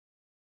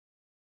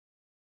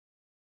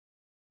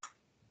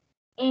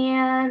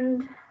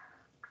And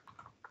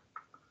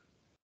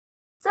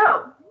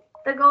so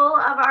the goal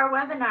of our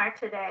webinar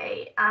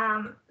today.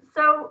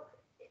 So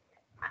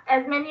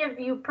as many of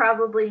you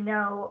probably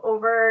know,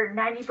 over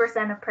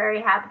 90% of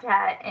prairie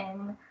habitat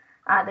in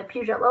the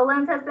Puget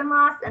Lowlands has been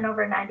lost, and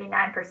over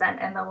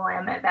 99% in the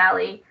Willamette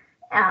Valley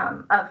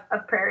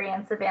of prairie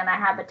and savanna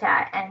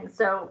habitat. And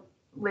so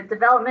with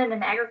development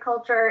and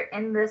agriculture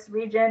in this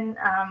region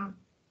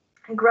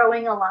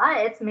growing a lot,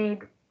 it's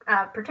made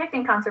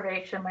protecting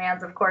conservation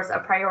lands, of course, a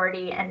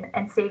priority,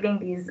 and saving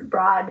these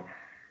broad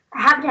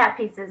habitat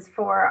pieces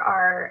for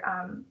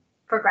our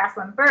for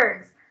grassland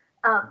birds.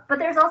 But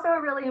there's also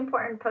a really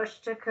important push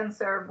to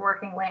conserve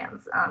working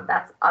lands.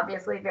 That's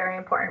obviously very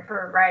important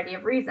for a variety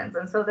of reasons.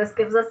 And so this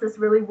gives us this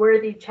really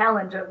worthy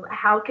challenge of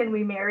how can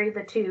we marry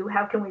the two?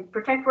 How can we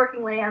protect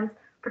working lands,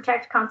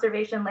 protect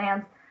conservation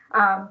lands,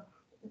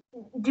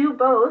 do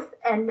both,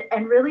 and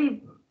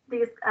really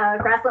these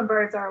grassland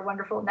birds are a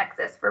wonderful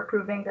nexus for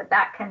proving that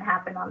that can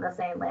happen on the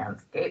same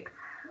landscape.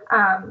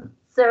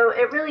 So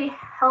it really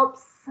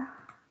helps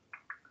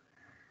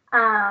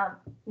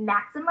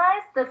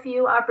maximize the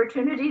few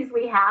opportunities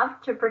we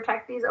have to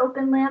protect these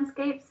open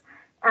landscapes,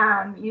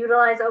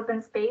 utilize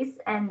open space,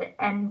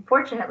 and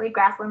fortunately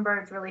grassland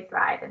birds really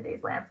thrive in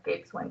these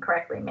landscapes when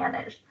correctly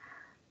managed.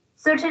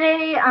 So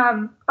today,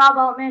 Bob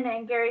Altman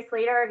and Gary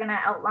Slater are going to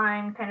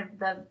outline kind of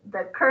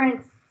the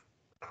current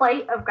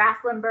plight of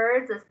grassland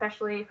birds,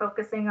 especially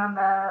focusing on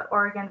the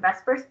Oregon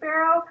vesper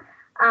sparrow.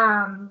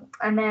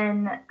 And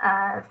then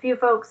a few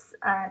folks,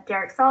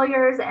 Derek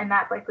Salyers and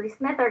Matt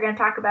Blakely-Smith, are going to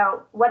talk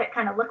about what it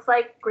kind of looks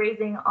like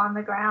grazing on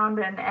the ground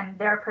and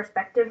their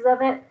perspectives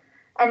of it.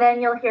 And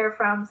then you'll hear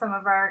from some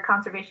of our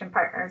conservation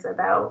partners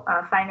about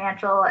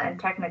financial and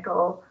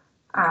technical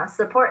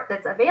support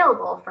that's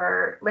available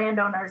for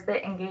landowners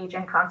that engage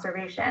in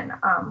conservation.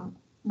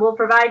 We'll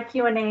provide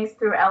Q&As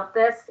throughout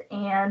this,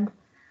 and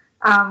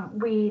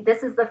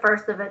this is the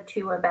first of a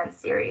 2-event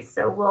series.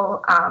 So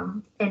we'll,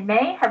 in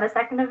May, have a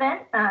second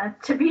event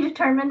to be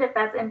determined if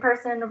that's in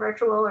person,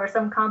 virtual, or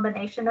some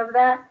combination of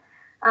that.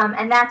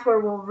 And that's where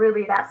we'll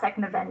really, that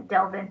second event,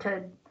 delve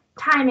into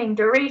timing,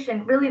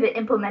 duration, really the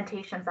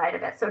implementation side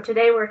of it. So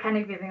today we're kind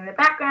of giving the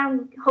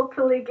background,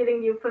 hopefully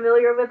getting you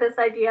familiar with this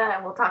idea,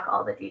 and we'll talk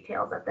all the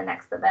details at the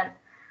next event.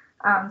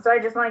 So I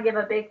just want to give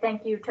a big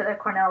thank you to the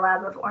Cornell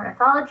Lab of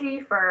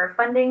Ornithology for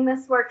funding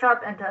this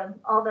workshop, and to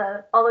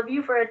all of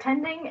you for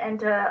attending, and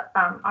to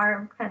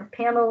our kind of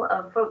panel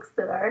of folks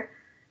that are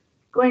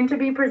going to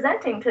be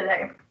presenting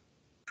today.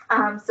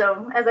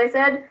 So as I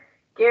said,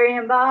 Gary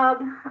and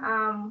Bob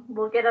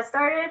will get us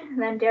started,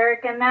 and then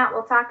Derek and Matt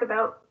will talk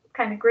about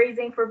kind of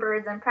grazing for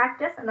birds in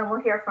practice, and then we'll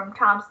hear from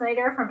Tom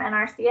Snyder from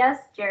NRCS,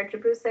 Jared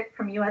Jabusik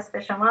from U.S.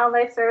 Fish and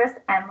Wildlife Service,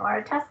 and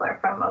Laura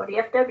Tesler from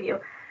ODFW.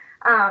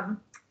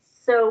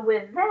 So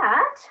with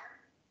that,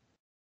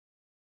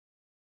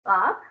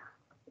 Bob,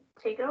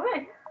 take it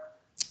away.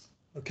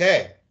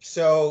 Okay,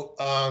 so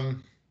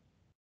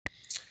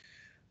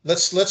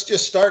let's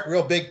just start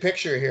real big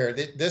picture here.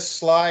 This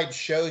slide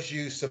shows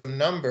you some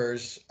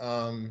numbers.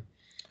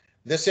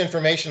 This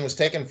information was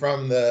taken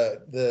from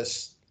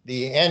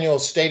the annual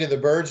State of the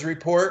Birds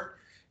report,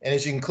 and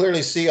as you can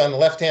clearly see on the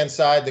left-hand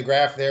side, the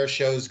graph there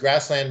shows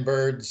grassland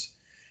birds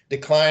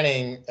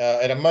declining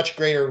at a much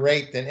greater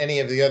rate than any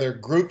of the other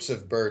groups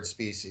of bird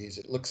species.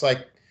 It looks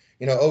like,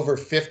 over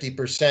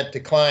 50%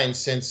 decline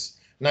since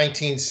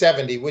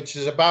 1970, which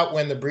is about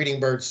when the Breeding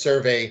Birds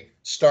Survey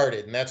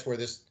started, and that's where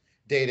this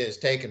data is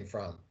taken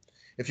from.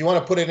 If you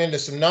want to put it into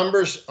some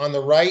numbers on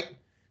the right,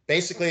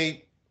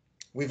 basically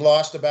we've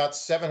lost about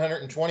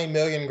 720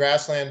 million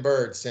grassland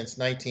birds since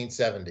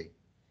 1970.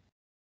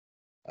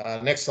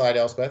 Next slide,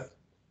 Elspeth.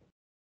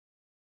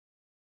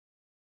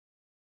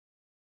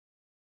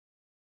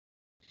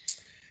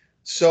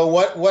 So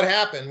what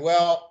happened?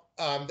 Well,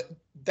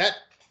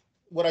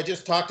 what I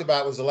just talked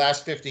about was the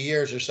last 50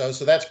 years or so,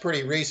 so that's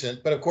pretty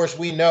recent. But of course,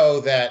 we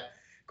know that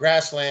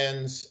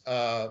grasslands,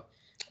 from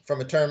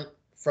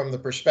the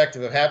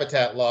perspective of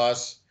habitat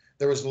loss,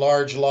 there was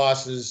large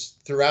losses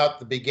throughout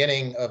the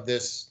beginning of the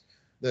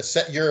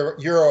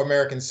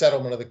Euro-American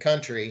settlement of the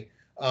country.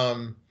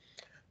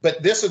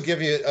 But this will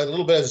give you a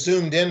little bit of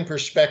zoomed in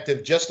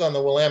perspective just on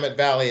the Willamette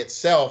Valley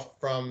itself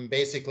from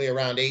basically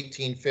around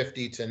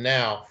 1850 to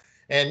now.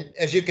 And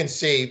as you can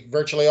see,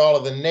 virtually all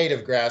of the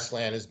native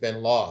grassland has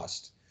been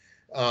lost.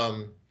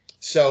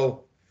 This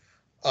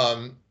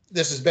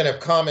has been a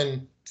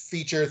common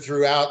feature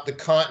throughout the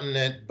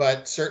continent,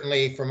 but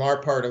certainly from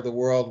our part of the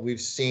world, we've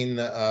seen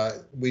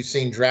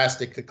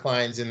drastic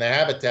declines in the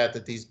habitat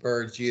that these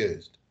birds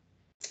used.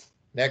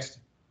 Next.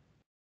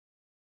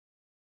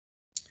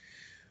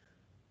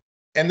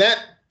 And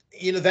that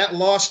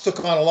loss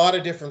took on a lot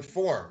of different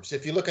forms.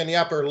 If you look in the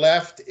upper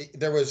left,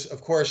 there was,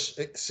 of course,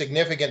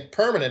 significant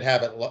permanent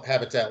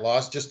habitat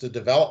loss, just the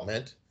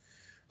development.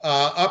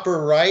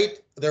 Upper right,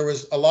 there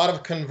was a lot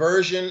of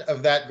conversion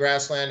of that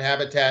grassland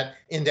habitat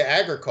into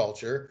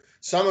agriculture,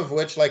 some of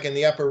which, like in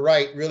the upper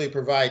right, really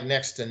provide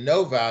next to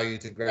no value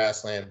to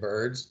grassland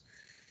birds.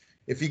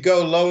 If you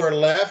go lower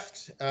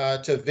left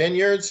to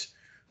vineyards,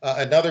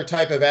 another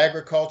type of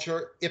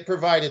agriculture. It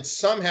provided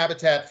some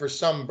habitat for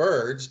some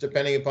birds,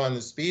 depending upon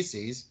the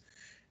species.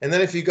 And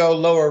then if you go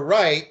lower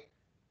right,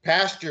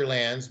 pasture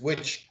lands,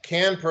 which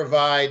can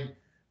provide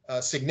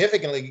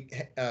significantly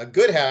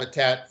good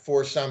habitat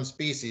for some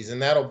species,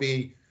 and that'll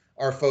be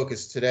our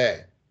focus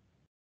today.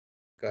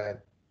 Go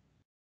ahead.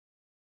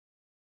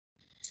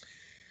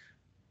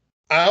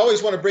 I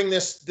always want to bring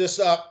this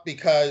up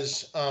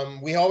because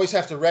we always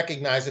have to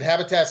recognize that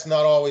habitat's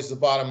not always the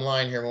bottom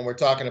line here when we're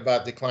talking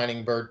about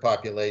declining bird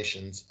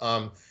populations.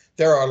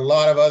 There are a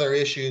lot of other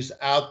issues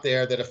out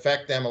there that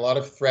affect them, a lot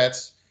of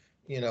threats.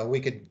 You know, we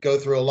could go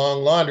through a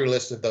long laundry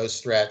list of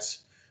those threats,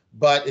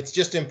 but it's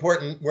just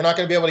important. We're not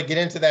going to be able to get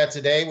into that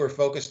today. We're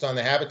focused on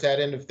the habitat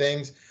end of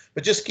things,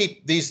 but just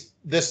keep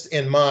this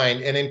in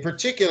mind. And in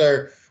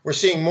particular, we're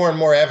seeing more and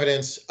more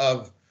evidence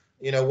of,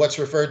 you know, what's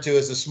referred to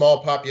as the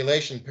small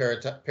population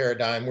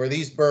paradigm, where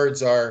these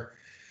birds are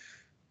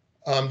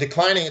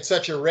declining at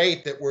such a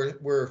rate that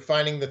we're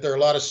finding that there are a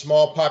lot of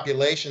small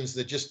populations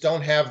that just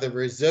don't have the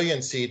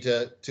resiliency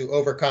to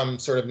overcome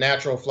sort of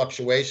natural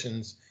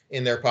fluctuations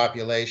in their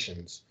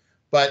populations.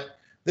 But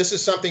this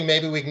is something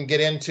maybe we can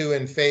get into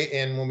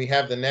in when we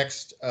have the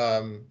next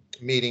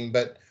meeting,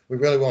 but we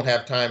really won't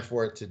have time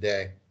for it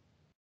today.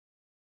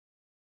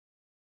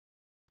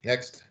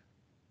 Next.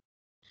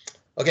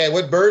 Okay,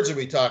 what birds are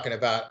we talking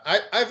about?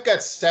 I've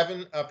got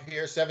 7 up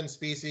here, 7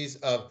 species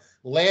of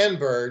land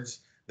birds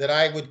that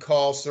I would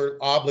call sort of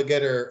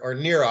obligate or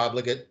near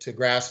obligate to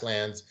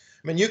grasslands.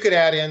 I mean, you could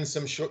add in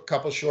some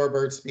couple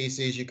shorebird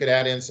species, you could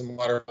add in some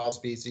waterfowl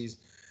species,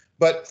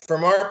 but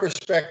from our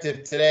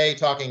perspective today,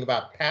 talking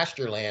about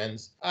pasture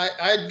lands,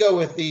 I'd go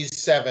with these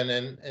 7.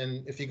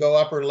 And if you go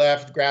upper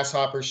left,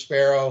 grasshopper,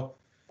 sparrow,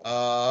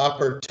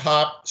 upper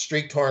top,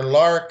 streak-torn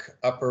lark,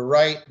 upper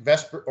right,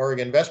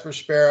 Oregon vesper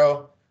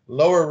sparrow,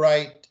 lower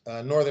right,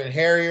 northern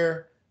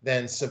harrier,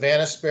 then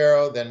Savannah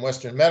sparrow, then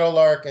western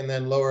meadowlark, and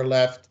then lower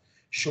left,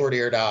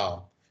 short-eared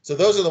owl. So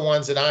those are the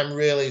ones that I'm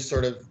really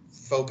sort of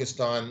focused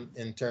on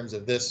in terms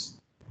of this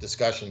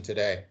discussion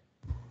today.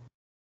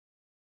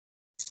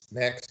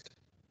 Next.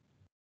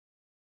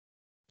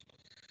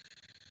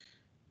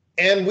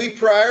 And we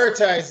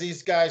prioritize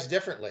these guys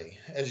differently,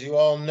 as you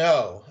all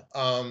know.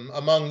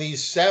 Among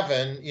these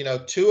 7, you know,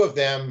 2 of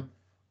them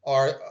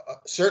are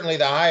certainly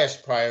the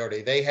highest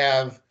priority. They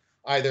have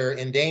either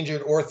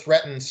endangered or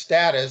threatened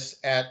status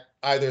at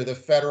either the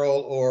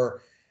federal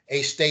or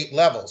a state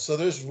level. So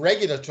there's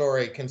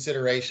regulatory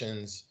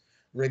considerations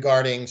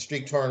regarding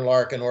streak-torn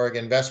lark and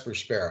Oregon vesper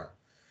sparrow.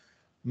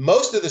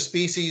 Most of the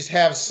species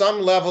have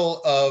some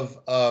level of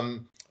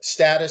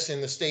status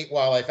in the state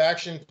wildlife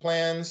action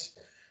plans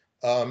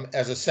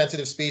as a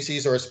sensitive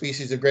species or a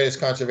species of greatest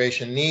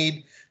conservation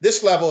need.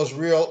 This level is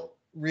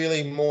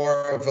really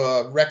more of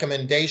a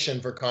recommendation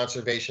for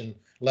conservation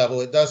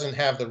level. It doesn't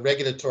have the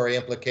regulatory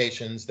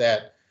implications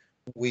that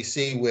we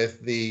see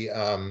with the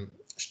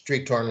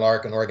streak-torn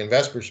lark and Oregon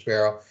vesper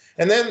sparrow.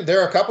 And then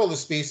there are a couple of the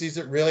species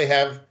that really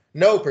have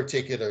no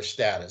particular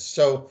status.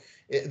 So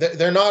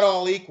they're not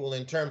all equal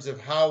in terms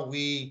of how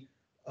we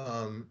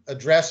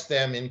address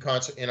them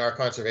in our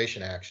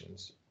conservation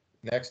actions.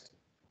 Next.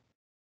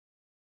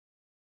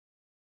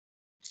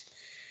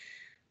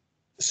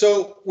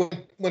 So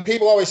when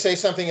people always say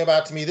something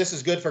about to me, this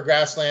is good for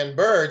grassland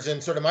birds,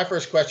 and sort of my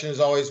first question is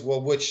always, well,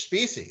 which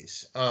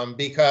species?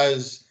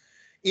 Because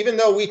even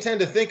though we tend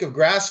to think of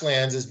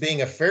grasslands as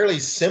being a fairly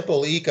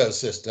simple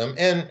ecosystem,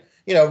 and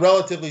you know,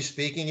 relatively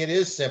speaking, it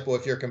is simple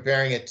if you're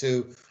comparing it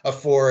to a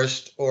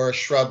forest or a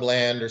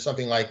shrubland or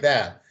something like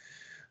that.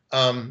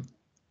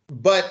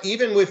 But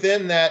even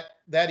within that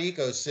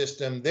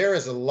ecosystem, there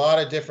is a lot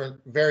of different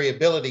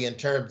variability in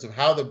terms of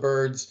how the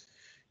birds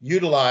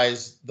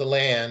utilize the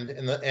land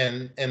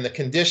and the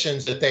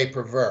conditions that they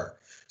prefer.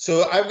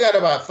 So I've got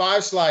about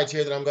 5 slides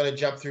here that I'm going to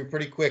jump through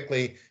pretty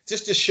quickly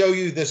just to show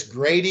you this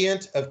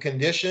gradient of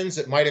conditions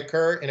that might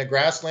occur in a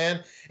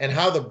grassland and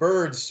how the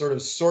birds sort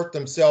of sort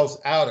themselves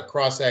out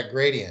across that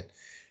gradient.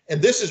 And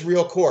this is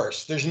real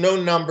coarse. There's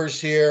no numbers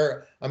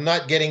here. I'm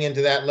not getting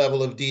into that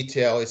level of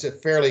detail. It's a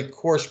fairly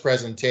coarse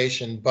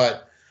presentation,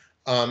 but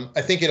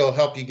I think it'll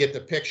help you get the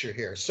picture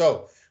here.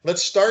 So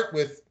let's start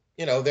with,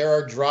 you know, there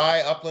are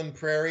dry upland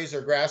prairies or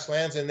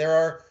grasslands, and there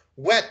are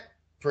wet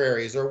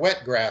prairies or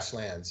wet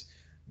grasslands.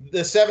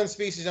 The 7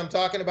 species I'm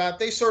talking about,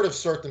 they sort of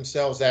sort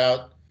themselves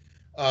out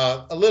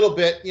a little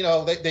bit. You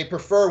know, they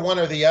prefer one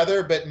or the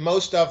other, but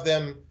most of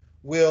them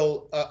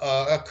will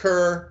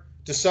occur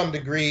to some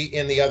degree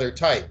in the other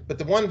type. But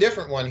the one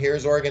different one here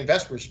is Oregon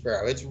vesper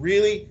sparrow. It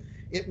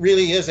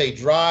really is a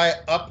dry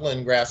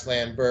upland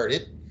grassland bird.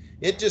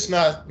 It just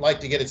not like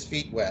to get its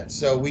feet wet.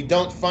 So we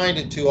don't find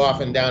it too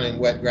often down in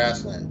wet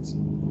grasslands.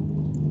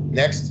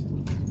 Next.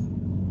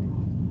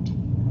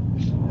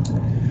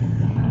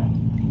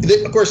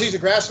 Of course, these are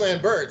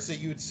grassland birds. So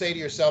you would say to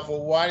yourself,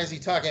 well, why is he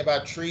talking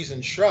about trees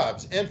and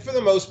shrubs? And for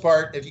the most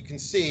part, if you can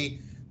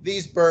see,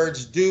 these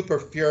birds do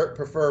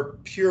prefer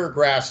pure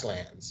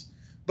grasslands.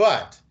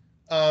 But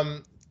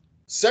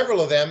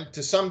several of them,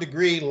 to some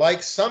degree,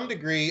 like some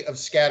degree of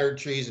scattered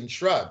trees and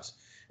shrubs.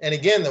 And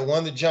again, the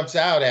one that jumps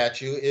out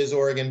at you is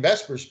Oregon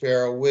vesper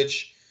sparrow,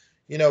 which,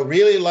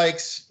 really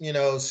likes,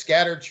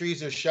 scattered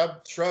trees or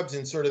shrubs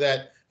in sort of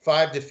that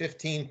 5 to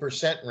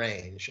 15%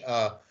 range,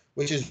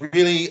 which is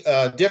really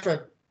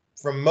different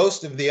from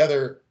most of the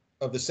other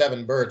of the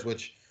 7 birds,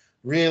 which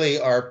really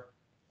are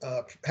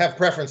have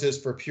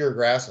preferences for pure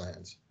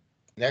grasslands.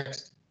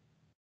 Next.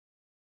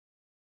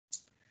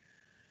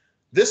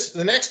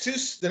 The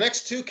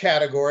next two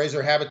categories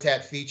or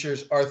habitat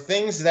features are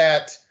things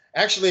that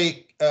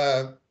actually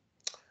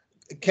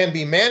can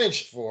be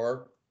managed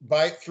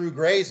through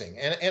grazing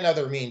and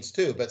other means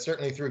too, but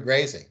certainly through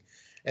grazing.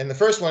 And the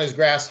first one is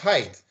grass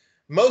height.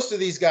 Most of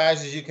these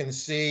guys, as you can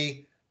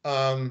see,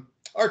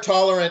 are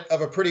tolerant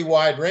of a pretty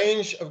wide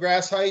range of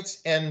grass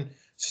heights, and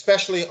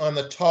especially on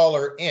the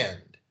taller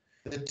end.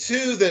 The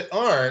two that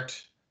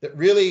aren't, that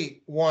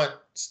really want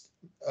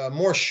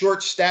more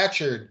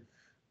short-statured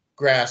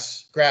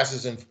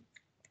grasses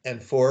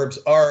and forbs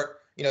are,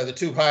 the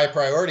 2 high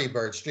priority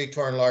birds,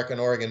 streaked-horned lark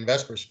and Oregon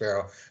vesper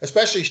sparrow,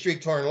 especially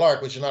streaked-horned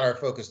lark, which is not our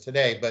focus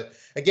today. But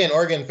again,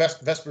 Oregon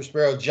vesper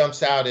sparrow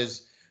jumps out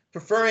as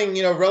preferring,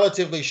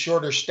 relatively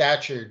shorter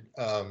statured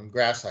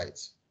grass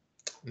heights.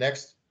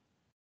 Next.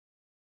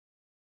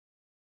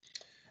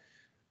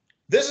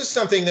 This is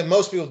something that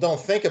most people don't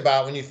think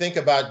about when you think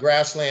about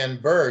grassland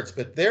birds,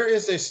 but there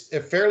is a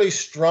fairly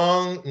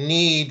strong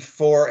need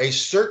for a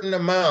certain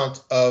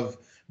amount of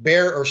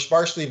bare or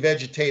sparsely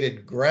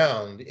vegetated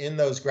ground in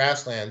those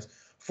grasslands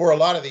for a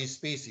lot of these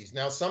species.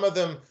 Now, some of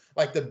them,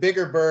 like the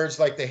bigger birds,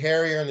 like the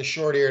harrier and the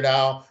short-eared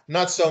owl,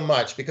 not so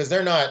much, because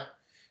they're not,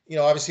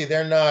 obviously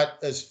they're not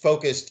as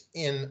focused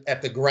in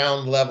at the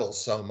ground level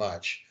so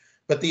much.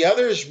 But the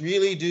others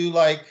really do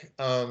like,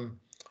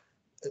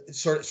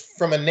 sort of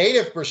from a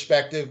native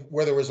perspective,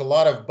 where there was a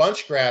lot of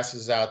bunch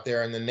grasses out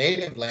there in the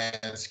native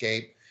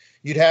landscape,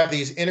 you'd have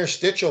these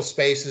interstitial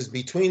spaces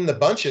between the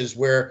bunches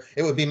where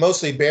it would be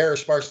mostly bare or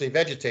sparsely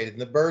vegetated.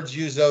 And the birds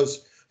use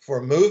those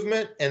for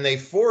movement, and they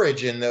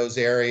forage in those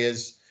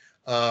areas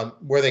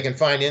where they can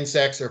find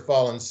insects or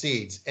fallen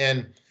seeds.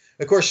 And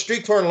of course,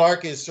 streaked-horned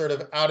lark is sort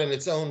of out in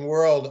its own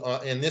world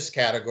in this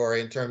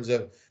category in terms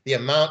of the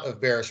amount of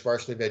bare or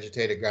sparsely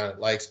vegetated ground it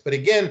likes. But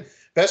again,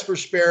 vesper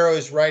sparrow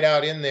is right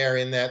out in there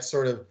in that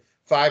sort of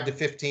 5 to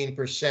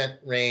 15%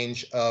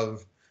 range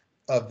of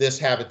this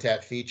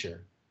habitat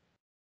feature.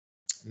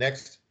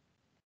 Next.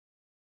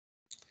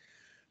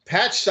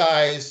 Patch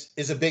size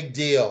is a big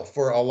deal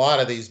for a lot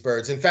of these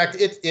birds. In fact,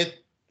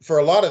 for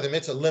a lot of them,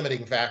 it's a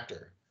limiting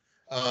factor.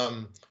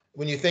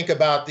 When you think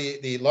about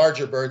the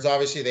larger birds,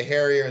 obviously the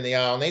harrier and the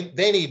owl,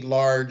 they need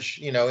large,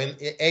 in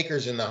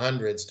acres in the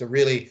hundreds to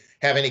really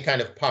have any kind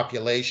of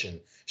population.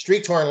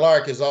 Streaked-horned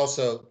lark is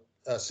also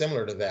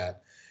similar to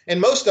that.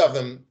 And most of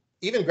them,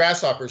 even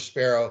grasshopper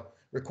sparrow,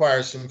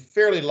 requires some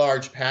fairly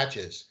large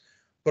patches.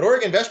 But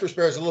Oregon vesper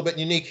sparrow is a little bit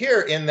unique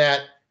here in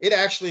that it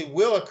actually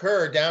will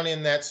occur down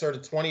in that sort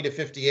of 20 to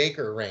 50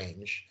 acre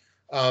range.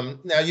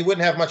 Now, you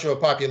wouldn't have much of a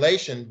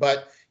population,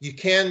 but you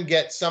can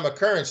get some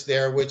occurrence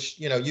there, which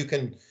you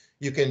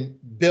can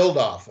build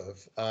off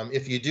of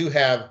if you do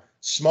have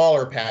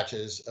smaller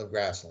patches of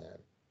grassland.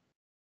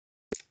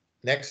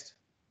 Next.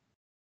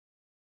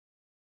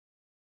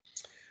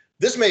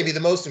 This may be the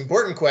most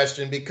important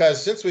question,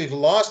 because since we've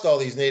lost all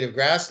these native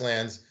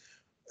grasslands,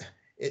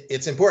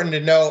 it's important to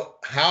know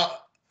how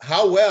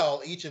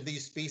well each of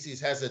these species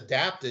has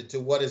adapted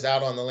to what is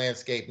out on the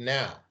landscape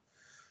now.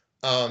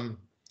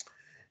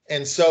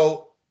 And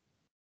so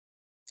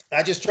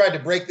I just tried to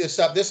break this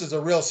up. This is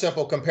a real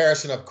simple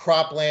comparison of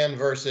cropland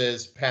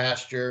versus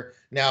pasture.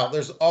 Now,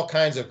 there's all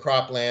kinds of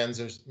croplands.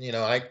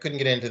 I couldn't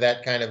get into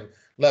that kind of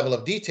level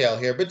of detail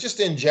here, but just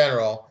in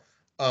general,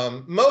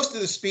 most of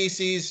the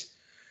species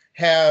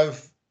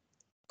have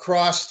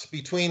crossed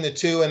between the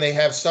two, and they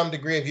have some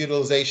degree of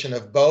utilization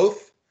of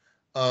both.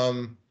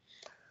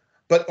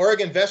 But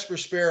Oregon vesper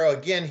sparrow,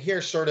 again,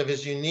 here sort of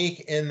is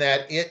unique in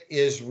that it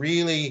is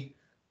really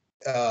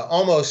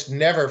almost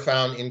never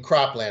found in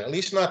cropland, at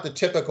least not the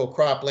typical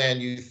cropland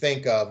you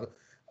think of.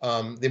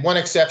 The one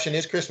exception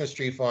is Christmas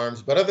tree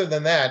farms, but other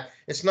than that,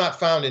 it's not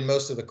found in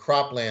most of the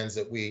croplands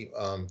that we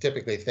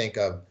typically think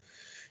of.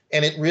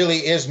 And it really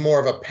is more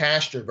of a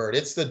pasture bird.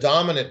 It's the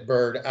dominant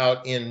bird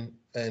out in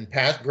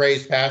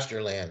grazed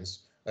pasture lands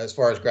as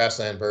far as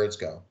grassland birds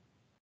go.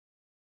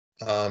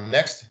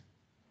 Next.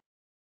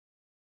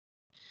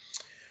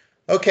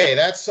 Okay,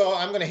 that's all.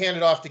 I'm going to hand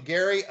it off to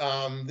Gary.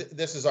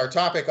 This is our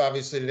topic,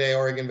 obviously, today,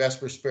 Oregon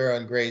vesper sparrow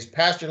and grazed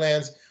pasture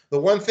lands. The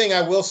one thing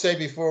I will say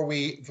before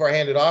I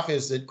hand it off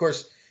is that, of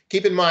course,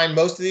 keep in mind,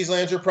 most of these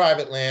lands are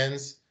private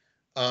lands.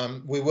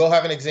 We will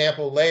have an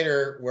example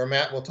later where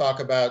Matt will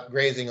talk about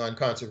grazing on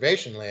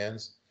conservation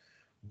lands.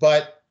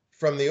 But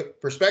from the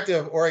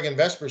perspective of Oregon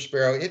vesper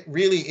sparrow, it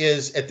really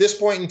is, at this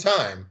point in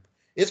time,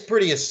 it's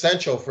pretty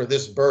essential for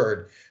this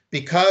bird,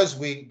 because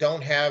we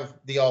don't have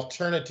the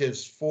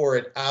alternatives for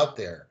it out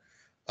there,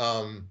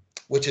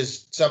 which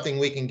is something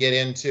we can get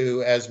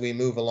into as we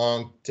move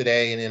along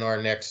today and in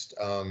our next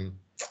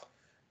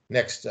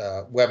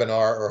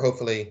webinar, or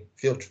hopefully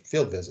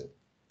field visit.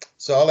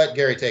 So I'll let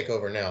Gary take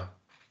over now.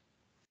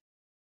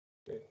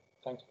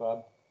 Thanks,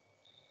 Bob.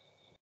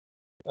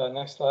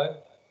 Next slide.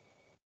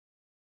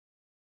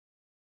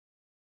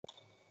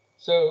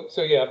 So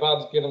yeah,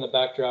 Bob's given the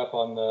backdrop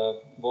on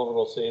the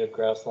vulnerable state of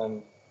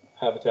grassland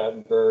habitat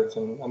and birds,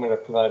 and I'm going to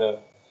provide a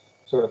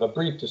sort of a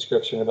brief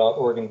description about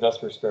Oregon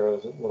vesper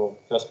sparrows, a little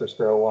vesper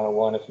sparrow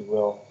 101, if you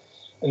will.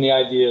 And the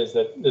idea is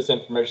that this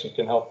information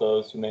can help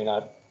those who may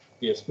not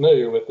be as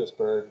familiar with this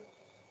bird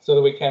so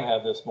that we can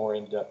have this more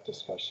in-depth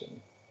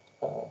discussion.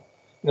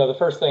 The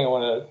first thing I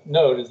want to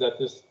note is that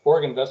this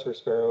Oregon vesper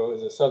sparrow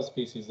is a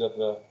subspecies of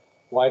the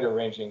wider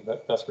ranging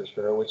vesper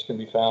sparrow, which can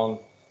be found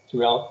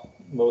throughout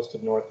most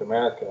of North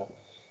America.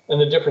 And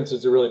the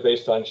differences are really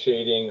based on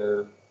shading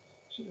or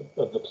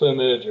of the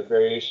plumage or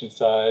variation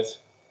size.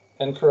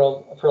 And for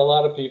a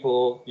lot of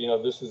people,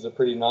 this is a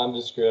pretty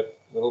nondescript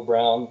little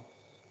brown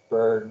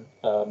bird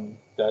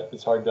that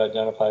is hard to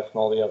identify from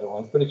all the other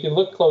ones. But if you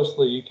look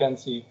closely, you can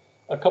see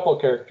a couple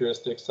of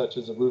characteristics such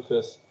as a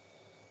rufous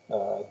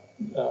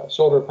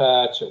shoulder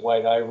patch, a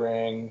white eye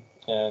ring,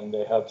 and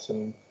they have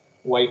some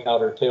white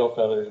outer tail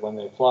feathers when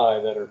they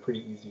fly that are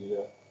pretty easy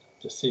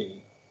to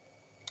see.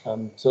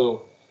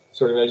 So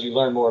sort of as you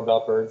learn more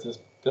about birds, this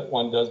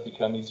one does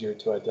become easier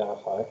to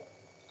identify.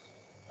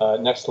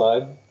 Next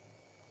slide.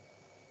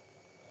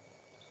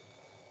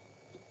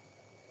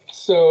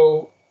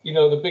 So,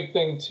 the big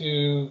thing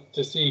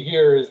to see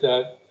here is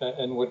that,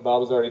 and what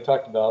Bob has already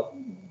talked about,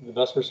 the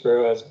vesper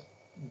sparrow has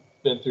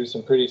been through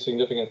some pretty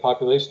significant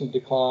population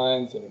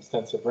declines and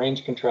extensive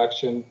range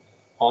contraction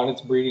on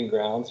its breeding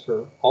grounds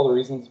for all the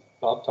reasons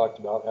Bob talked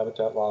about: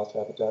 habitat loss,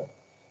 habitat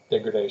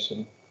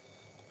degradation.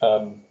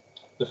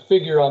 The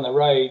figure on the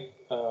right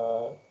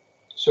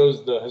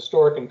shows the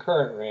historic and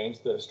current range.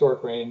 The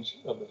historic range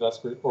of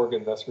the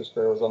Oregon vesper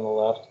sparrow is on the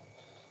left.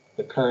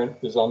 The current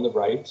is on the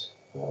right.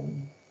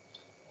 One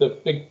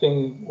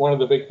of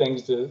the big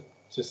things to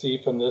see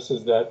from this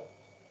is that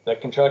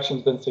contraction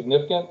has been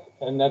significant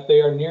and that they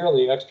are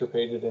nearly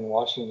extirpated in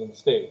Washington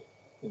state.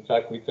 In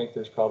fact, we think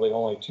there's probably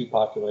only 2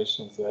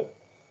 populations that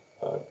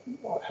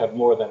have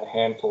more than a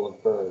handful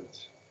of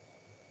birds.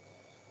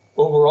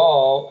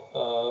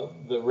 Overall,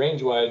 the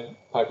range-wide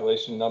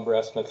population number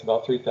estimates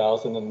about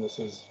 3,000, and this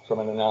is from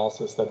an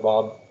analysis that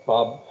Bob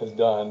has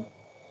done,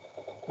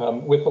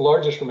 with the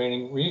largest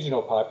remaining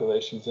regional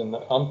populations in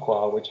the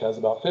Umpqua, which has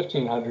about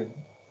 1,500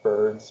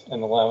 birds,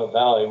 and the Willamette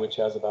Valley, which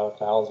has about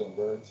 1,000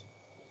 birds.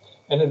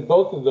 And in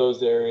both of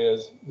those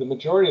areas, the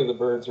majority of the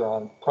birds are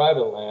on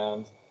private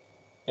lands,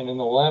 and in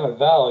the Willamette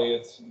Valley,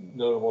 it's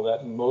notable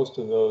that most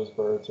of those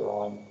birds are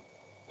on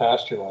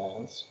pasture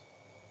lands.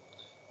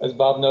 As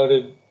Bob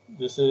noted,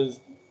 this is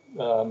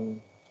the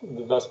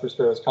vesper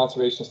sparrow's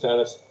conservation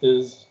status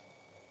is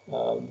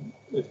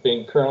it's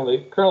being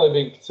currently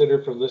being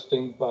considered for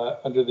listing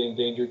under the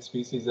Endangered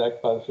Species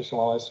Act by the Fish and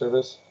Wildlife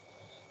Service.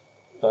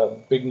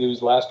 Big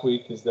news last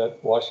week is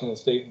that Washington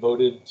State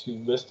voted to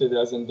list it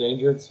as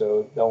endangered,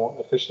 so that won't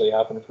officially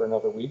happen for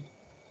another week.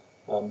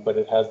 But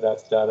it has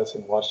that status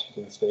in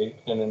Washington State,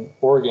 and in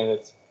Oregon,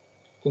 it's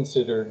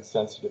considered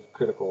sensitive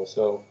critical.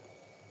 So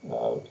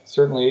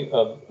certainly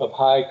of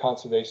high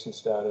conservation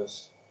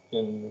status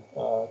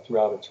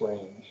throughout its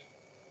range.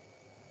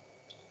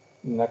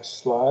 Next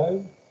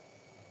slide.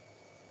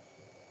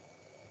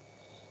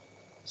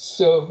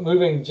 So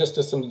moving just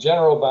to some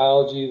general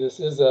biology, this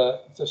is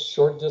it's a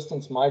short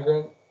distance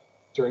migrant.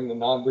 During the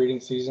non-breeding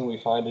season, we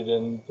find it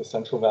in the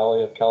Central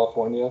Valley of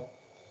California.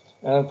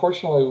 And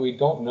unfortunately, we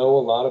don't know a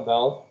lot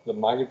about the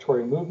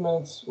migratory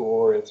movements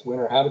or its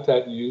winter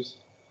habitat use.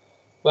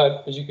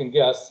 But as you can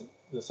guess,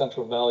 the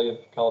Central Valley of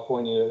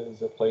California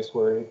is a place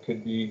where it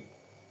could be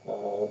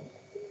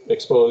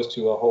exposed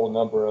to a whole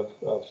number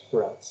of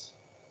threats.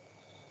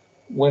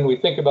 When we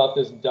think about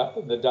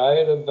the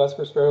diet of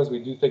vesper sparrows, we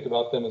do think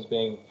about them as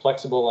being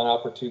flexible and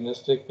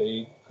opportunistic. They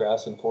eat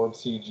grass and forb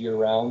seeds year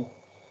round,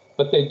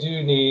 but they do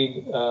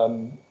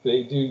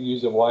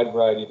use a wide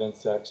variety of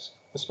insects,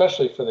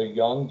 especially for their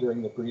young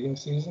during the breeding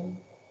season.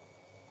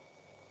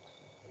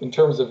 In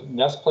terms of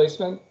nest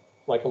placement,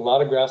 like a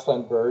lot of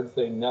grassland birds,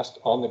 they nest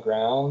on the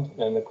ground,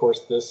 and of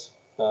course this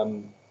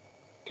can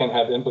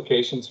have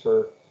implications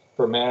for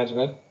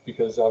management,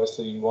 because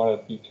obviously you want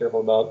to be careful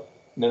about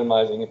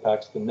minimizing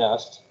impacts to the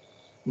nest.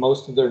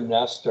 Most of their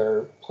nests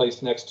are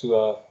placed next to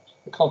a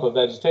clump of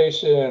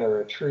vegetation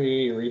or a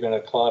tree or even a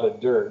clod of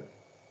dirt.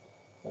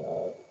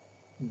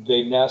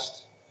 They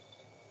nest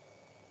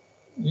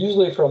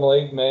usually from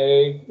late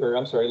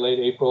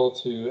April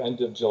to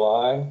end of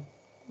July.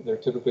 They're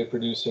typically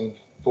producing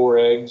 4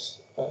 eggs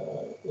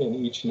in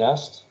each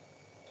nest,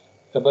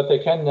 but they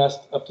can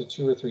nest up to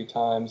 2 or 3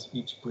 times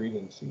each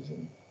breeding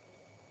season.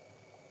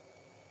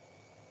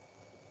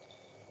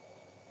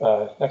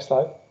 Next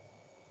slide.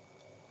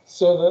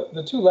 So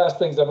the 2 last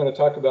things I'm going to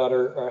talk about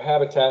are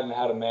habitat and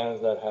how to manage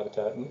that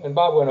habitat. And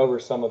Bob went over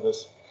some of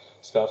this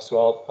stuff,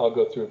 so I'll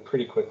go through it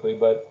pretty quickly.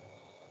 But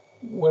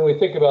when we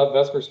think about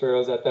vesper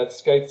sparrows at that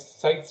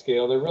site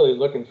scale, they're really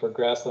looking for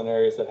grassland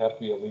areas that have to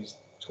be at least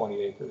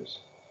 20 acres.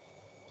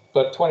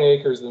 But 20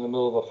 acres in the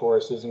middle of a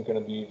forest isn't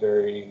going to be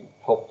very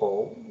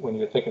helpful when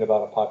you're thinking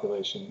about a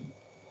population.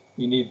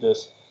 You need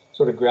this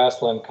sort of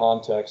grassland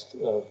context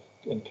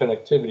and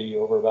connectivity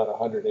over about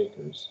 100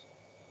 acres.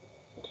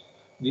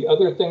 The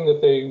other thing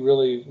that they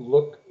really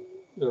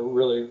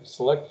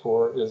select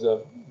for is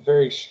a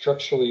very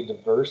structurally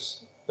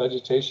diverse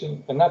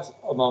vegetation, and that's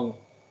among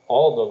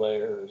all the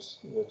layers,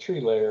 the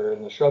tree layer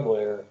and the shrub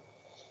layer,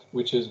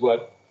 which is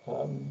what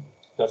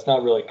that's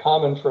not really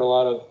common for a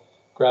lot of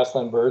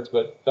grassland birds,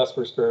 but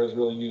vesper sparrows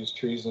really use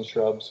trees and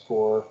shrubs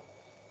for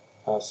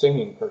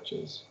singing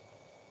perches.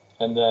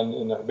 And then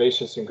in the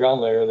herbaceous and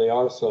ground layer, they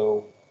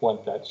also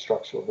want that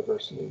structural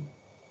diversity.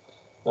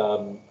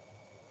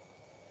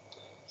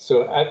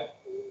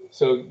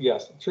 So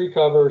yes, tree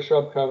cover,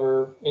 shrub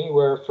cover,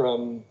 anywhere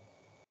from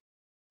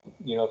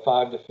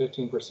 5 to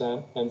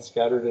 15% and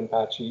scattered and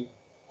patchy.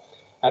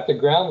 At the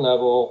ground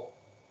level,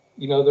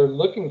 they're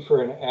looking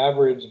for an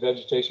average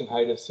vegetation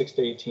height of 6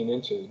 to 18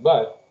 inches,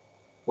 but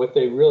what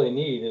they really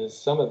need is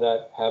some of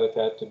that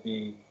habitat to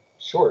be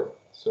short,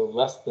 so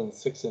less than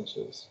 6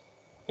 inches,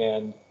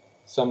 and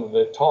some of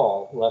it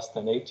tall, less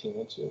than 18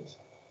 inches.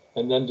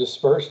 And then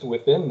dispersed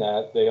within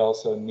that, they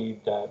also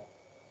need that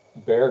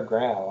bare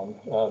ground,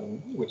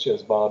 which,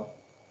 as Bob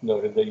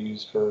noted, they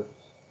use for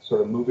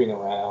sort of moving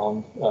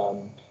around.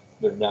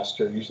 Their nests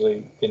are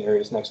usually in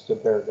areas next to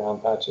bare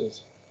ground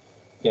patches,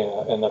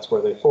 and that's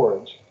where they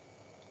forage.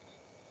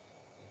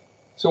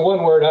 So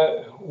one word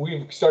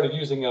we've started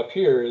using up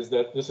here is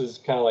that this is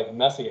kind of like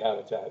messy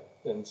habitat.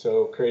 And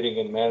so creating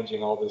and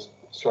managing all this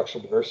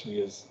structural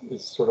diversity is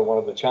sort of one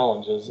of the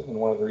challenges and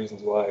one of the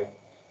reasons why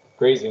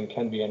grazing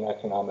can be an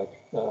economic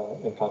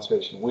and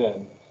conservation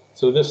win.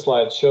 So this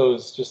slide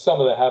shows just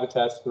some of the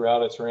habitats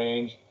throughout its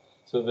range.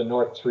 So the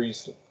North 3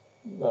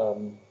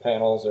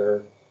 panels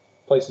are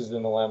places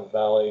in the Willamette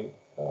Valley.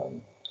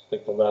 I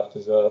think the left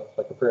is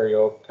like a prairie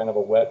oak, kind of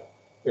a wet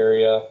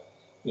area.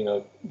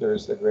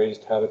 There's a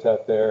grazed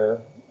habitat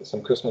there,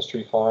 some Christmas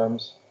tree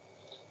farms.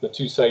 The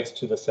 2 sites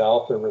to the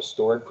south are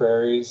restored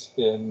prairies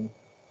in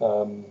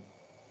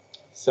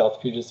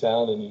South Puget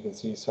Sound, and you can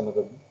see some of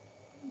the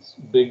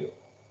big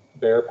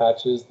bare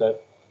patches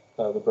that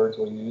the birds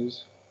will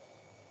use.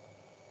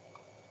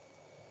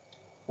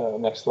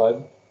 Next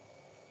slide.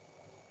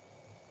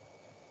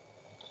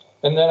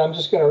 And then I'm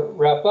just going to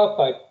wrap up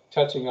by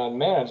touching on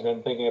management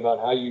and thinking about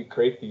how you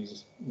create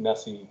these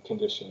messy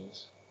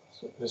conditions.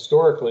 So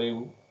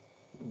historically,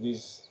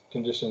 these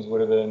conditions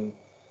would have been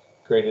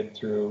created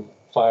through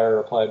fire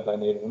applied by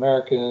Native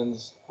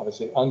Americans.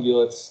 Obviously,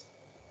 ungulates,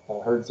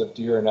 herds of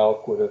deer and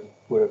elk would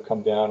have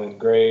come down and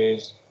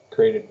grazed,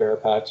 created bare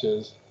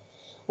patches.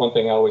 One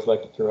thing I always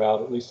like to throw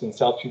out, at least in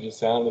South Puget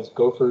Sound, is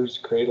gophers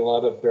create a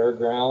lot of bare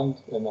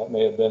ground, and that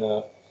may have been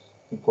an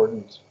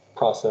important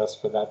process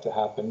for that to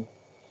happen.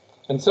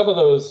 And some of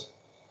those,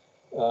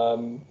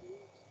 so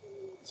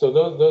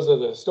those are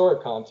the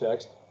historic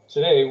context.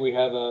 Today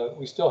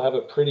we still have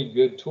a pretty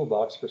good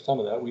toolbox for some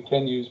of that. We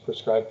can use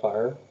prescribed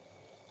fire.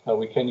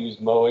 We can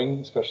use mowing,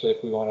 especially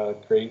if we want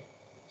to create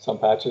some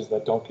patches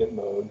that don't get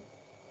mowed.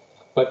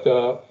 But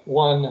the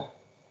one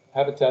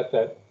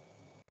habitat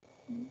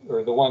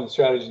or the one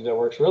strategy that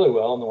works really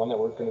well, and the one that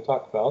we're going to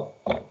talk about,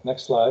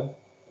 next slide,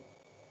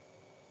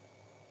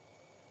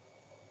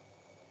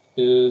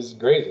 is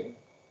grazing.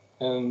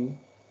 And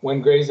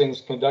when grazing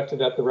is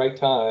conducted at the right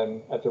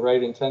time, at the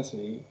right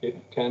intensity, it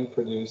can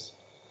produce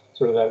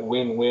sort of that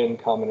win-win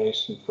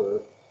combination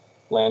for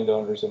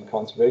landowners and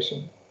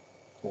conservation.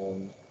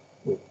 And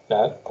with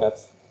that,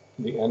 that's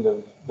the end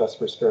of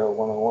Vesper Sparrow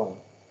 101.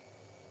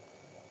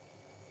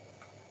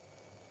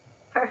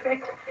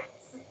 Perfect.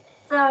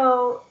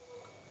 So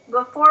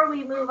before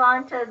we move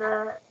on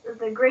to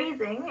the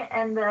grazing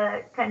and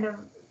the kind of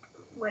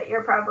what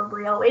you're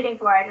probably all waiting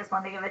for, I just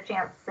want to give a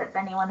chance if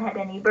anyone had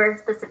any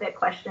bird-specific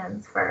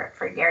questions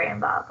for Gary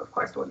and Bob. Of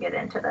course, we'll get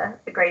into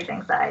the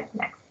grazing side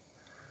next.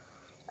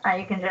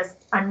 You can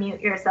just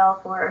unmute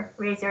yourself or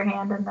raise your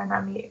hand and then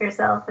unmute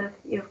yourself if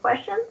you have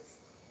questions.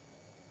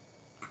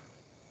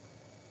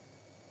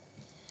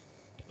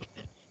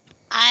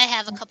 I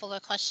have a couple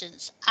of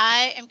questions.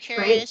 I am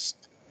curious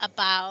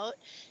about,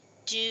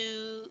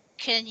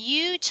 can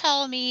you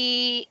tell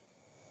me,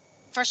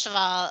 first of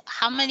all,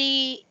 how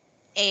many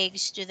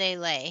eggs do they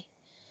lay?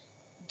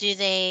 Do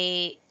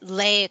they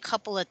lay a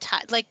couple of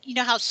times? Like, you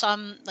know how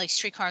some, like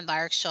streetcorn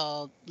larks,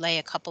 will lay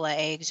a couple of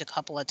eggs a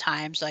couple of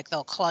times, like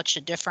they'll clutch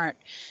a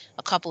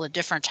couple of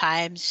different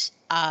times.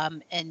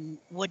 And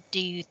what do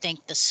you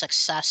think the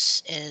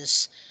success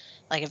is?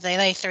 Like if they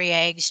lay 3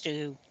 eggs,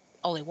 do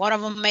only one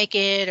of them make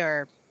it?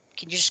 Or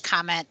can you just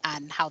comment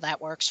on how that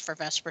works for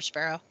Vesper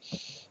Sparrow?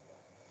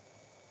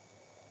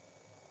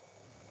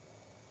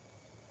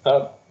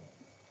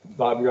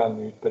 Bob, you're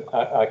on mute, but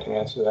I can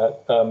answer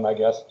that, I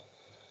guess.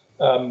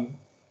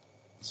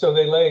 So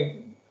they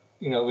lay,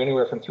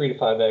 anywhere from 3 to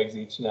 5 eggs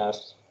each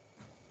nest.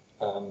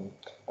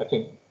 I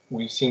think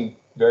we've seen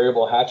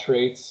variable hatch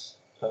rates.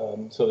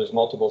 So there's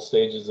multiple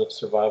stages of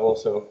survival.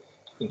 So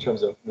in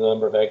terms of the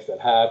number of eggs that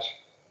hatch,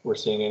 we're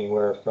seeing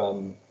anywhere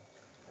from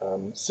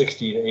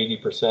 60 to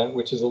 80%,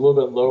 which is a little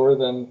bit lower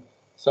than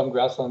some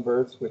grassland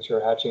birds, which are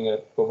hatching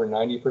at over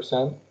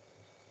 90%.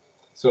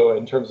 So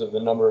in terms of the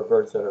number of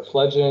birds that are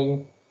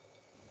fledging,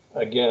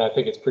 again, I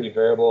think it's pretty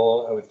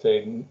variable. I would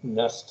say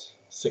nest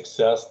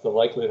success, the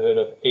likelihood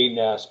of a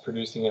nest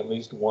producing at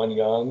least one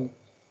young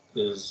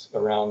is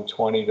around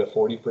 20 to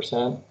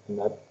 40%, and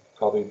that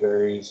probably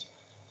varies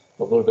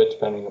a little bit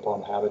depending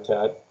upon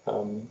habitat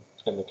and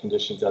the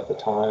conditions at the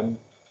time.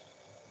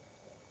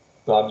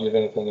 Bob, do you have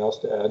anything else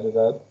to add to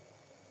that?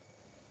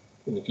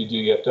 And if you do,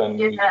 you have to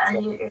unmute yourself.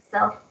 Unmute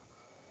yourself.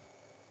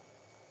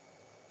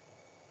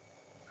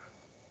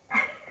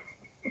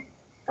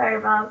 Sorry,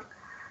 Bob.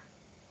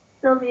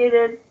 Still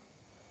muted.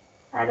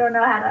 I don't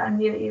know how to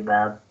unmute you,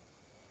 Bob.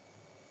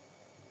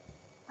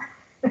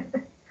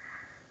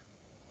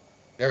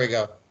 There we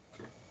go.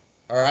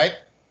 All right.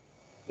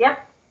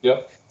 Yep.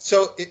 Yep.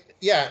 So,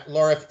 yeah,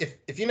 Laura,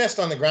 if you nest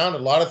on the ground, a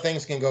lot of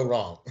things can go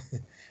wrong.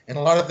 And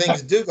a lot of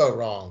things do go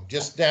wrong,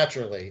 just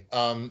naturally.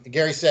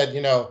 Gary said,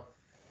 you know,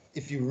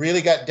 if you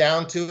really got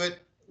down to it,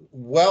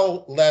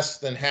 well less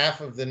than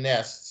half of the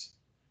nests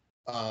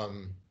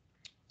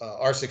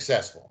are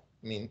successful.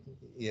 I mean,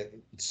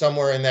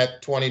 somewhere in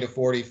that 20 to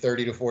 40,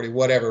 30 to 40,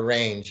 whatever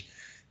range,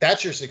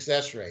 that's your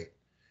success rate.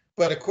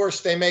 But of course,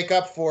 they make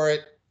up for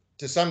it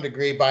to some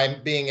degree by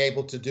being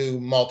able to do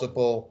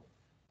multiple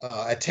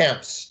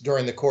attempts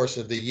during the course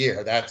of the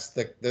year. That's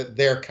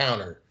their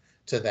counter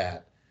to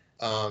that.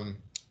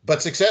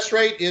 But success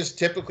rate is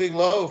typically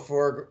low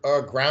for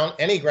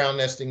any ground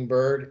nesting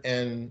bird,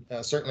 and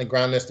certainly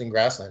ground nesting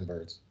grassland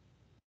birds.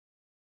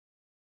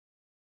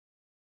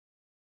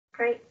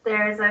 Great.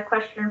 There's a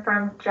question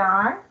from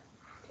John. Do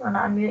you want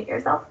to unmute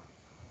yourself?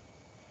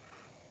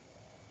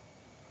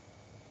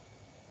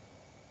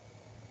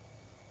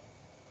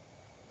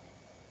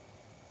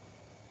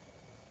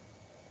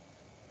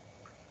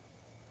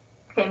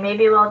 Okay,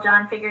 maybe while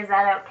John figures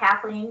that out,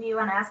 Kathleen, do you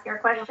want to ask your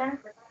question?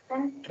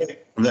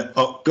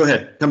 Oh, go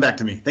ahead. Come back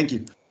to me. Thank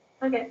you.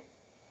 Okay.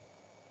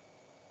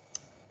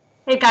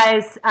 Hey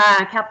guys,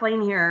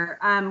 Kathleen here.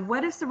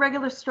 What is the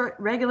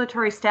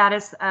regulatory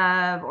status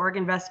of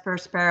Oregon vesper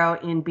sparrow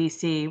in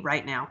BC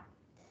right now?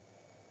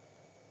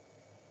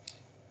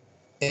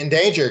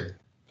 Endangered.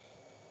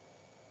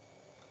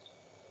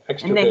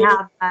 And they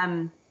have,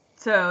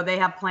 so they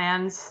have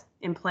plans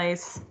in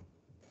place?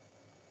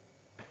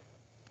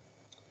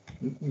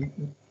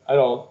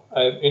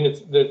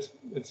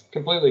 It's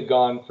completely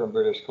gone from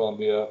British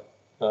Columbia.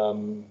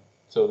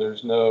 So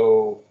there's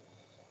no,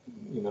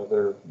 you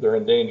know, they're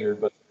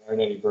endangered, but there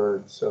aren't any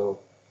birds. So,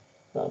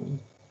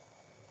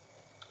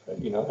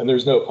 you know, and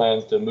there's no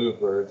plans to move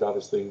birds.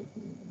 Obviously,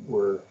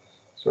 we're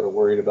sort of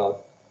worried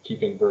about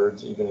keeping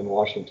birds even in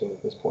Washington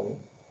at this point.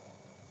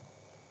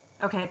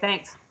 Okay,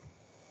 thanks.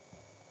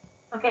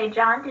 Okay,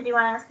 John, did you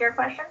want to ask your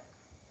question?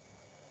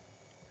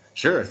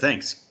 Sure,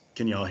 thanks.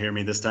 Can you all hear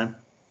me this time?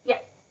 Yeah.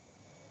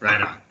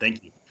 Right on.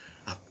 Thank you.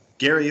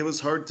 Gary, it was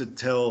hard to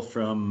tell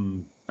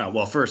from,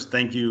 well, first,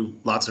 thank you.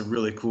 Lots of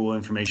really cool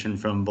information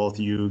from both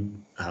you,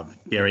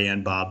 Gary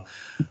and Bob.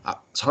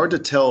 It's hard to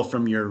tell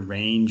from your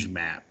range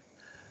map,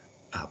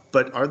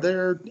 but are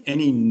there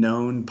any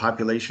known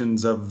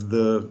populations of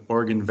the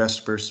Oregon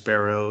vesper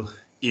sparrow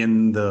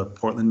in the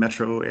Portland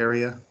metro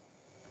area?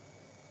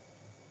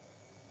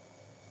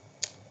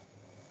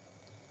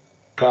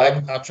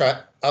 I'll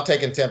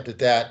take an attempt at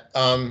that.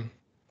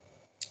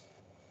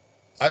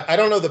 I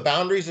don't know the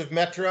boundaries of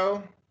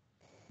metro,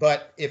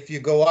 but if you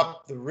go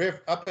up the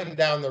river, up and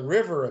down the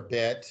river a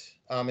bit,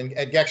 and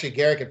actually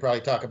Gary could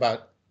probably talk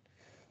about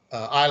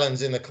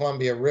islands in the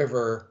Columbia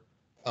River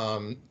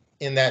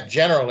in that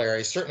general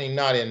area, certainly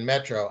not in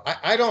metro.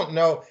 I don't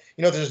know,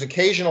 you know, there's an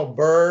occasional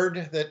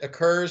bird that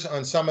occurs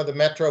on some of the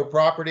metro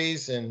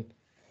properties, and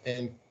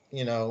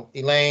you know,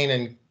 Elaine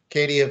and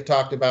Katie have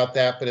talked about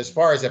that, but as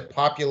far as a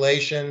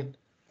population,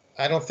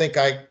 I don't think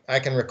I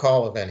can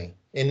recall of any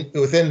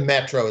within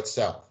metro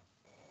itself.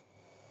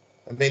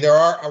 I mean, there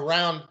are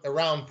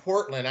around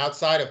Portland,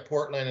 outside of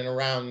Portland and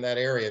around that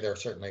area, there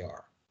certainly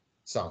are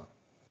some.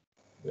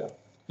 Yeah,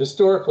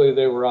 historically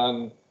they were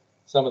on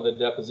some of the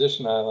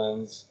deposition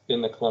islands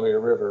in the Columbia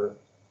River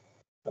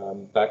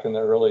back in the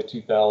early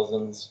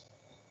 2000s.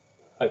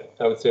 I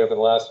would say over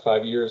the last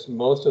 5 years,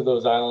 most of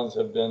those islands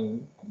have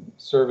been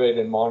surveyed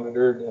and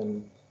monitored,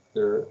 and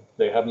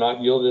they have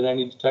not yielded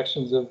any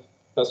detections of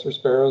vesper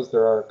sparrows.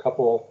 There are a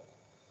couple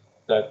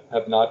that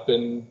have not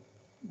been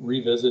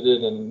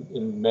revisited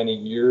in many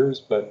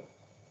years, but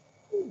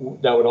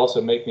that would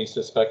also make me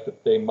suspect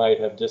that they might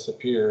have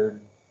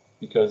disappeared,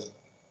 because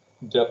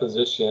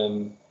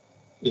deposition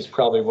is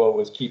probably what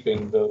was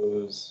keeping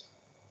those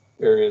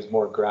areas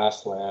more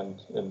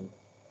grassland. And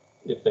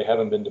if they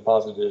haven't been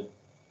deposited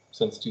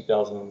since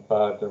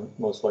 2005, they're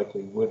most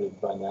likely wooded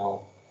by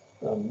now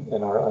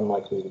and are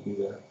unlikely to be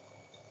there.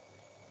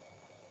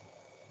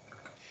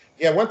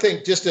 Yeah, one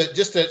thing, just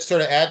to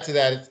sort of add to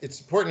that, it's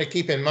important to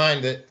keep in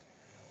mind that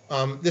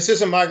this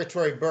is a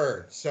migratory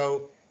bird,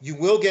 so you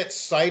will get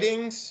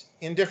sightings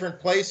in different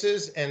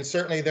places, and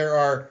certainly there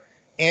are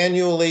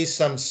annually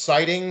some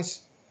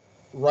sightings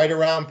right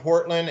around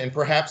Portland and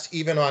perhaps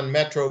even on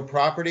metro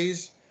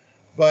properties.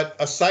 But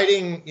a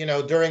sighting, you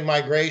know, during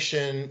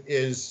migration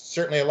is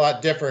certainly a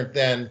lot different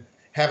than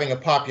having a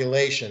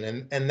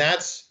population, and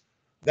that's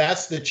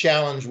the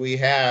challenge we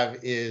have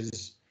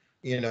is,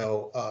 you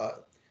know,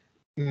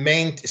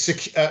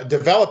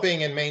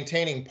 developing and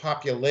maintaining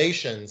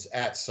populations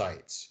at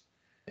sites.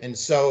 And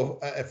so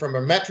from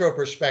a metro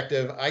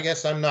perspective, I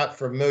guess I'm not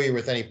familiar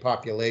with any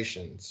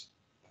populations.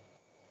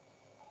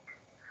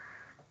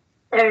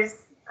 There's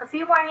a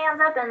few more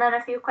hands up and then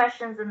a few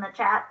questions in the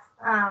chat.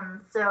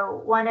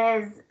 So one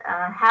is,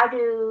 how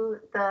do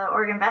the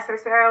Oregon vesper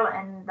sparrow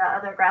and the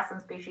other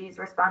grassland species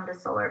respond to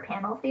solar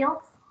panel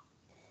fields?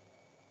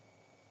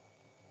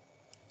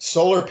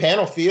 Solar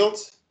panel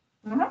fields?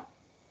 Mm-hmm.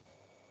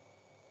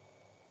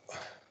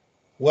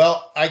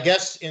 Well, I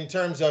guess in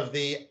terms of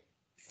the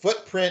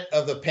footprint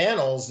of the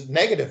panels,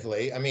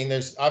 negatively. I mean,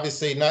 there's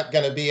obviously not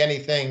going to be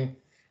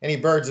any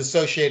birds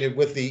associated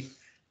with the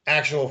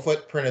actual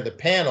footprint of the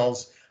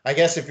panels. I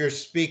guess if you're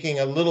speaking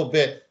a little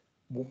bit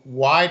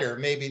wider,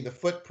 maybe the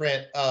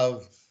footprint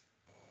of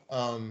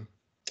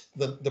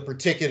the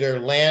particular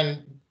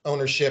land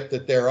ownership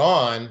that they're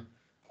on.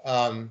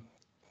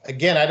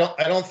 Again, I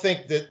don't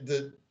think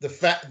that the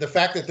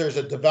fact that there's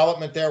a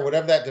development there,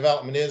 whatever that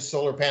development is,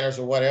 solar panels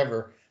or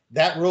whatever,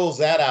 that rules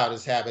that out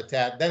as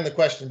habitat. Then the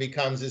question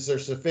becomes, is there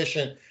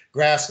sufficient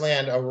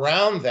grassland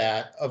around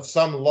that of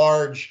some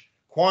large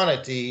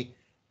quantity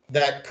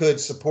that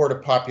could support a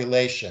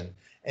population?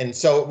 And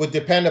so it would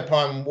depend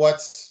upon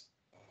what's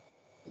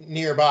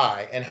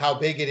nearby and how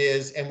big it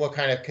is and what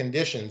kind of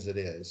conditions it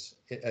is.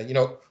 You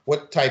know,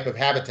 what type of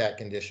habitat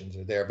conditions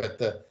are there. But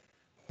the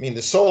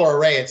solar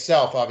array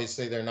itself,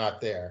 obviously, they're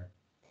not there.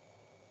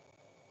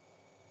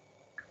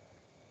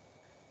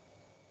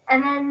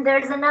 And then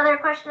there's another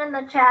question in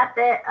the chat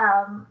that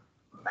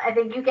I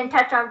think you can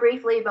touch on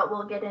briefly, but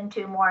we'll get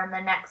into more in the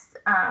next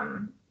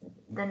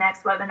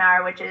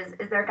webinar, which is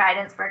there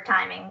guidance for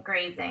timing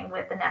grazing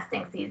with the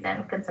nesting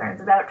season,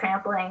 concerns about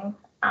trampling?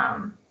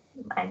 I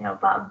know,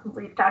 Bob,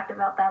 we've talked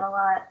about that a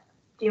lot.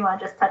 Do you want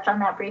to just touch on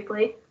that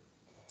briefly?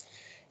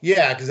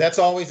 Yeah, because that's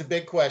always a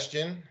big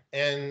question.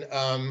 And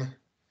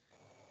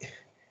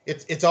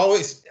it's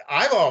always,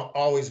 I've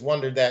always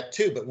wondered that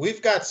too, but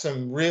we've got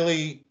some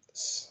really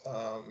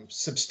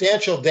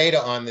substantial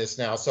data on this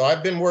now. So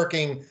I've been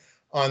working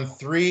on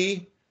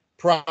 3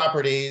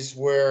 properties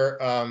where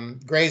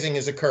grazing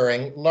is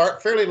occurring,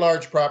 fairly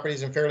large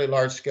properties and fairly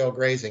large scale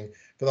grazing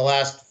for the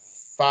last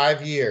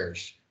 5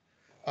 years.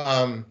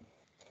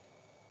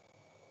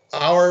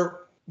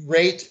 Our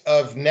rate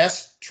of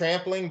nest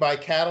trampling by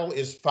cattle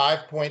is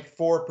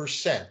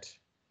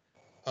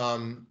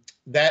 5.4%.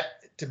 That,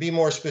 to be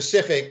more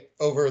specific,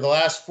 over the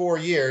last 4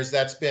 years,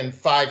 that's been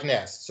 5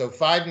 nests. So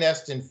 5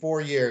 nests in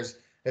 4 years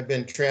have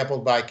been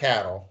trampled by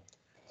cattle.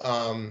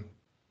 And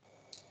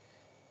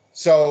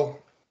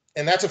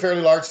that's a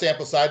fairly large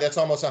sample size. That's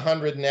almost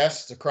 100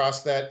 nests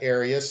across that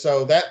area.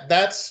 So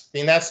that's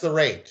the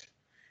rate.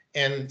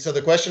 And so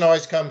the question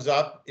always comes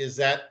up, is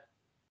that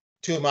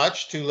too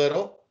much, too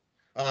little?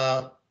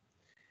 The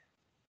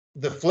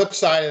flip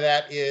side of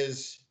that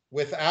is,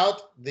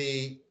 without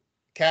the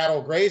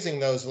cattle grazing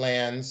those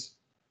lands,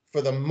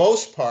 for the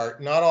most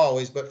part, not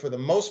always, but for the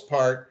most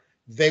part,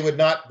 they would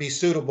not be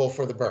suitable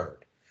for the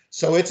bird.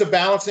 So it's a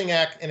balancing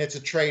act and it's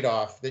a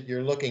trade-off that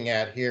you're looking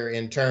at here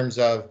in terms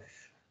of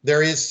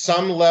there is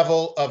some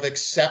level of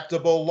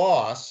acceptable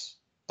loss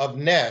of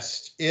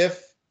nest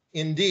if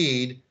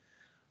indeed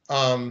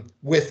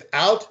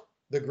without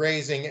the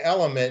grazing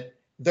element,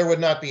 there would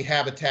not be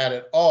habitat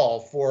at all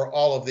for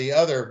all of the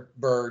other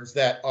birds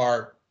that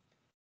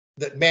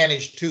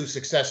manage to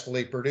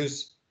successfully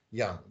produce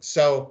young.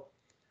 So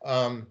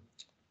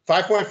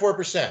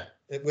 5.4%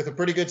 with a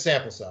pretty good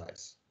sample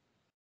size.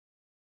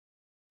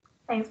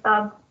 Thanks,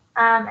 Bob.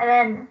 And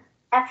then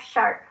F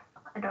Sharp,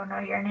 I don't know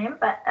your name,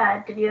 but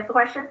did you have a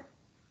question?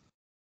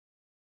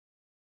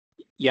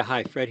 Yeah,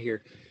 hi, Fred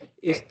here.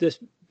 Is this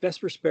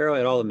vesper sparrow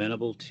at all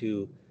amenable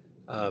to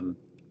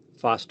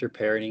foster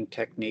parenting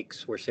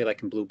techniques where, say,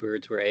 like in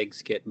bluebirds, where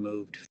eggs get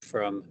moved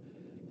from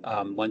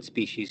one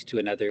species to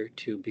another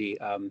to be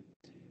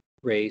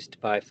raised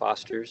by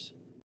fosters?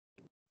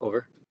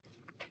 Over.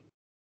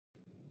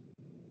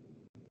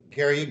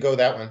 Gary, you go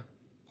that one.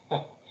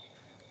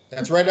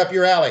 That's right up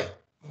your alley.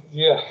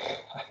 Yeah.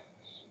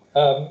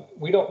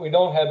 We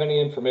don't have any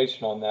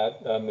information on that.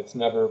 It's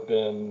never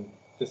been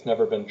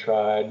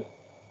tried.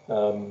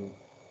 That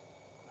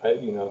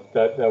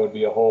would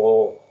be a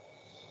whole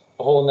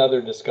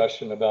nother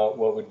discussion about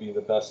what would be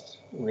the best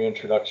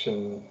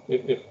reintroduction.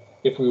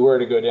 If we were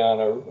to go down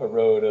a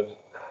road of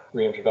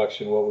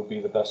reintroduction, what would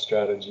be the best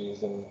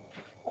strategies? And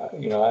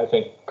I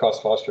think cross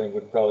fostering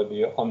would probably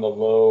be on the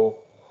low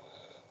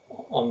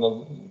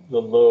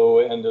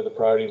end of the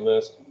priority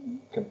list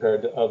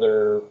compared to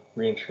other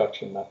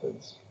reintroduction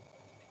methods.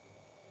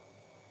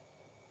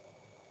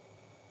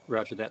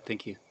 Roger that.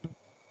 Thank you.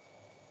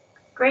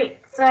 Great.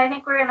 So I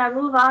think we're going to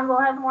move on. We'll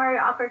have more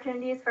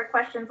opportunities for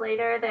questions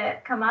later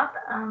that come up.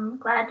 I'm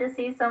glad to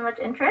see so much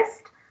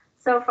interest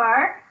so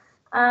far.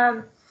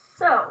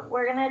 So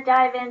we're going to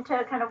dive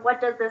into kind of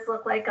what does this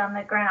look like on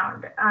the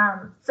ground.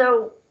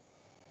 So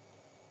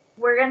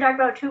we're going to talk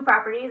about two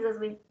properties, as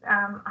we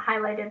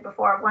highlighted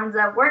before. One's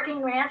a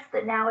working ranch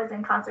that now is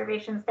in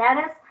conservation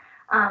status,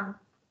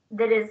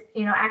 that is,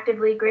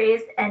 actively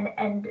grazed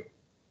and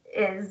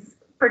is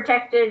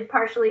protected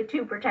partially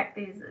to protect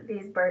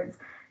these birds.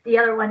 The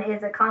other one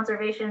is a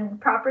conservation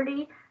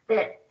property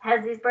that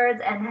has these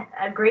birds, and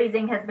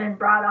grazing has been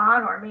brought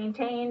on or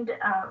maintained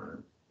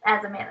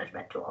as a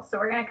management tool. So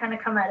we're going to kind of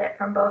come at it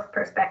from both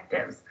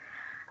perspectives.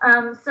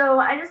 So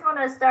I just want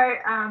to start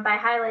by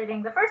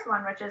highlighting the first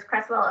one, which is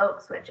Cresswell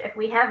Oaks, which if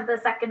we have the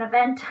second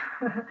event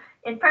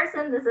in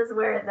person, this is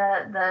where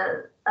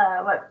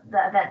what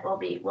the event will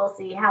be. We'll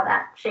see how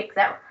that shakes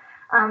out.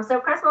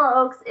 So Cresswell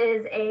Oaks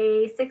is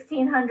a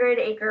 1,600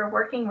 acre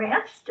working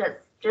ranch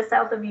just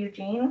south of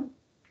Eugene.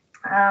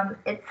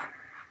 Its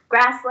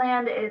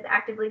grassland is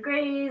actively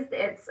grazed,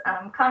 its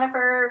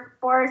conifer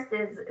forest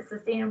is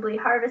sustainably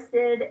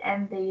harvested,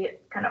 and the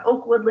kind of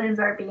oak woodlands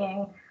are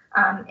being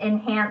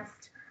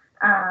enhanced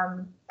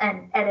and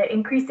at an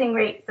increasing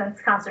rate since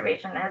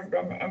conservation has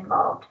been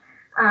involved.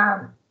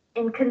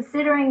 In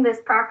considering this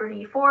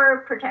property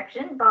for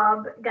protection,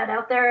 Bob got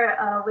out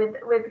there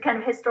with kind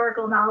of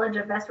historical knowledge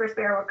of vesper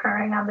sparrow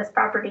occurring on this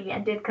property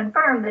and did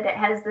confirm that it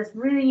has this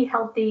really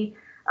healthy,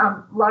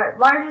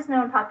 largest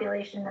known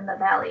population in the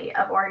valley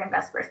of Oregon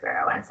vesper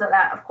sparrow. And so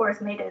that, of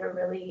course, made it a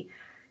really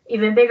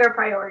even bigger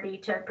priority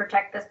to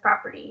protect this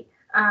property.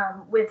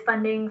 With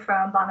funding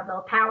from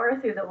Bonneville Power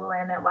through the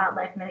Willamette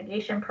Wildlife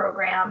Mitigation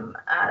Program,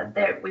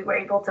 that we were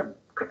able to,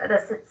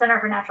 the Center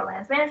for Natural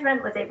Lands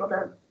Management was able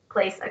to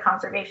place a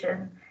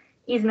conservation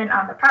easement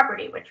on the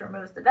property, which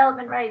removes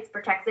development rights,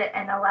 protects it,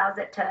 and allows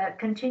it to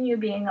continue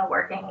being a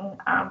working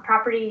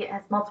property. It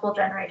has multiple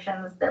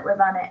generations that live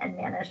on it and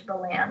manage the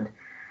land.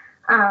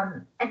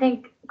 I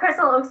think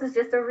Cresswell Oaks is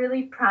just a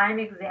really prime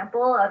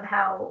example of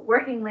how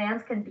working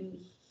lands can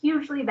be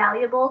hugely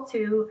valuable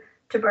to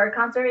bird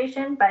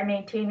conservation by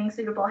maintaining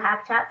suitable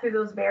habitat through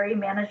those very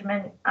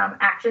management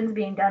actions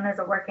being done as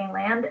a working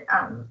land,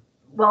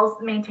 while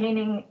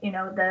maintaining,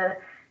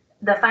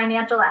 the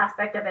financial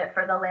aspect of it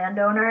for the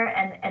landowner.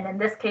 And in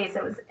this case,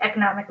 it was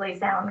economically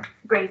sound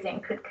grazing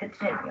could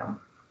continue.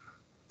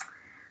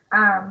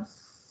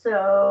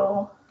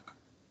 So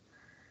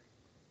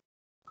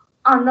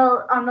on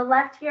the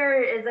left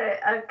here is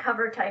a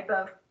cover type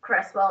of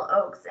Cresswell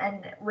Oaks,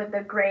 and with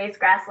the grazed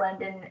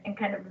grassland in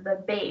kind of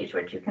the beige,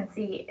 which you can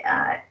see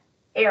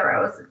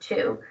arrows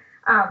to.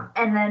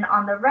 And then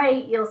on the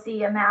right, you'll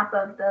see a map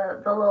of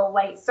the little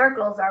white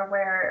circles are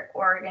where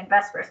Oregon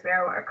vesper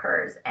sparrow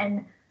occurs.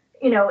 And,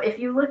 if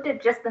you looked at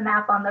just the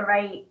map on the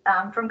right,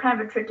 from kind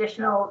of a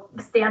traditional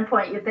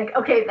standpoint, you'd think,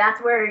 okay,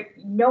 that's where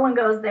no one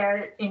goes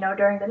there,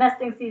 during the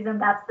nesting season,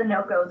 that's the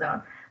no-go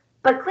zone.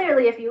 But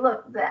clearly, if you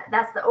look,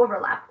 that's the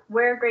overlap.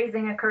 Where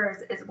grazing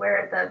occurs is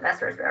where the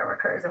vesper sparrow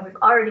occurs. And we've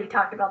already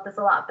talked about this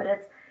a lot, but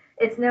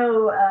it's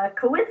no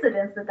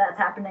coincidence that that's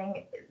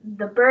happening.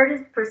 The bird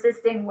is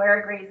persisting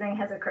where grazing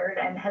has occurred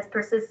and has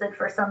persisted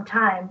for some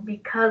time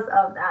because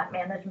of that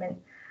management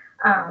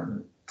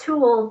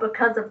tool,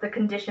 because of the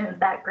conditions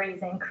that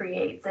grazing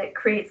creates. It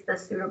creates the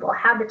suitable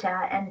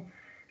habitat. And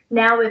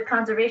now with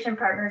conservation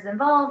partners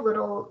involved,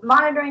 little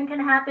monitoring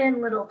can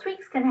happen, little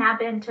tweaks can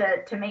happen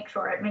to make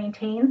sure it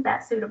maintains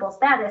that suitable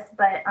status.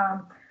 But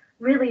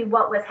really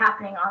what was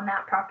happening on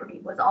that property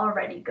was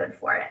already good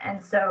for it.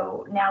 And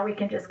so now we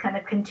can just kind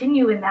of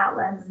continue in that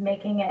lens,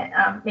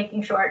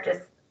 making sure it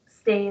just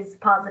stays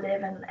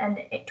positive and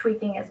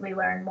tweaking as we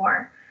learn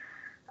more.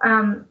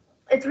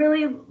 It's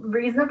really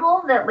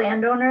reasonable that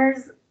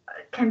landowners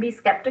can be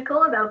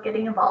skeptical about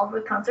getting involved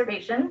with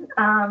conservation.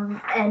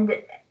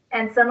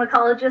 And some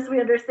ecologists,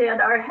 we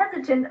understand, are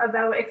hesitant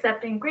about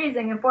accepting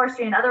grazing and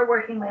forestry and other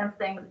working lands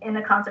things in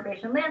a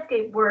conservation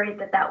landscape, worried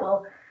that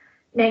will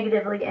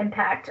negatively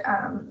impact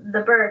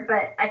the bird.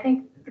 But I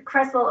think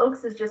Cresswell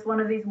Oaks is just one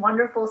of these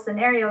wonderful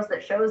scenarios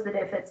that shows that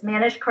if it's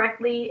managed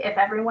correctly, if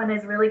everyone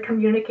is really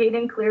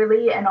communicating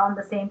clearly and on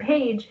the same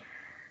page,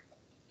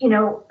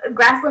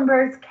 grassland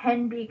birds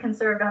can be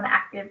conserved on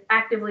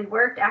actively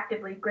worked,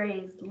 actively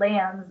grazed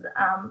lands,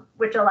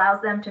 which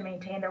allows them to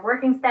maintain their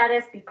working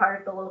status, be part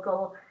of the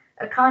local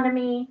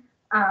economy,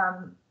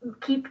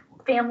 keep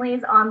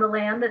families on the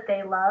land that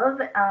they love,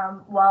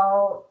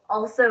 while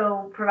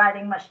also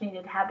providing much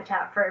needed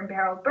habitat for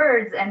imperiled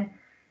birds. And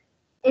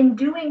in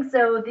doing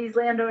so, these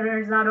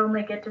landowners not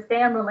only get to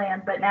stay on the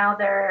land, but now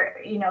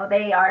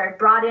they are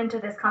brought into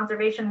this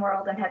conservation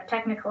world and have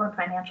technical and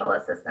financial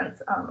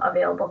assistance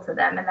available to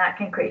them. And that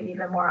can create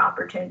even more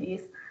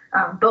opportunities,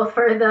 both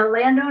for the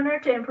landowner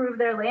to improve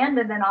their land,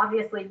 and then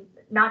obviously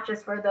not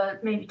just for the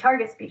maybe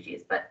target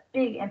species, but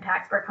big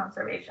impacts for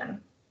conservation.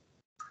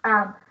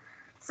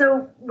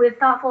 So with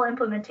thoughtful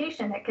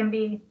implementation, it can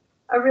be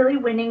a really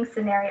winning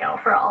scenario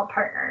for all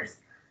partners.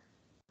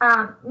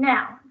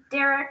 Now,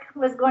 Derek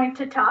was going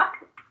to talk,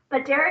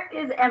 but Derek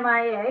is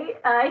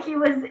MIA. He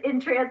was in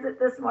transit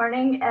this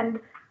morning, and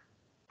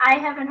I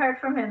haven't heard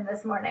from him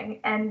this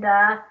morning. And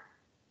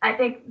I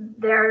think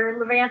their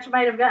ranch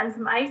might have gotten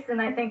some ice,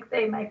 and I think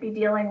they might be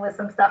dealing with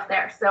some stuff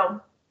there.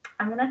 So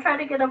I'm gonna try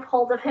to get a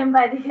hold of him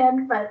by the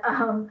end, but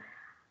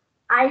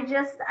I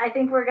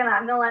think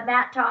I'm gonna let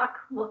Matt talk.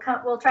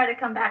 We'll try to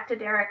come back to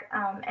Derek,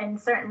 and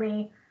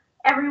certainly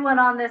everyone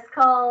on this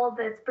call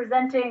that's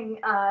presenting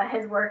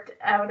has worked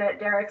out at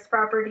Derek's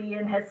property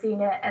and has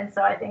seen it, and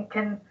so I think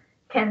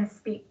can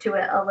speak to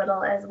it a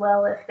little as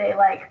well if they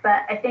like.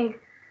 But I think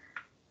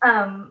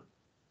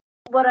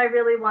what I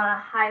really want to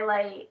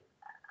highlight,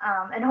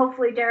 and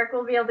hopefully Derek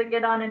will be able to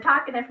get on and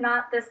talk, and if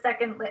not, this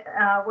second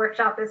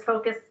workshop is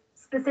focused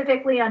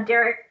specifically on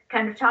Derek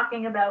kind of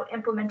talking about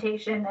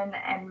implementation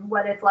and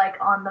what it's like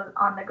on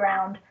the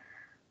ground.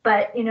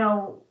 But, you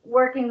know,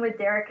 working with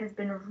Derek has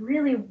been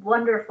really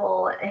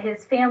wonderful.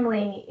 His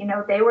family, you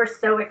know, they were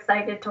so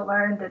excited to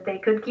learn that they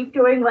could keep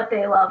doing what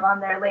they love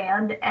on their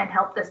land and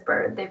help this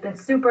bird. They've been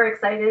super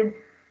excited.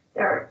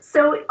 They're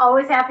so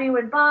always happy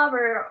when Bob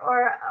or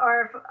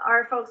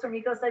our folks from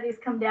Eco Studies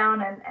come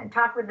down and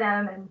talk with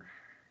them and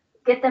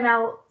get them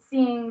out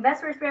seeing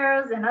vesper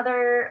sparrows and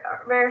other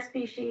rare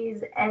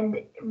species,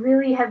 and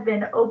really have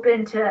been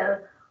open to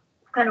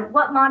kind of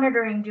what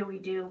monitoring do we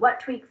do, what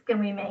tweaks can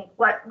we make,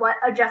 what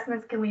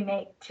adjustments can we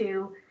make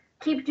to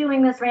keep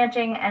doing this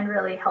ranching and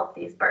really help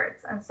these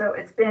birds. And so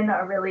it's been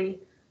a really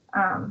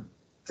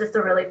just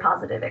a really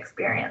positive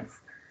experience.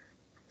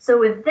 So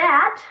with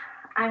that,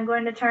 I'm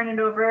going to turn it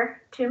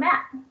over to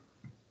Matt.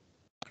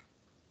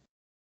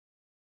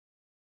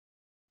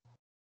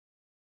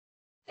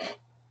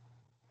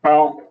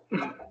 Well,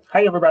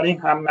 hi everybody.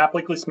 I'm Matt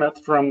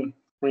Blakely-Smith from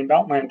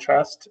Greenbelt Land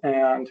Trust,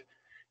 and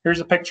here's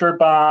a picture of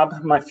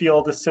Bob, my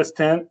field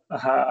assistant.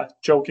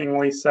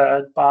 Jokingly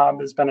said,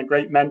 Bob has been a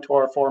great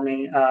mentor for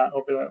me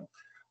over the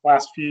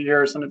last few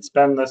years, and it's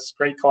been this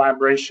great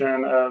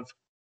collaboration of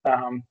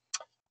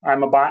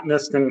I'm a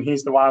botanist and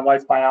he's the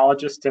wildlife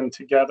biologist, and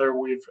together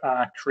we've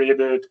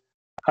created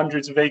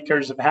hundreds of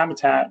acres of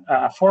habitat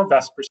for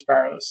vesper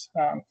sparrows.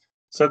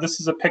 So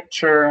this is a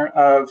picture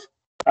of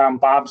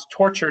Bob's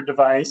torture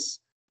device,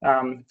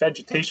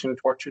 vegetation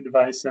torture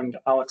device, and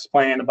I'll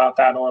explain about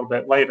that a little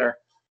bit later.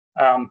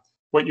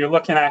 What you're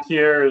looking at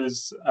here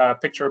is a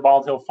picture of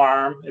Bald Hill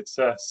Farm. It's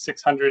a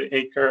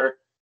 600-acre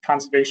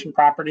conservation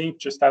property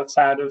just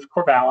outside of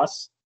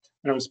Corvallis,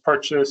 and it was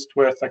purchased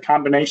with a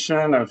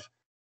combination of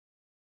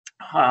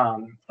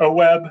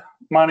OWEB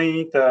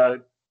money,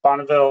 the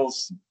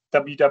Bonneville's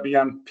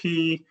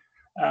WWMP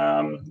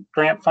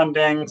grant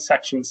funding,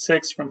 Section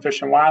 6 from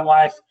Fish and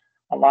Wildlife,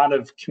 a lot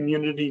of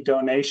community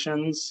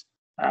donations,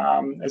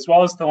 as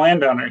well as the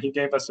landowner. He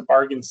gave us a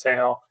bargain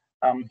sale.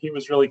 He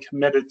was really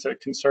committed to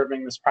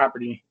conserving this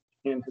property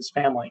in his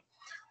family.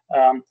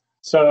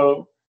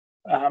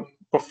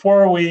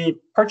 Before we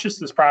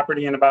purchased this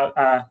property in about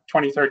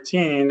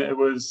 2013, it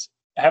was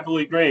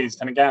heavily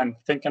grazed. And again,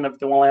 thinking of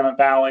the Willamette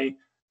Valley,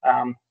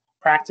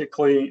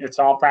 it's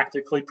all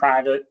practically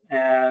private,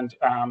 and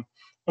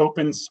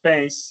open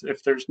space,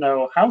 if there's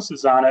no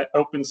houses on it,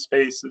 open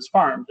space is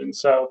farmed. And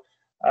so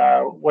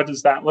what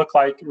does that look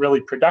like?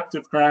 Really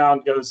productive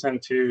ground goes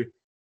into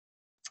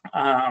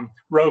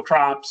row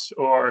crops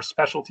or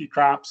specialty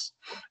crops,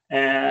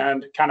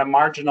 and kind of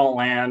marginal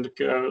land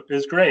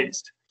is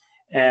grazed.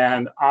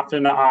 And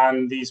often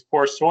on these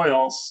poor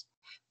soils,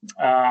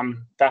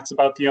 that's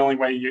about the only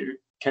way you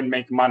can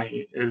make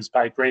money is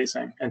by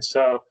grazing. And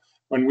so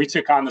when we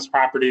took on this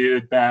property, it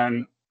had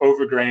been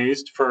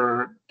overgrazed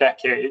for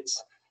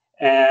decades.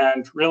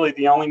 And really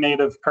the only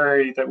native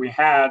prairie that we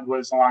had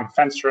was along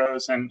fence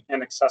rows and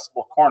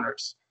inaccessible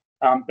corners.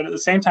 But at the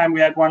same time,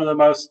 we had one of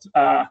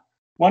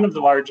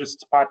the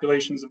largest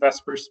populations of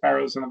vesper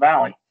sparrows in the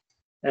valley.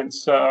 And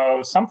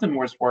so something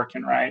was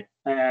working right.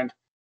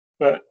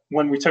 But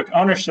when we took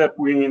ownership,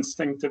 we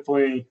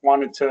instinctively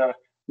wanted to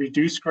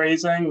reduce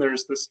grazing.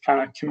 There's this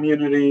kind of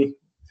community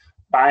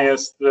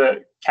bias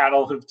that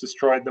cattle have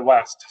destroyed the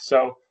West.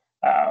 So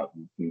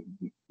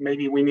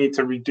maybe we need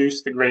to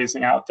reduce the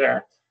grazing out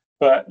there.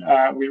 But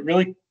we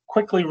really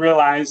quickly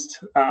realized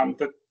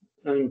that,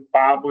 and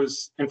Bob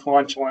was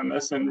influential in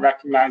this, and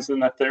recognizing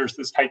that there's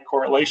this tight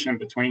correlation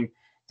between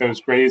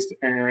those grazed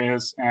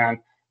areas and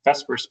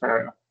vesper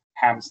sparrow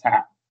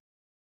habitat.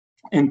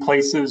 In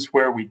places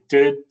where we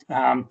did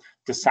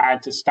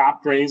decide to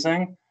stop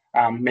grazing,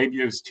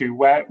 maybe it was too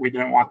wet, we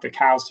didn't want the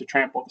cows to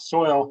trample the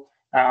soil,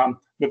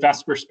 the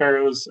vesper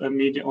sparrows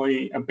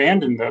immediately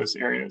abandoned those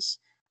areas.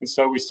 And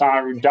so we saw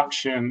a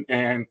reduction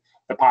in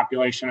the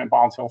population at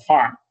Bald Hill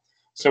Farm.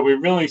 So we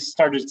really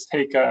started to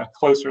take a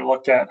closer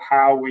look at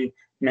how we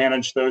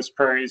manage those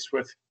prairies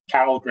with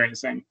cattle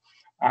grazing.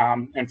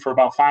 And for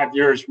about 5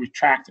 years, we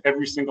tracked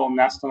every single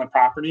nest on the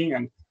property.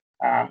 And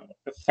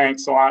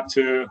thanks a lot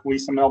to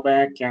Lisa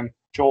Milbank and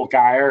Joel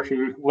Geyer,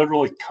 who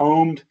literally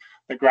combed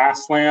the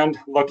grassland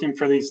looking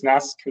for these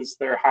nests because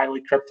they're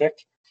highly cryptic.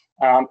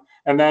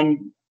 And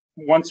then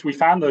once we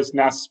found those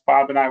nests,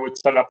 Bob and I would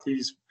set up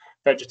these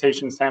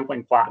vegetation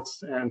sampling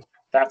plots. And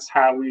that's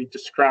how we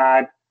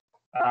describe,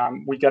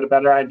 we get a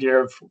better idea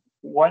of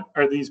what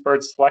are these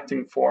birds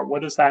selecting for?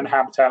 What does that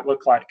habitat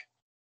look like?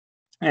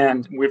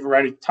 And we've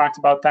already talked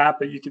about that,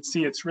 but you can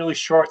see it's really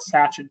short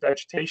statured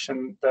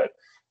vegetation that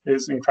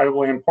is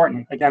incredibly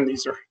important. Again,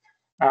 these are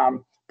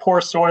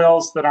poor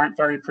soils that aren't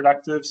very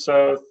productive,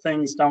 so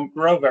things don't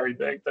grow very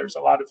big. There's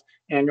a lot of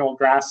annual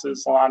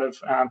grasses, a lot of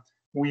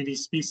weedy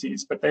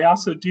species, but they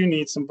also do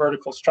need some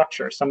vertical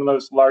structure. Some of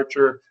those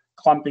larger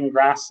clumping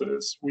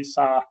grasses, we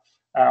saw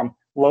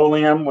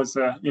lolium was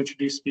an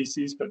introduced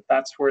species, but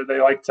that's where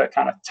they like to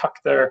kind of tuck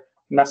their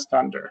nest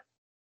under.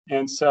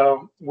 And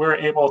so we're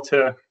able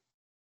to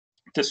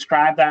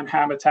describe that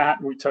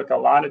habitat. We took a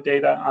lot of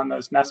data on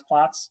those nest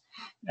plots.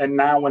 And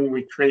now when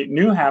we create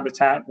new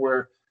habitat,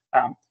 we're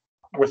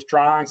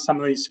withdrawing some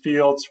of these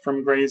fields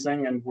from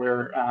grazing, and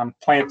we're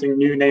planting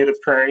new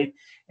native prairie.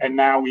 And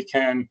now we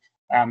can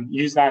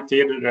use that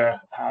data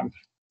to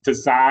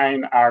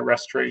design our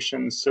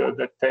restorations so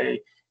that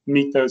they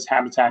meet those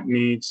habitat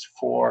needs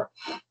for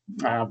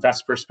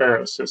vesper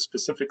sparrows. So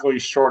specifically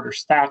shorter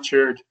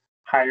statured,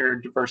 higher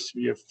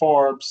diversity of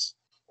forbs,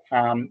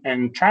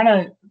 and trying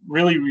to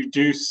really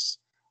reduce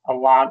a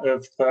lot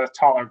of the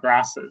taller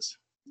grasses.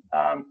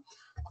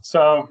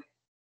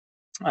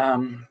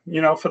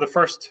 You know, for the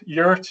first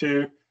year or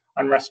two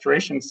on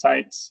restoration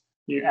sites,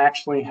 you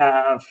actually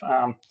have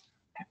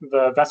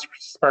the vesper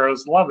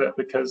sparrows love it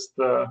because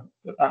the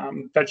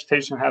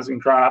vegetation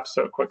hasn't grown up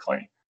so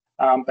quickly.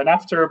 But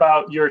after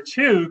about year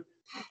two,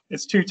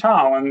 it's too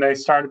tall and they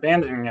start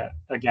abandoning it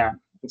again.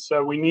 And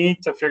so we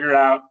need to figure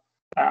out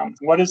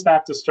what is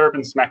that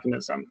disturbance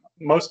mechanism.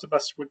 Most of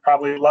us would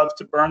probably love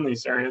to burn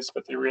these areas,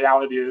 but the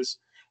reality is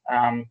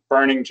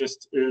burning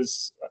just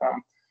is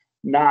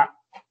not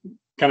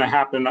going to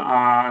happen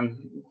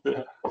on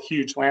the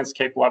huge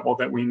landscape level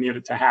that we need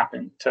it to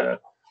happen to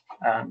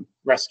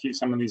rescue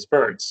some of these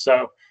birds.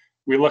 So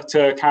we look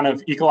to kind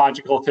of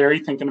ecological theory,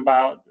 thinking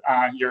about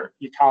your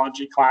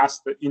ecology class.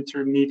 The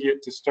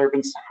intermediate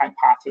disturbance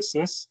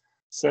hypothesis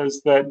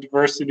says that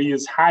diversity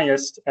is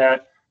highest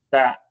at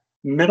that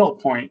middle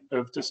point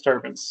of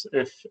disturbance.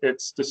 If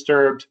it's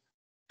disturbed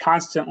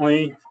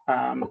constantly,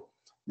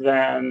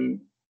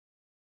 then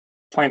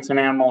plants and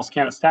animals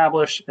can't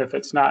establish. If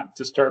it's not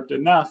disturbed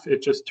enough,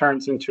 it just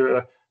turns into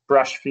a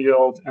brush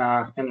field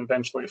and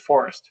eventually a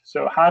forest.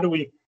 So how do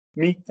we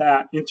meet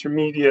that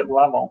intermediate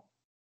level,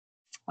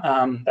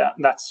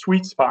 that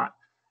sweet spot?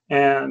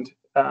 And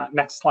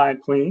next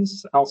slide,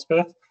 please,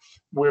 Elspeth.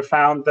 We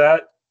found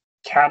that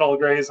cattle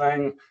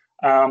grazing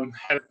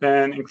have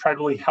been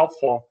incredibly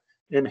helpful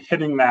in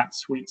hitting that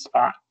sweet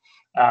spot.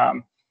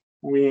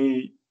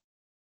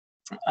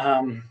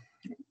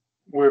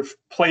 We've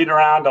played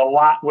around a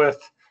lot with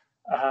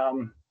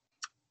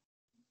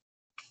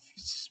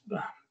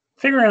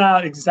figuring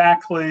out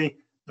exactly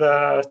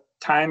the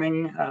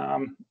timing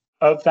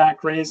of that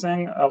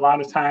grazing. A lot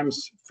of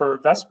times for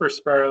vesper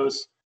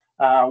sparrows,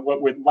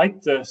 what we'd like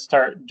to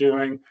start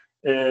doing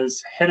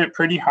is hit it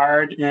pretty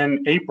hard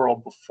in April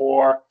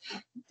before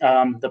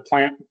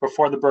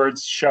the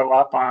birds show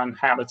up on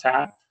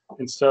habitat.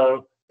 And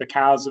so the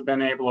cows have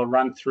been able to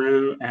run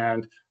through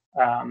and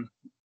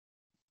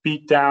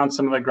beat down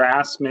some of the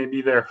grass.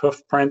 Maybe their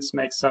hoof prints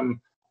make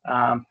some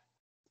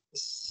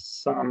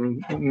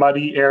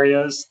muddy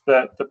areas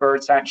that the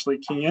birds actually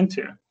key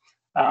into.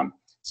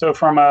 So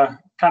from a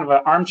kind of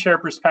an armchair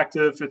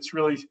perspective, it's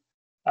really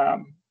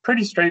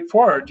pretty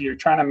straightforward. You're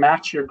trying to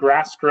match your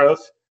grass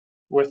growth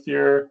with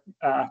your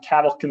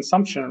cattle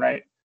consumption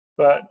rate.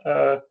 But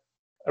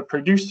a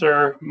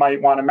producer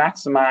might want to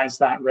maximize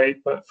that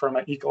rate, but from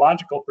an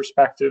ecological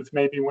perspective,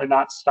 maybe we're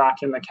not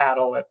stocking the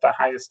cattle at the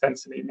highest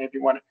density. Maybe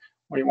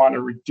we want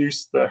to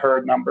reduce the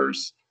herd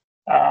numbers.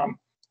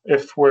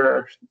 If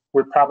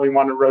we probably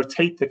want to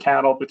rotate the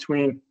cattle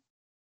between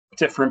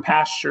different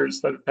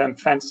pastures that have been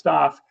fenced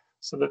off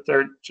so that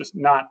they're just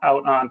not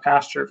out on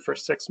pasture for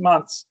 6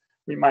 months,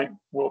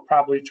 we'll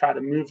probably try to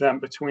move them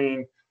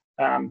between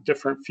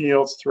different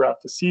fields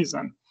throughout the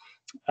season.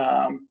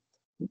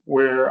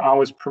 We're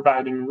always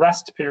providing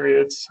rest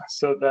periods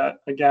so that,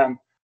 again,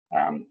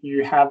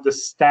 you have the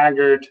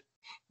staggered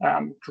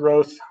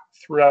growth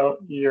throughout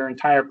your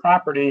entire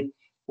property,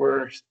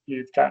 where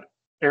you've got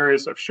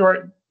areas of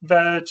short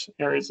veg,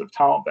 areas of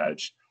tall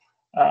veg,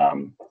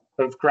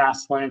 of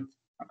grass length.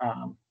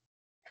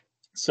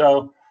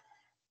 So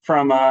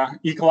from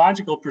an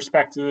ecological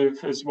perspective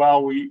as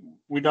well, we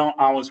don't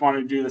always want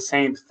to do the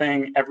same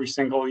thing every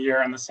single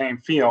year in the same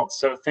field.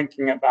 So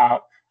thinking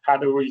about how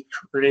do we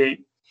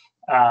create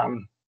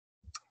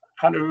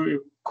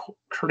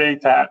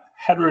that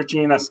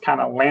heterogeneous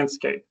kind of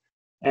landscape.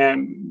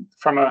 And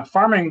from a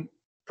farming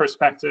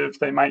perspective,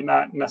 they might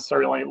not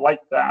necessarily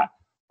like that.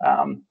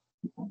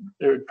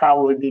 It would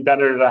probably be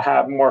better to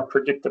have more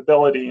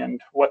predictability in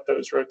what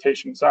those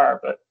rotations are.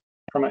 But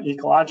from an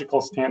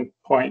ecological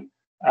standpoint,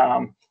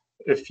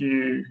 if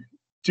you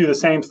do the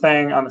same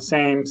thing on the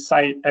same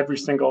site every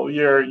single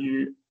year,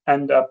 you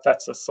end up,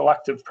 that's a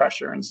selective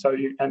pressure. And so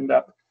you end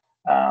up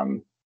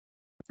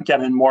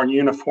getting more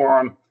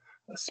uniform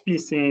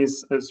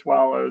species as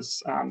well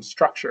as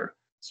structure.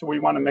 So we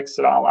want to mix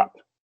it all up.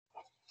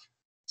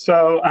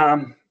 So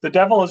the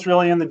devil is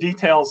really in the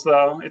details,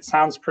 though. It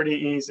sounds pretty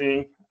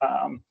easy.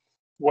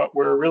 What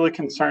we're really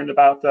concerned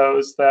about, though,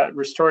 is that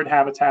restored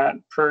habitat,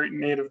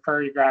 native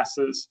prairie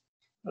grasses,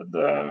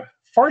 the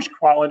forage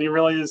quality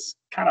really is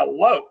kind of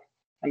low,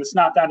 and it's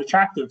not that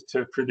attractive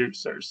to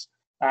producers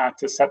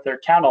to set their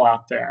cattle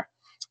out there.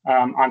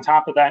 On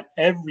top of that,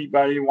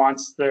 everybody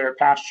wants their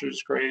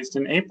pastures grazed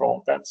in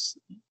April. That's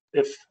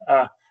if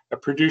a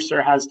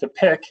producer has to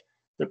pick,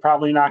 they're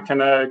probably not going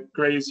to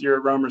graze your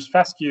Romer's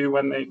fescue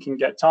when they can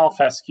get tall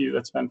fescue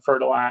that's been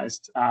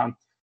fertilized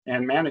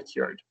and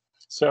manicured.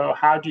 So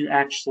how do you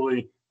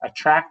actually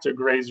attract a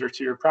grazer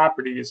to your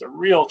property is a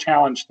real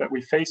challenge that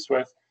we face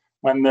with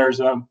when there's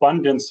an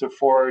abundance of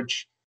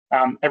forage.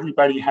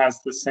 Everybody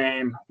has the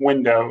same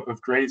window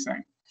of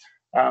grazing.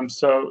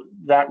 So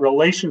that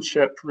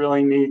relationship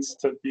really needs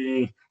to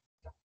be,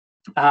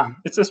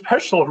 it's a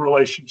special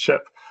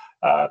relationship.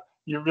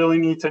 You really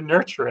need to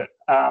nurture it,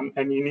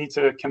 and you need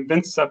to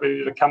convince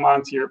somebody to come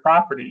onto your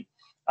property.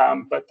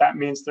 But that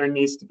means there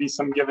needs to be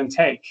some give and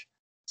take.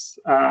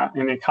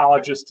 An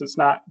ecologist is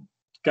not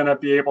going to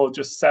be able to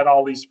just set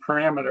all these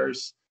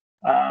parameters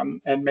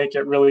and make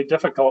it really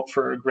difficult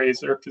for a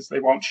grazer because they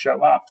won't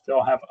show up.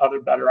 They'll have other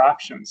better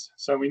options.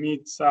 So we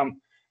need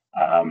some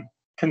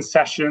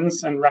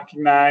concessions and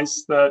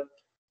recognize that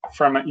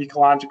from an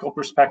ecological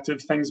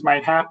perspective, things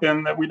might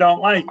happen that we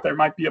don't like. There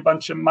might be a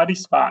bunch of muddy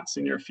spots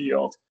in your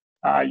field.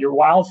 Your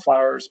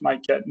wildflowers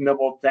might get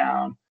nibbled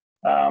down.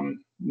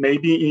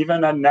 Maybe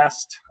even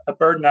a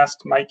bird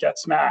nest might get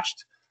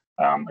smashed.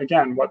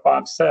 Again, what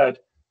Bob said,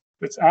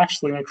 it's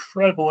actually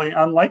incredibly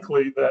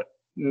unlikely that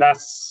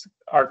nests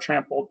are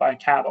trampled by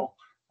cattle.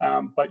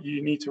 But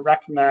you need to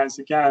recognize,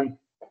 again,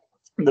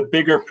 the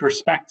bigger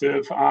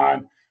perspective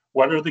on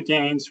what are the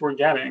gains we're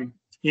getting.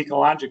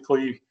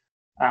 Ecologically,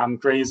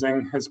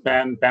 grazing has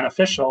been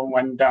beneficial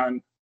when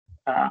done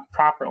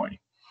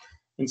properly.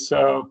 And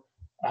so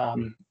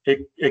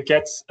it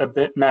gets a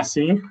bit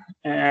messy,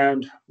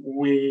 and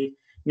we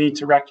need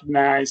to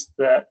recognize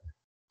that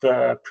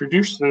the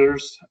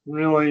producers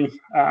really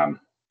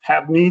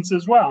have needs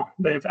as well.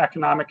 They have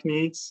economic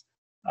needs,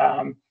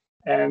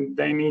 and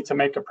they need to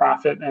make a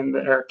profit, and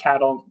their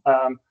cattle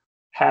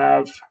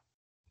have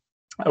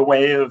a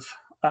way of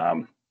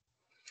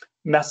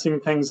messing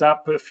things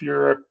up if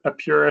you're a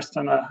purist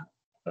and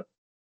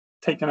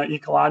taking an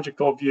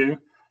ecological view.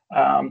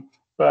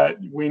 But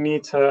we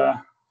need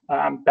to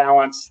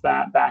balance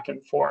that back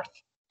and forth.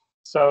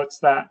 So it's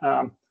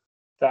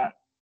that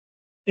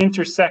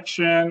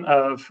intersection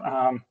of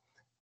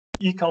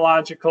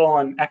ecological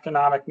and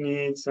economic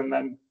needs, and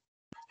then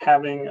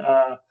having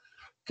a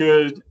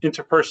good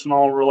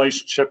interpersonal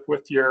relationship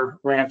with your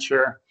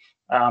rancher,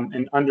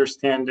 and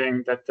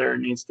understanding that there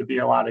needs to be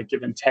a lot of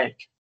give and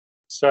take.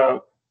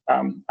 So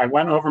I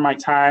went over my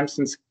time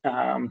since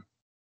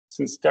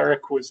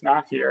Derek was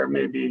not here.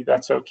 Maybe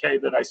that's okay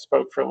that I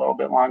spoke for a little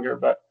bit longer,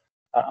 but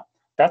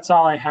that's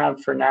all I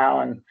have for now,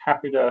 and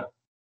happy to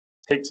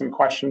take some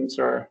questions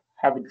or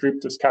have a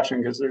group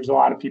discussion because there's a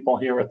lot of people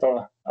here with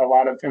a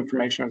lot of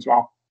information as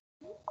well.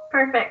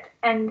 Perfect.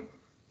 And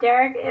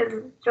Derek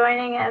is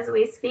joining as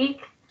we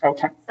speak.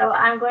 Okay. So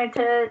I'm going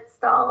to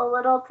stall a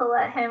little to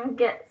let him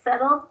get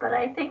settled, but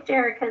I think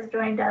Derek has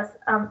joined us.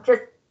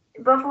 Just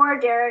before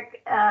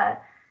Derek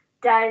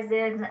dives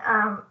in,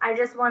 I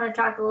just want to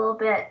talk a little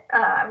bit.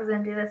 I was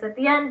going to do this at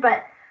the end,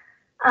 but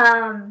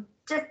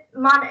just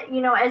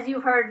as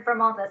you've heard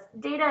from all this,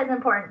 data is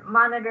important.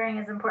 Monitoring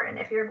is important.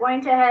 If you're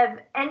going to have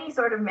any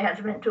sort of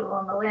management tool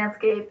in the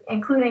landscape,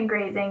 including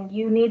grazing,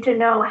 you need to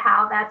know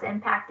how that's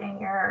impacting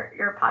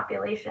your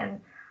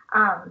population.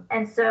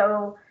 And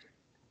so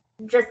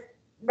just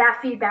that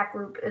feedback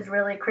loop is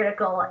really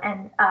critical.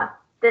 And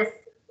this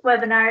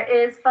webinar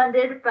is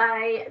funded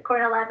by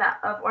Cornell Lab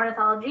of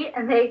Ornithology,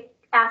 and they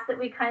asked that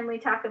we kindly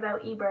talk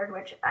about eBird,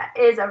 which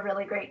is a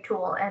really great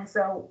tool. And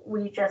so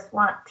we just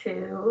want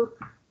to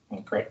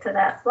click to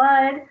that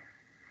slide.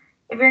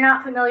 If you're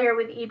not familiar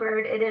with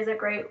eBird, it is a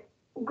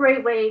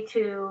great way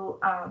to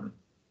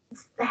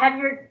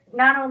have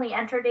not only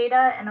enter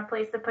data and a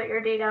place to put your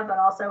data, but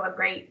also a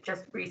great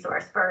just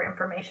resource for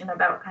information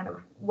about kind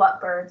of what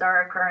birds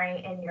are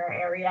occurring in your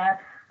area.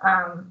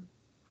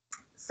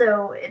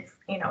 So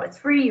it's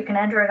free. You can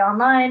enter it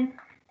online,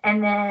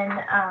 and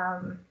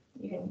then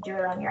you can do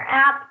it on your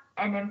app.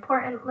 And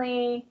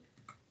importantly,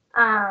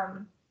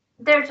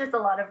 there's just a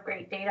lot of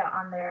great data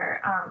on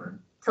there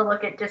to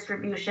look at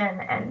distribution,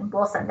 and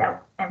we'll send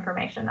out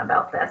information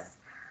about this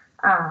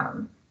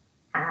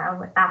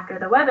after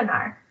the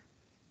webinar.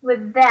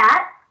 With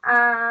that,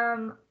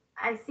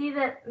 I see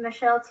that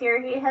Michelle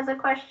Tierney has a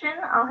question.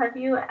 I'll have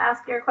you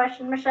ask your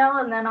question, Michelle,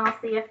 and then I'll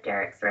see if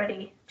Derek's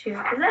ready to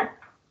present.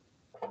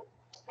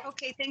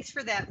 Okay, thanks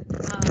for that.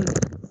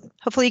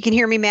 Hopefully you can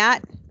hear me,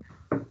 Matt.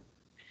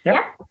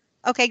 Yeah.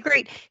 Okay,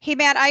 great. Hey,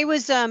 Matt, I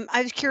was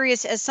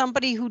curious, as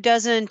somebody who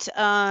doesn't,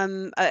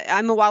 I'm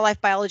a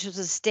wildlife biologist with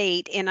the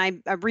state, and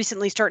I'm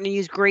recently starting to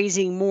use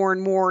grazing more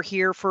and more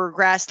here for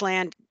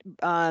grassland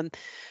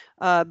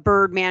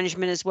bird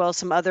management as well as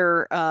some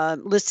other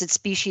listed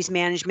species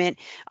management.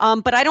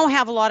 But I don't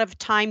have a lot of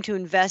time to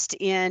invest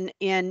in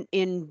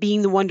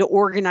being the one to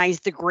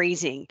organize the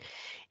grazing.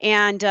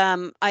 And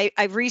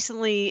I've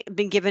recently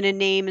been given a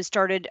name and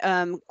started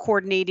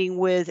coordinating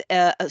with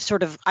a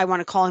sort of, I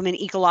want to call him an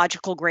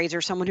ecological grazer,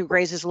 someone who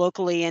grazes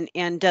locally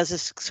and does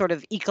this sort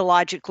of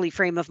ecologically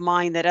frame of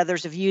mind that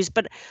others have used.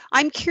 But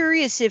I'm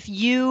curious if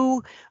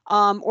you,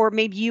 or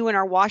maybe you and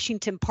our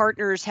Washington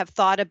partners have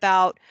thought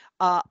about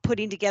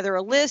putting together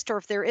a list, or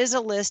if there is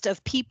a list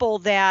of people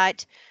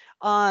that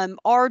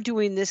are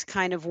doing this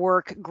kind of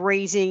work,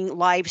 grazing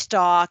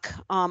livestock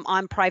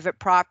on private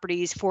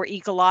properties for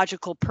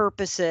ecological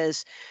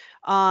purposes,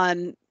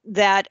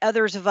 that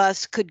others of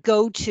us could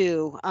go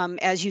to.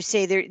 As you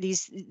say,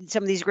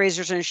 some of these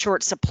grazers are in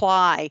short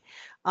supply,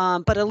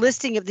 but a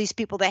listing of these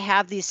people that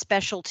have these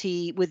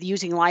specialty with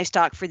using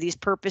livestock for these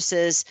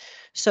purposes,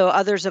 so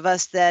others of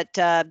us that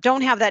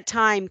don't have that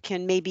time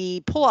can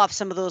maybe pull off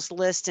some of those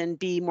lists and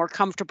be more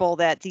comfortable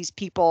that these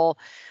people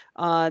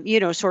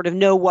sort of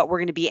know what we're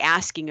going to be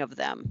asking of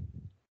them.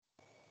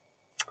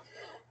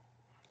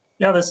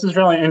 Yeah, this is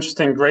really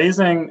interesting.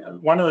 Grazing,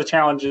 one of the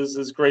challenges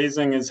is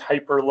grazing is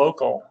hyper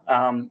local.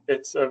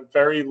 It's a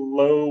very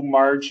low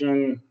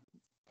margin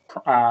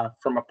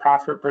from a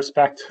profit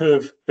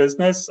perspective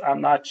business.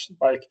 I'm not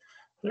like,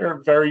 there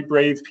are very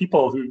brave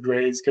people who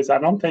graze because I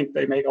don't think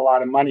they make a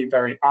lot of money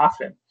very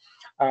often.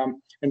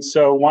 And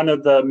so one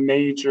of the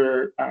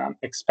major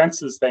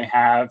expenses they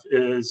have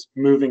is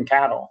moving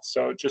cattle.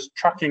 So just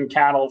trucking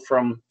cattle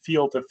from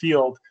field to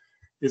field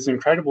is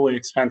incredibly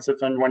expensive.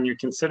 And when you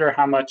consider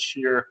how much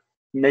you're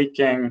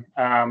making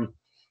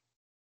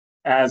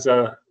as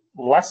a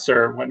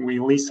lesser when we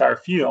lease our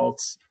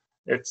fields,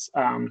 it's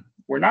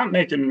we're not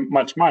making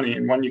much money.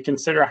 And when you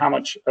consider how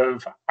much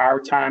of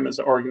our time as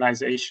an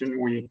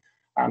organization we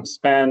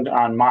spend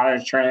on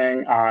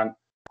monitoring, on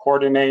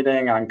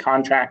coordinating, on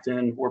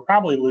contracting, we're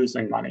probably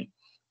losing money.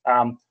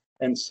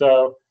 And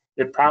so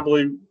it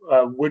probably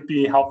would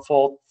be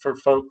helpful for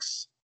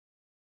folks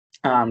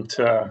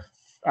to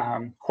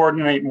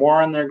coordinate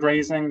more on their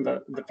grazing.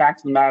 The fact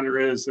of the matter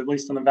is, at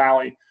least in the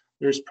Valley,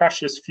 there's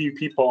precious few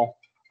people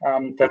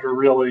that are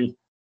really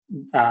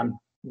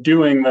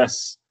doing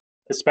this,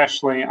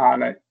 especially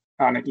on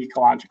an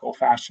ecological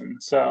fashion.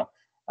 So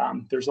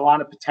there's a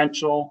lot of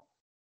potential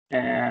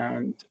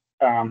and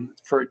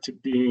for it to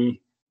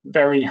be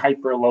very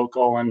hyper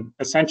local and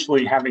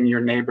essentially having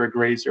your neighbor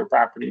graze your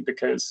property,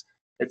 because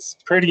it's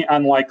pretty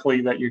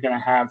unlikely that you're going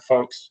to have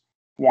folks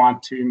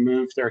want to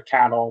move their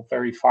cattle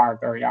very far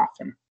very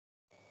often.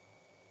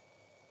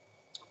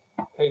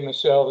 Hey,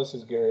 Michelle, this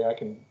is Gary. I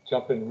can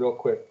jump in real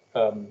quick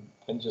and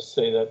just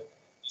say that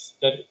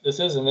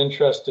this is an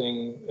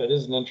interesting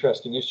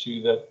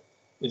issue that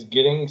is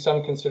getting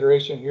some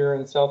consideration here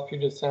in South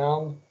Puget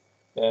Sound.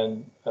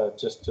 And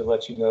just to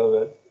let you know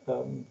that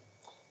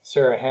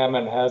Sarah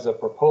Hammond has a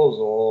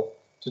proposal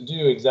to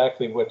do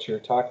exactly what you're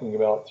talking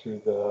about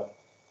through the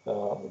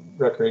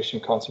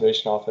Recreation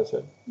Conservation Office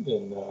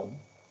in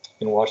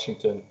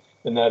Washington,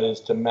 and that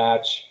is to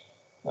match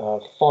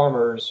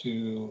farmers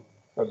who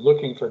are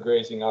looking for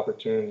grazing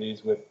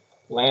opportunities with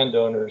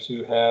landowners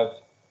who have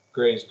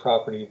grazed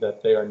property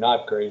that they are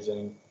not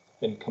grazing,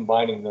 and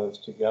combining those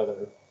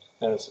together,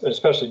 and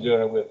especially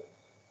doing it with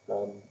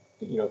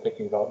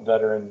thinking about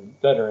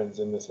veterans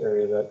in this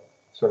area that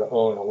sort of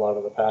own a lot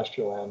of the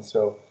pasture land.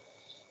 So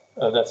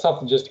that's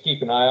something just to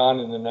keep an eye on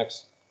in the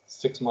next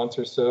 6 months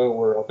or so.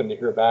 We're hoping to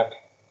hear back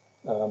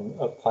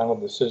a final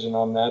decision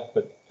on that,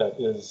 but that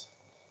is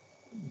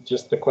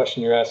just the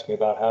question you're asking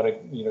about, how to,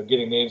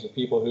 getting names of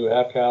people who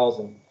have cows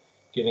and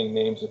getting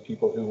names of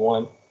people who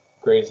want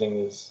grazing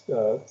is,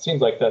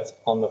 seems like that's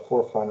on the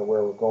forefront of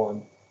where we're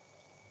going.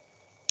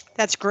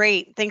 That's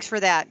great. Thanks for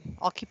that.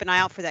 I'll keep an eye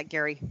out for that,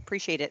 Gary.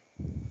 Appreciate it.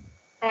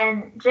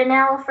 And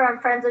Janelle from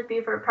Friends of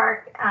Beaufort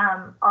Park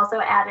also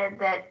added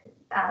that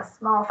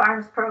Small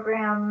Farms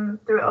Program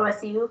through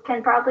OSU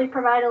can probably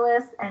provide a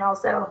list, and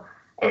also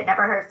it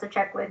never hurts to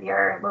check with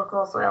your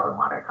local soil and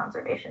water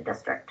conservation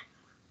district.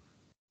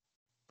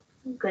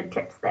 Good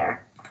tips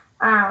there.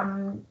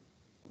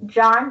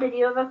 John, did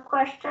you have a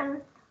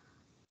question?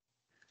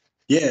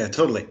 Yeah,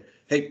 totally.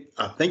 Hey,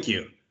 thank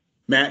you,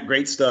 Matt.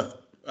 Great stuff.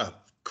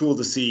 Cool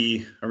to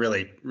see. I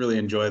really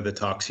enjoy the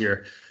talks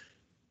here.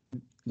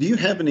 Do you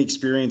have any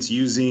experience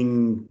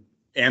using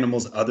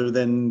animals other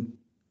than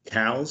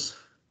cows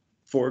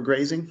for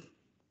grazing?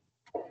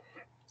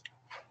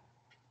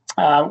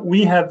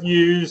 We have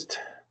used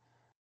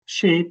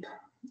sheep.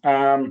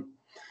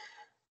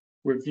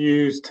 We've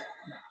used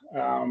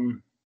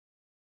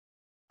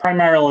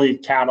primarily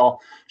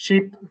cattle.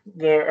 Sheep,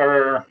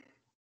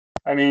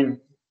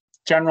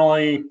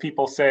 generally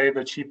people say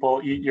that sheep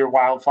will eat your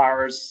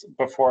wildflowers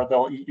before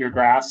they'll eat your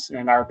grass.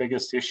 And our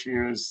biggest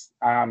issue is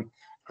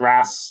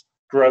grass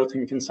growth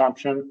and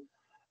consumption.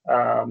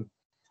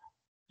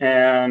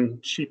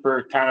 And sheep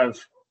are kind of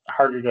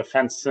harder to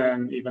fence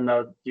in, even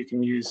though you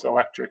can use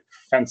electric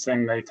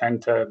fencing, they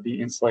tend to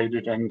be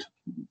insulated and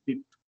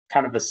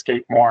kind of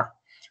escape more.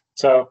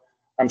 So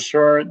I'm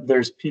sure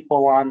there's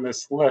people on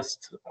this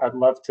list. I'd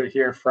love to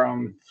hear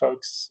from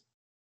folks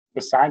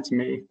besides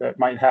me that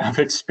might have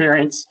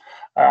experience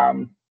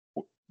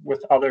with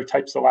other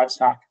types of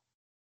livestock.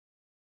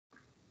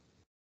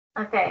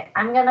 Okay,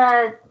 I'm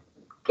gonna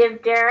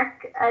give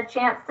Derek a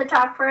chance to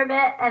talk for a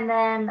bit, and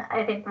then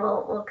I think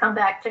we'll come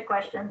back to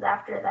questions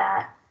after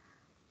that.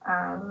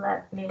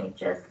 Let me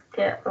just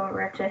get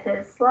over to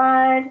his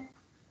slide.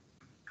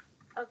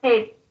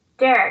 Okay,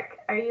 Derek,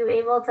 are you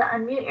able to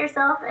unmute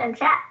yourself and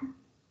chat?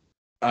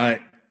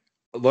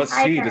 Let's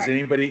Hi, see.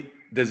 Derek.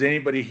 Does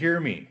anybody hear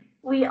me?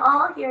 We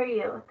all hear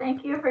you.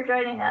 Thank you for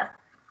joining us.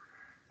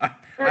 I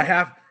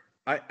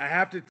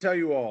have to tell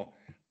you all,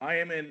 I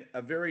am in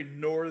a very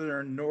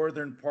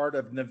northern part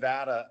of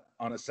Nevada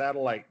on a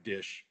satellite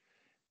dish,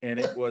 and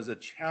it was a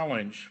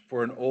challenge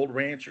for an old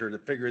rancher to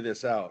figure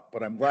this out.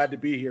 But I'm glad to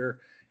be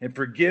here, and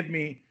forgive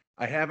me,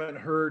 I haven't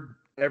heard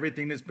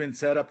everything that's been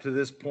set up to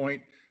this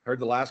point. Heard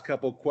the last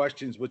couple of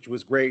questions, which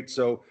was great.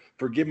 So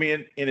forgive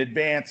me in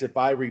advance if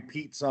I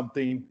repeat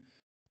something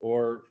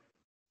or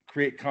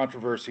create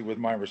controversy with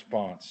my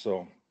response.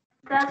 So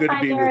That's it's good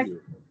fine, to be Derek. with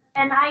you.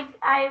 And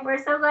we're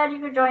so glad you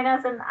could join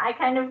us. And I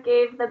kind of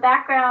gave the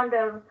background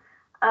of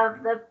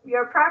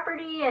your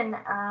property and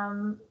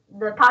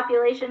the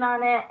population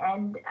on it.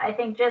 And I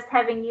think just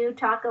having you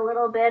talk a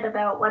little bit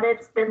about what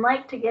it's been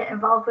like to get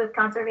involved with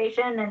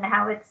conservation and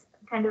how it's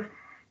kind of,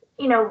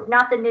 you know,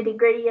 not the nitty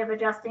gritty of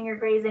adjusting your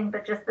grazing,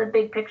 but just the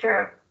big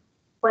picture of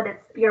what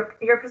it's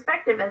your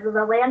perspective as a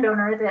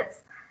landowner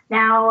that's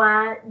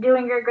now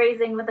doing your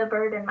grazing with a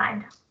bird in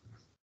mind.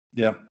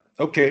 Yeah.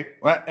 Okay.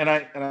 Well, and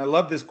I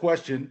love this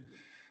question.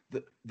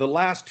 The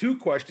last two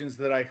questions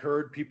that I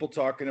heard people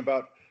talking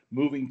about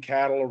moving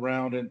cattle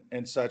around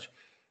and such,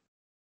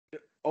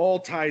 all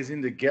ties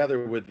in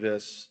together with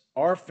this.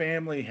 Our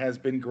family has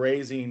been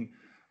grazing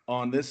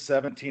on this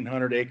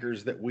 1,700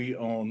 acres that we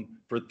own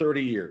for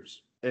 30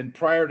 years. And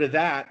prior to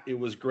that, it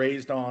was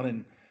grazed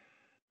on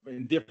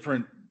in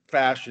different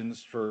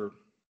fashions for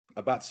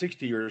about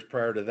 60 years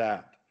prior to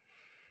that.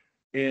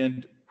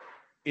 And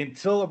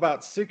until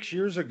about 6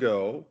 years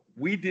ago,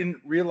 we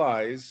didn't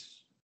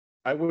realize,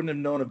 I wouldn't have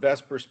known a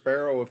vesper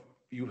sparrow if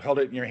you held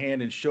it in your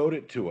hand and showed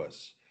it to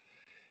us.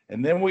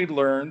 And then we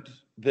learned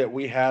that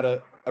we had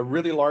a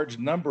really large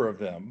number of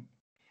them.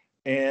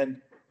 And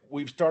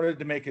we've started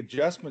to make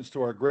adjustments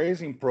to our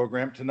grazing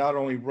program to not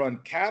only run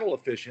cattle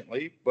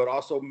efficiently, but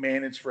also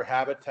manage for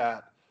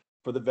habitat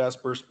for the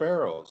vesper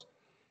sparrows.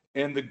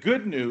 And the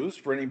good news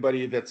for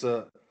anybody that's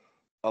a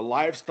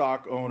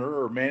livestock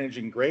owner or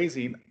managing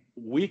grazing,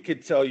 we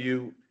could tell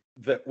you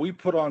that we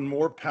put on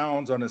more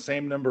pounds on the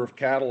same number of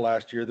cattle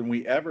last year than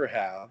we ever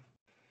have.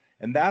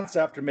 And that's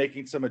after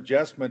making some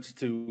adjustments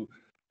to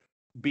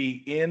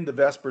be in the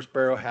vesper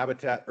sparrow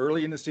habitat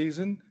early in the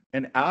season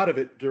and out of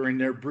it during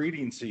their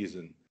breeding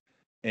season.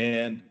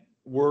 And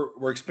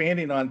we're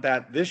expanding on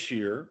that this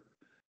year.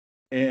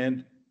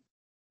 And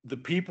the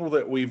people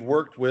that we've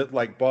worked with,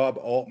 like Bob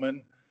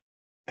Altman,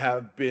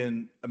 have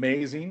been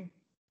amazing.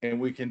 And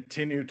we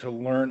continue to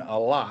learn a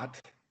lot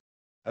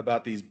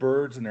about these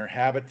birds and their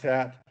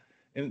habitat,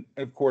 and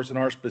of course in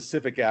our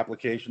specific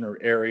application or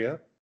area.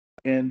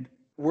 And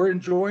we're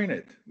enjoying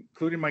it,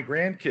 including my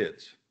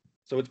grandkids.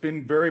 So it's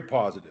been very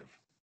positive.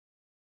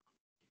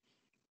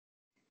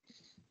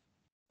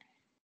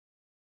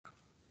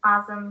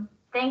 Awesome.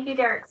 Thank you,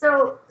 Derek.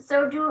 So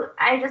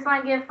I just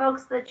want to give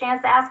folks the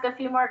chance to ask a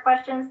few more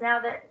questions now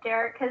that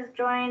Derek has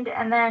joined,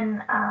 and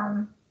then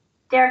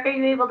Derek, are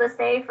you able to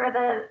stay for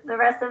the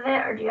rest of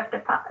it, or do you have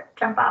to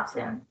jump off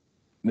soon?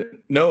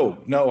 No,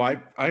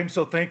 I'm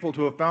so thankful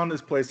to have found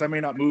this place. I may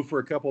not move for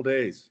a couple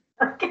days.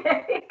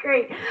 Okay,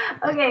 great.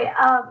 Okay,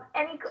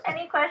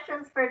 any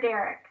questions for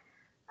Derek?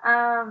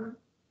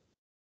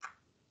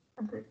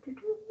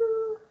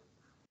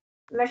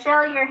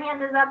 Michelle, your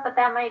hand is up, but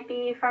that might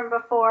be from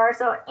before.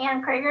 So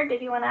Ann Krager,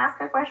 did you want to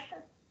ask a question?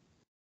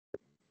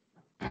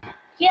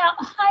 Yeah,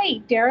 hi,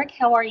 Derek.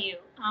 How are you?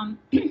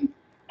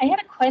 I had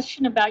a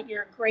question about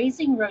your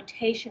grazing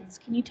rotations.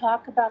 Can you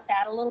talk about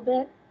that a little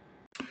bit?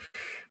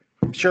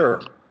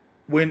 Sure.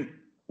 When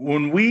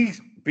we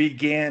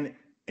began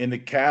in the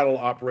cattle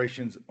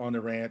operations on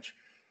the ranch,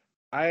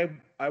 I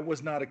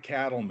was not a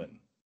cattleman,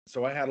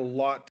 so I had a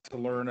lot to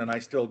learn, and I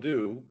still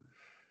do.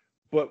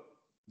 But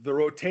the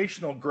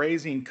rotational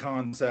grazing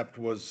concept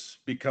was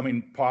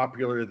becoming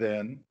popular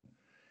then,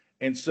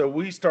 and so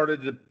we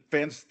started to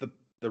fence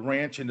the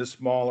ranch into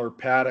smaller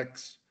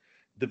paddocks,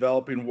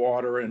 developing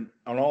water and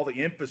on all the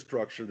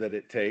infrastructure that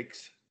it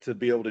takes to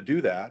be able to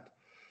do that.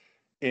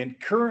 And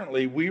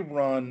currently we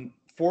run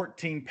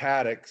 14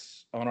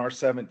 paddocks on our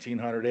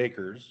 1,700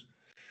 acres.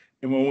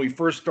 And when we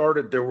first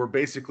started, there were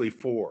basically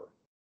 4.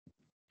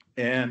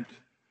 And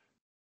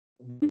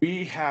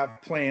we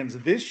have plans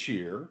this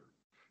year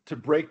to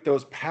break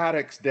those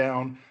paddocks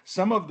down.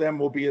 Some of them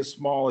will be as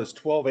small as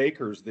 12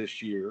 acres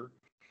this year,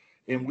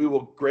 and we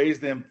will graze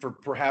them for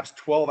perhaps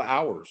 12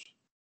 hours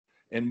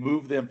and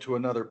move them to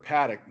another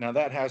paddock. Now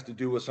that has to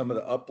do with some of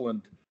the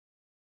upland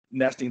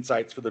nesting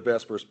sites for the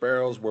vesper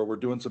sparrows, where we're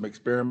doing some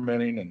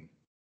experimenting and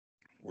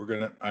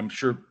I'm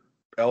sure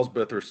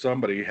Elsbeth or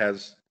somebody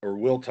has or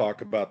will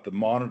talk about the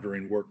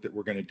monitoring work that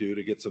we're going to do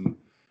to get some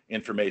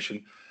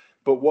information.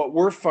 But what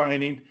we're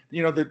finding,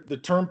 the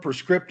term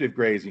prescriptive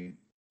grazing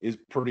is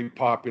pretty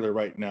popular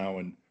right now,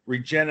 and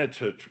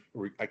regenerative,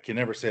 I can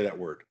never say that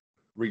word,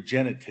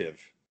 regenerative,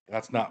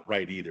 that's not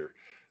right either.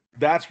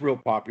 That's real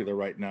popular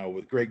right now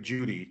with Greg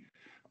Judy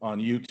on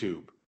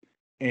YouTube.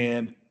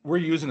 And we're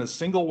using a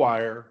single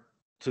wire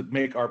to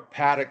make our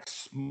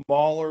paddocks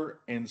smaller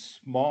and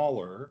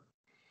smaller,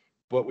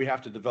 but we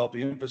have to develop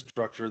the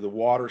infrastructure, the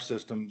water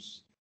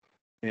systems,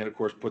 and of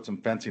course put some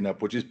fencing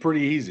up, which is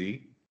pretty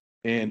easy.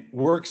 And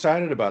we're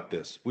excited about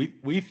this.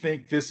 We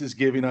think this is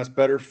giving us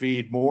better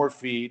feed, more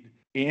feed,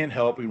 and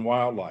helping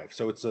wildlife.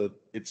 So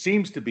it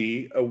seems to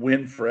be a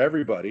win for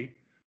everybody.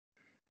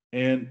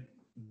 And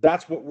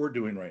that's what we're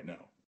doing right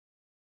now.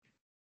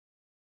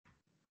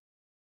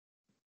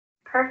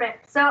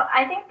 Perfect. So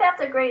I think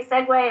that's a great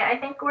segue. I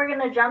think we're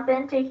going to jump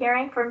into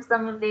hearing from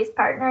some of these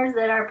partners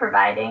that are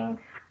providing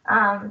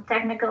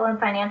technical and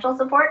financial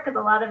support, because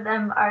a lot of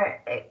them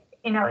are,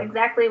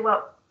 exactly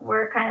what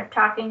we're kind of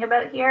talking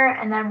about here,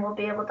 and then we'll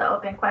be able to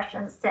open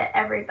questions to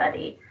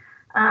everybody.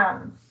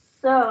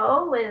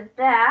 So with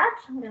that,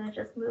 I'm going to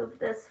just move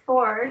this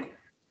forward.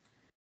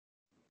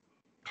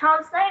 Tom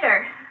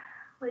Snyder,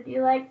 would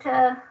you like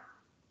to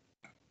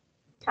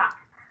talk?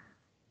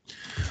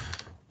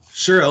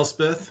 Sure,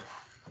 Elspeth.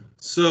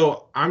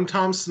 So I'm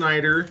Tom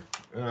Snyder.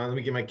 Let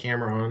me get my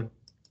camera on.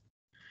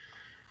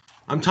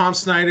 I'm Tom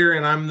Snyder,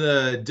 and I'm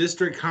the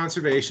district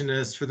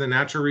conservationist for the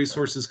Natural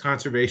Resources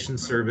Conservation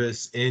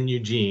Service in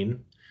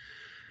Eugene.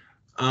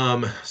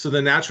 So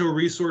the Natural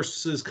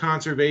Resources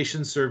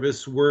Conservation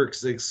Service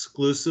works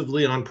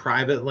exclusively on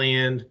private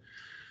land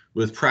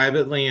with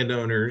private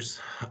landowners.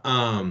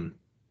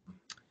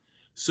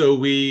 So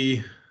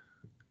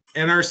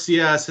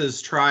NRCS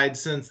has tried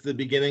since the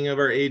beginning of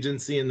our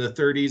agency in the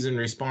 30s in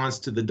response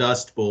to the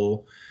Dust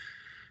Bowl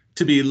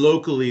to be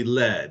locally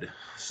led.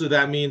 So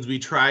that means we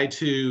try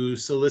to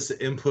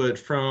solicit input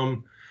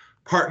from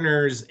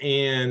partners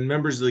and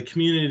members of the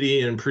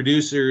community and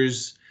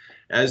producers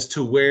as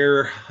to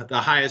where the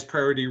highest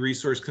priority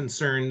resource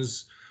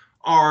concerns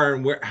are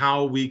and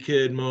how we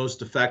could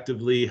most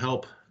effectively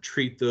help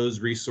treat those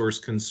resource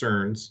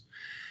concerns.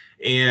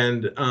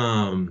 And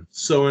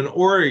so in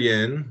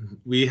Oregon,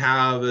 we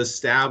have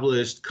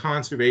established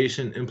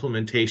conservation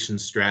implementation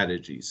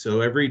strategies.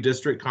 So every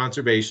district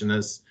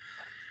conservationist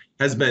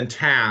has been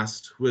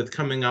tasked with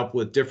coming up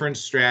with different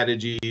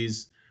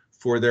strategies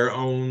for their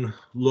own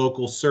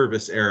local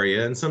service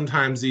area. And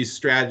sometimes these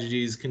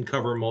strategies can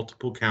cover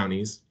multiple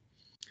counties.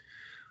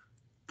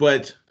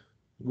 But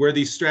where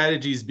these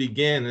strategies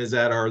begin is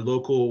at our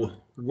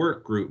local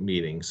work group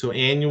meeting. So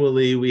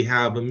annually we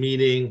have a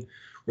meeting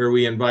where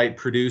we invite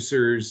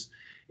producers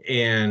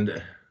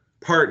and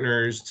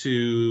partners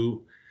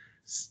to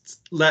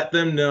let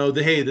them know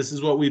that, hey, this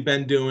is what we've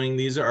been doing.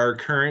 These are our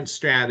current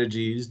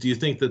strategies. Do you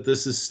think that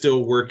this is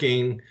still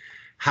working?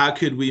 How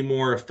could we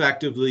more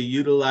effectively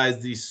utilize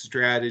these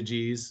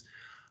strategies?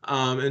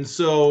 And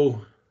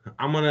so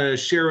I'm going to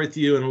share with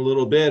you in a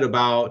little bit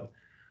about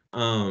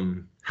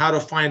how to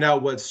find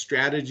out what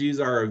strategies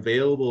are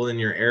available in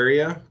your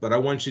area. But I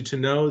want you to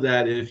know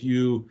that if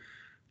you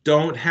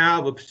don't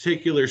have a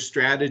particular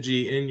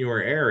strategy in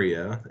your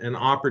area, an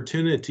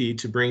opportunity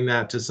to bring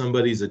that to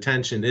somebody's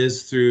attention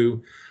is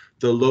through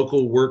the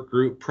local work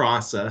group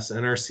process.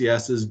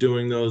 NRCS is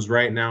doing those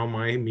right now.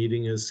 My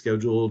meeting is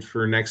scheduled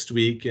for next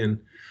week, and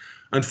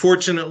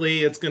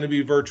unfortunately it's going to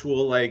be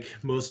virtual like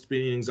most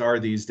meetings are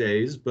these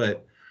days,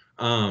 but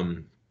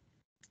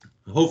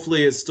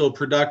hopefully it's still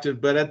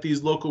productive. But at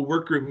these local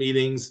work group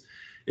meetings,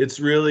 it's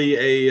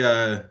really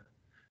a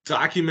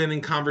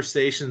documenting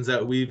conversations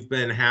that we've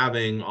been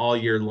having all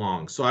year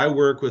long. So I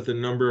work with a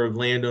number of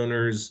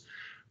landowners,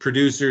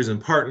 producers,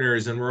 and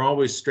partners, and we're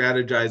always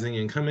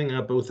strategizing and coming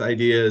up with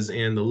ideas,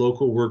 and the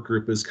local work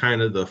group is kind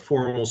of the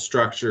formal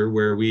structure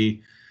where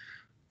we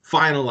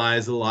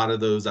finalize a lot of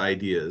those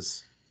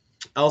ideas.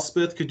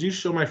 Elspeth, could you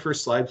show my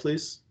first slide,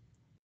 please?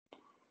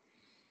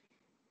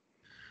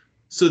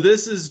 So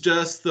this is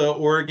just the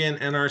Oregon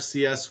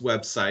NRCS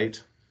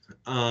website.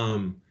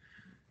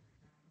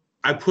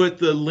 I put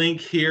the link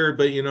here,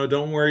 but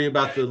don't worry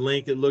about the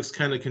link. It looks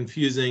kind of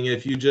confusing.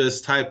 If you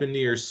just type into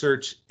your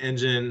search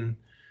engine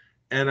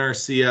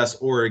NRCS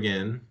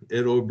Oregon,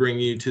 it'll bring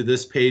you to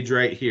this page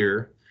right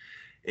here.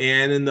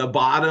 And in the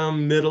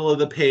bottom middle of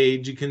the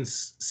page, you can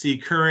see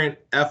current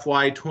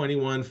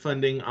FY21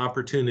 funding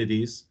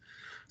opportunities.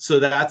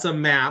 So that's a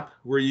map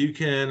where you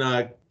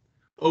can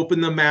open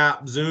the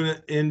map, zoom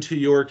it into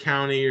your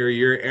county or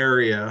your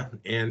area,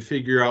 and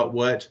figure out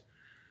what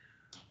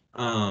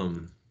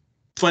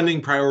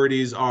funding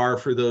priorities are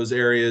for those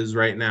areas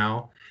right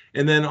now.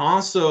 And then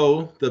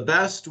also the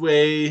best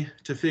way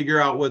to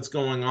figure out what's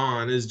going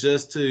on is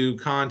just to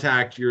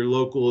contact your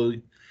local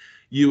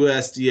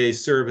USDA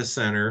service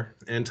center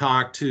and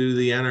talk to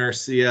the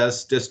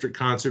NRCS district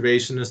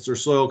conservationist or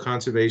soil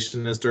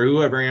conservationist or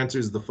whoever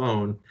answers the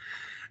phone,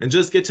 and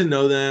just get to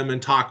know them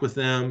and talk with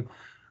them.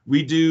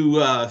 We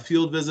do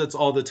field visits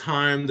all the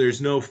time.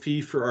 There's no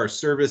fee for our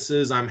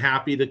services. I'm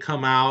happy to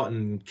come out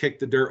and kick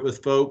the dirt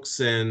with folks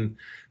and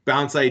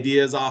bounce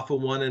ideas off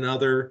of one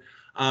another,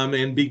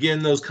 and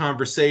begin those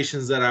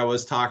conversations that I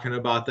was talking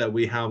about that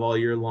we have all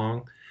year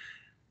long.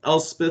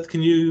 Elspeth,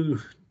 can you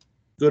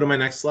go to my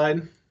next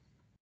slide?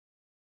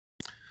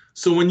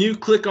 So when you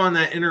click on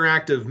that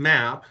interactive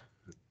map,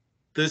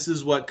 this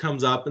is what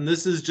comes up, and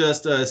this is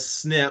just a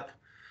snip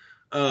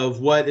of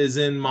what is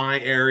in my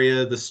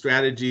area, the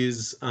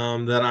strategies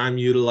that I'm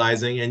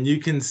utilizing, and you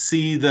can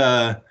see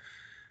the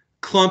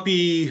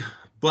clumpy,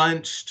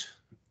 bunched,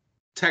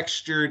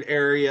 textured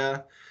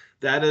area.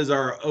 That is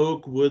our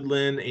oak,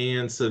 woodland,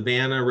 and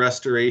savanna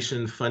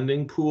restoration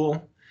funding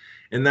pool.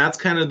 And that's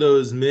kind of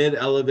those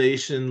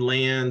mid-elevation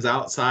lands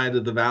outside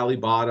of the valley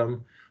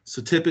bottom.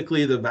 So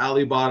typically the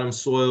valley bottom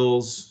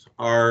soils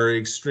are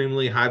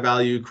extremely high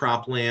value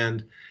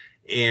cropland,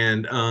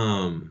 and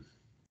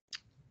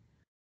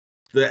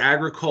the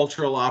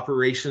agricultural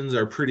operations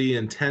are pretty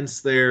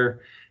intense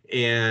there.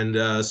 And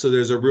so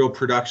there's a real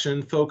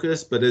production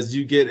focus, but as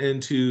you get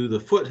into the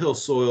foothill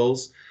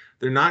soils,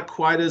 they're not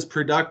quite as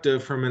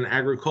productive from an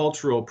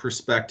agricultural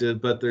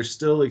perspective, but they're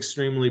still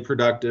extremely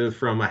productive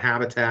from a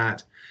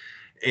habitat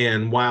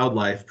and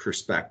wildlife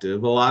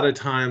perspective. A lot of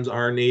times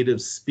our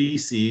native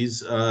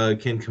species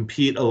can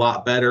compete a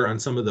lot better on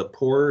some of the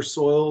poorer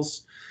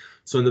soils.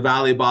 So in the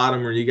valley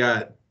bottom where you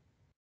got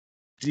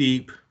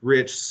deep,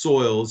 rich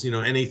soils, you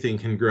know, anything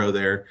can grow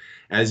there.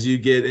 As you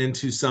get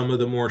into some of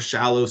the more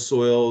shallow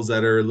soils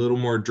that are a little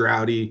more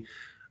droughty,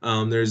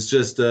 there's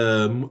just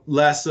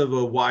less of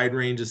a wide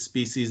range of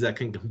species that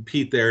can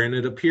compete there. And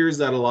it appears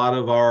that a lot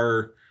of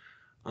our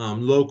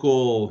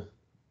local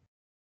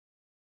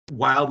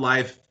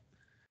wildlife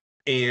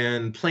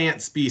and plant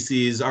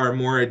species are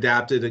more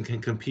adapted and can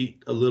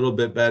compete a little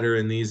bit better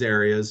in these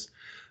areas.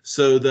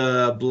 So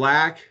the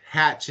black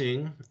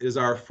hatching is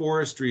our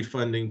forestry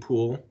funding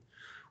pool,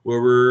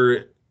 where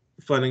we're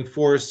funding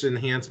forest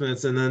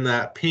enhancements, and then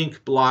that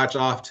pink blotch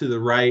off to the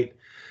right,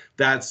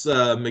 that's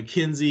a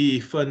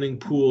McKinsey funding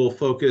pool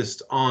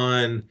focused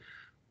on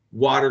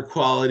water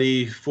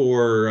quality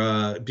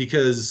for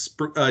because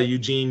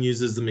Eugene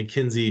uses the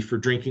McKinsey for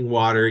drinking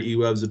water.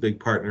 EWEB's a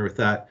big partner with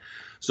that.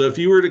 So if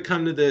you were to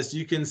come to this,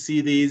 you can see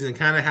these and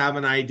kind of have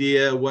an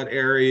idea what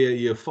area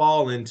you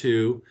fall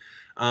into.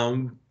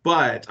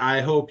 But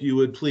I hope you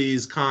would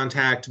please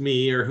contact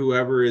me or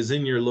whoever is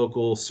in your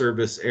local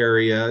service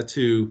area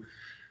to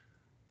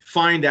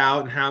find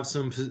out and have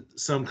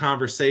some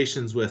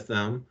conversations with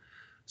them.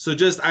 So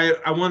just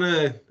I want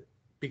to,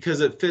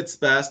 because it fits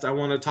best, I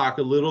want to talk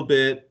a little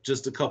bit,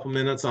 just a couple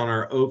minutes on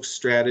our oak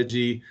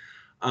strategy.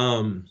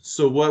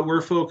 So what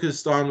we're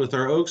focused on with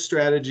our oak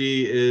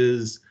strategy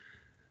is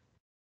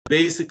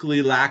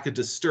basically lack of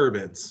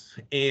disturbance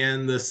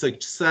and the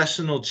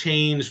successional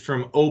change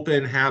from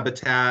open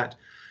habitat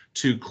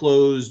to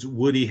closed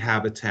woody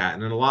habitat.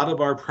 And in a lot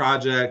of our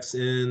projects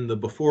in the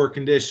before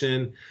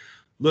condition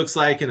looks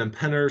like an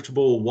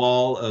impenetrable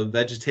wall of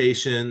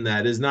vegetation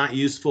that is not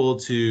useful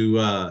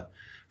to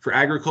for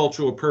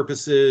agricultural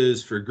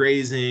purposes, for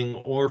grazing,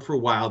 or for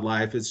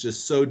wildlife. It's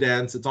just so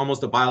dense. It's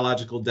almost a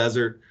biological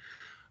desert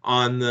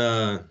on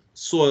the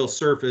soil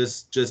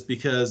surface just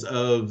because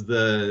of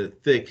the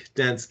thick,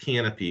 dense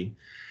canopy.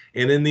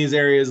 And in these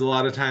areas, a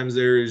lot of times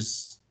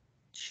there's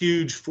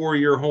huge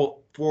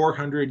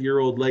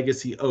 400-year-old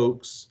legacy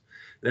oaks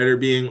that are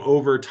being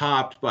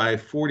overtopped by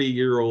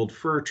 40-year-old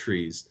fir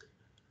trees.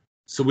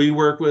 So we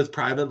work with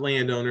private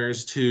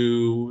landowners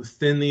to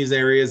thin these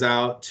areas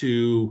out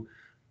to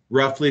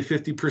roughly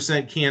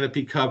 50%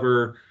 canopy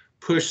cover,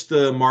 push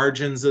the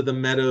margins of the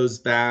meadows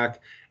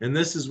back. And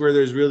this is where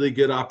there's really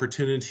good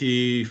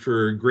opportunity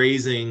for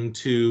grazing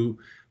to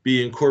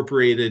be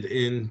incorporated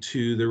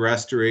into the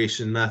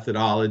restoration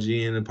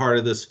methodology. And a part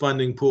of this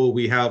funding pool,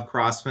 we have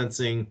cross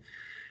fencing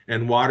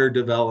and water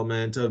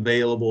development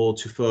available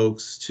to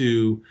folks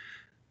to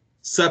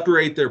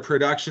separate their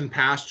production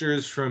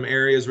pastures from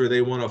areas where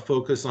they want to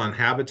focus on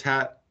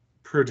habitat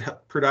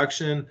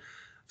production.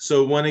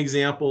 So one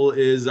example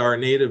is our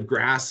native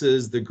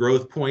grasses. The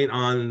growth point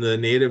on the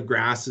native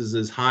grasses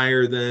is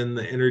higher than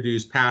the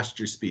introduced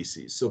pasture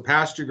species. So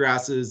pasture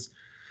grasses,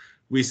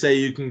 we say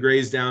you can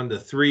graze down to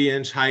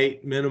 3-inch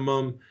height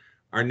minimum.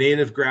 Our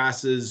native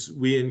grasses,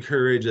 we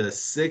encourage a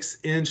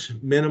 6-inch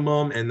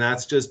minimum, and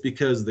that's just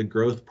because the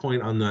growth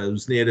point on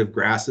those native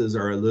grasses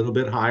are a little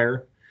bit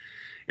higher.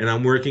 And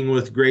I'm working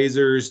with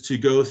grazers to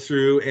go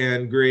through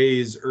and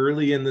graze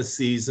early in the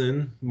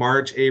season,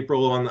 March,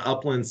 April on the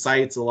upland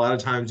sites. A lot of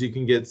times you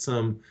can get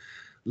some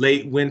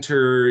late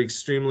winter,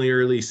 extremely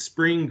early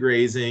spring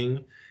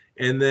grazing,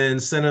 and then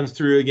send them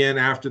through again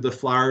after the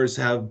flowers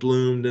have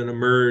bloomed and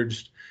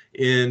emerged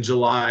in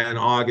July and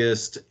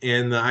August.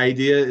 And the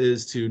idea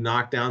is to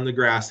knock down the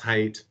grass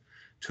height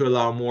to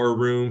allow more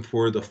room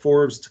for the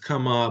forbs to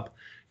come up,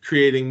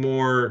 creating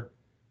more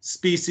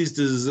species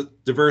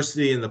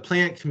diversity in the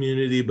plant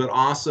community, but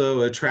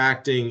also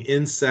attracting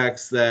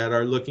insects that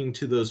are looking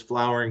to those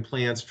flowering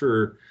plants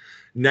for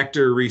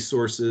nectar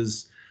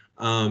resources.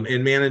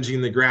 and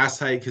managing the grass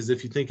height. Because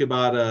if you think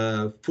about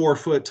a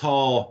 4-foot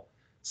tall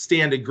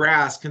stand of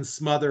grass can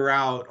smother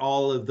out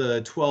all of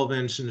the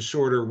 12-inch and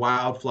shorter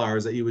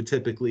wildflowers that you would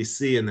typically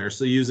see in there.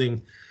 So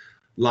using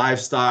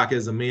livestock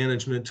as a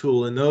management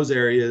tool in those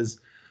areas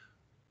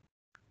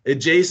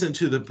adjacent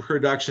to the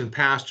production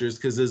pastures,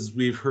 because as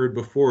we've heard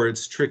before,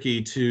 it's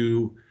tricky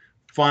to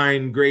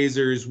find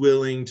grazers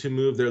willing to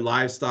move their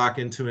livestock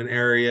into an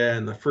area.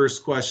 And the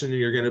first question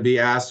you're going to be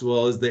asked,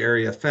 well, is the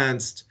area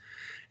fenced?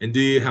 And do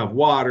you have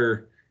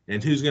water?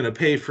 And who's going to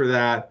pay for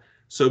that?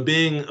 So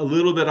being a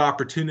little bit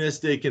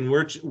opportunistic and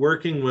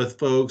working with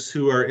folks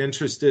who are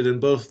interested in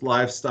both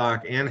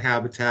livestock and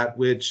habitat,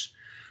 which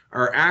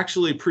are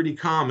actually pretty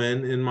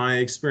common in my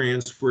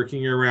experience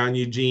working around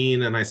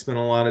Eugene, and I spent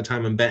a lot of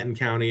time in Benton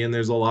County, and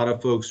there's a lot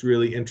of folks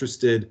really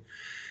interested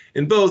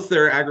in both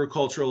their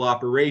agricultural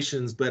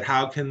operations, but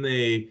how can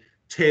they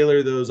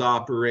tailor those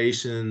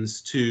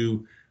operations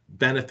to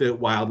benefit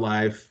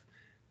wildlife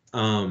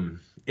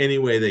any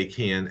way they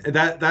can.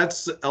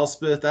 That's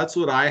Elspeth, that's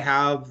what I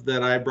have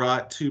that I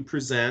brought to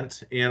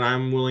present, and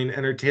I'm willing to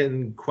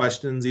entertain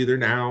questions either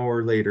now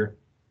or later.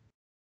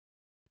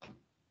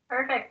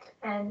 Perfect.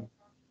 And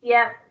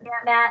yeah,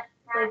 Matt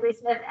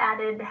Blakely-Smith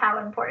added how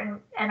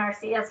important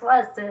NRCS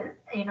was to,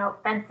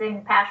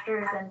 fencing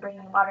pastures and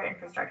bringing water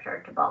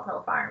infrastructure to Bald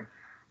Hill Farm.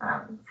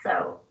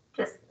 So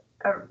just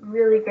a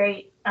really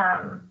great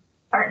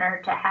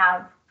partner to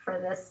have for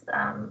this,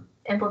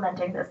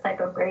 implementing this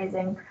type of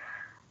grazing.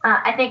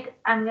 I think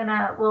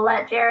we'll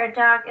let Jared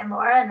talk and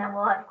Laura, and then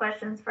we'll have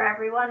questions for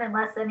everyone,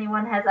 unless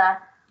anyone has a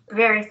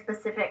very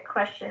specific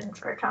question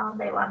for Tom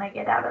they want to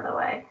get out of the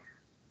way.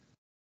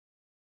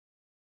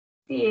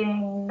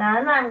 Seeing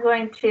none, I'm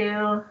going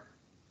to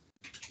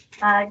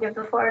give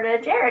the floor to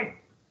Jared.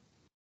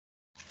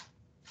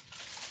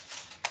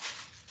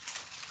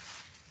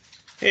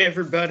 Hey,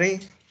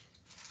 everybody.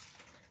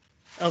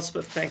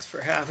 Elspeth, thanks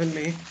for having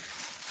me.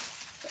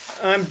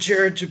 I'm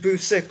Jared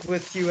Jabusik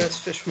with U.S.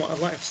 Fish and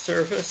Wildlife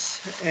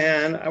Service,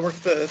 and I work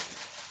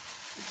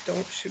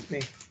don't shoot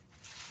me.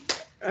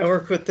 I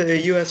work with the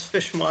U.S.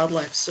 Fish and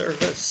Wildlife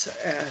Service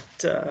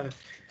at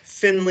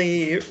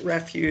Finley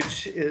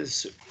Refuge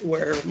is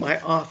where my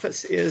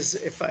office is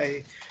if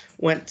I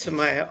went to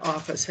my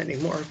office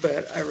anymore,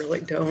 but I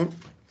really don't.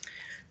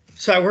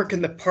 So I work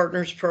in the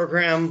Partners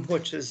Program,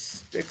 which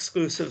is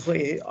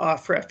exclusively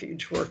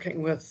off-refuge,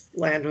 working with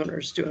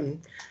landowners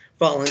doing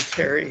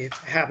voluntary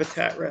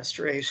habitat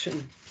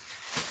restoration.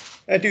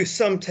 I do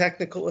some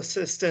technical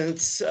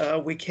assistance.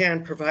 We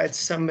can provide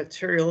some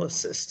material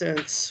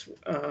assistance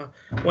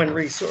when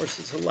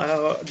resources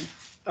allow,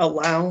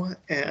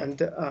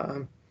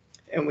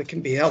 and we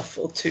can be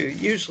helpful to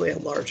usually a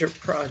larger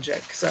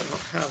project because I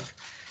don't have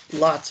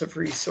lots of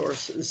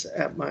resources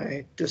at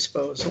my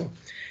disposal.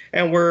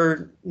 And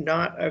we're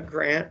not a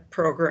grant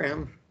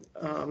program.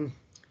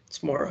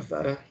 It's more of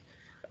a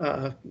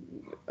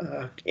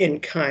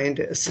in-kind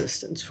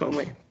assistance when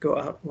we go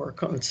out and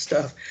work on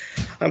stuff.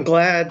 I'm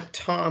glad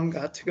Tom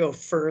got to go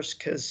first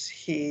because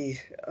he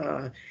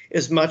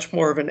is much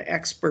more of an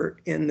expert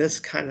in this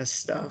kind of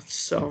stuff.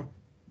 So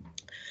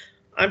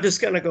I'm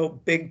just going to go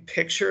big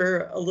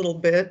picture a little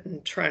bit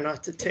and try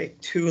not to take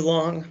too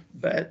long,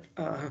 but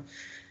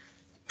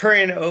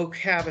prairie and oak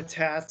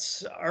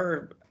habitats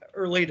are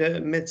early to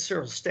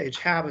mid-cereal stage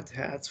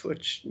habitats,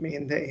 which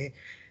mean they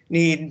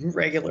need a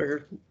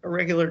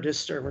regular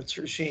disturbance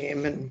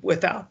regime, and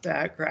without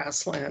that,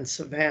 grassland,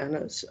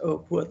 savannas,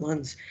 oak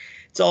woodlands,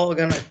 it's all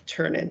going to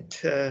turn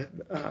into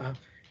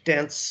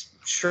dense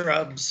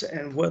shrubs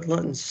and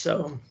woodlands.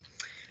 So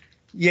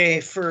yay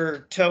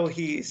for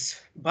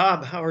towhees.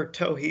 Bob, how are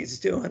towhees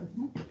doing?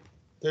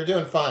 They're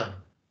doing fine.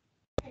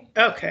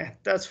 Okay,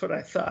 that's what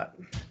I thought.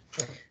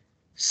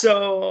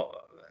 So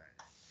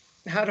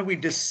how do we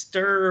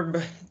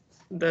disturb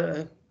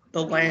the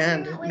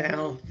land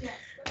now?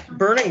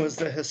 Burning was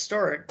the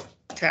historic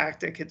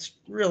tactic. It's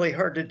really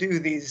hard to do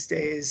these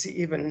days.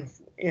 Even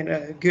in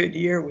a good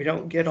year, we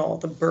don't get all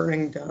the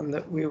burning done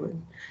that we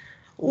would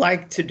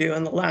like to do.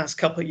 In the last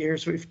couple of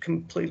years, we've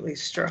completely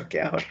struck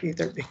out,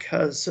 either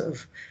because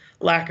of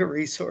lack of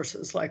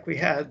resources like we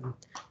had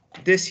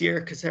this year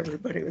because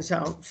everybody was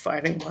out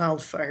fighting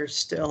wildfires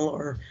still,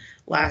 or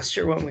last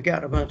year when we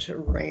got a bunch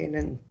of rain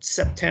in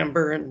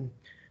September, and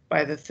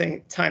by the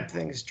time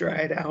things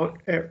dried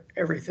out,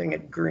 everything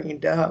had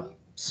greened up.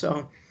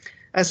 So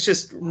that's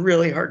just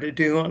really hard to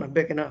do on a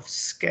big enough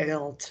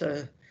scale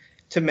to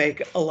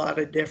make a lot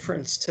of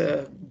difference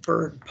to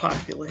bird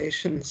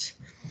populations.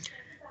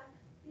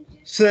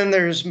 So then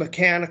there's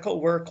mechanical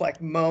work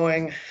like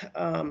mowing.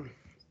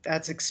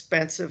 That's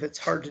expensive. It's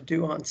hard to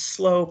do on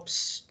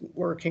slopes.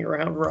 Working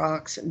around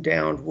rocks and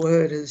downed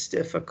wood is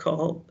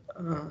difficult.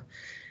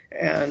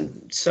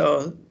 And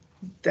so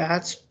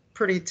that's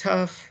pretty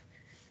tough.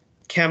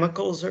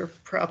 Chemicals are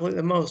probably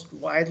the most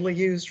widely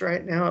used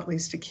right now, at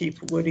least to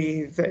keep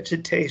woody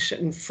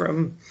vegetation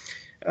from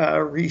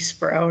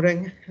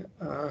resprouting.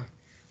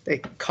 They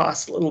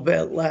cost a little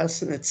bit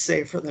less and it's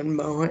safer than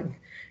mowing,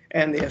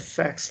 and the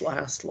effects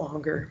last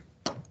longer.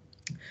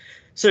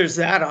 So there's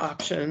that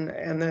option,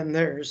 and then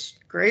there's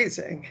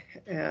grazing.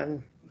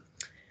 And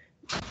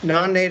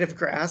non-native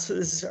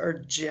grasses are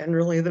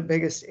generally the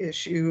biggest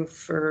issue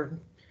for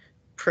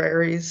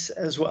prairies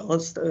as well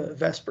as the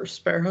vesper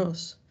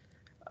sparrows.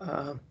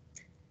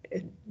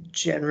 It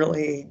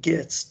generally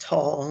gets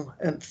tall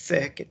and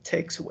thick. It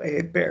takes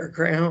away bare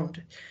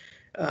ground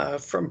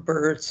from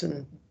birds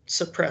and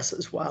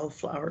suppresses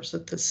wildflowers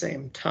at the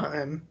same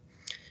time.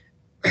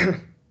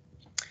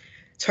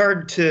 It's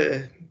hard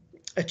to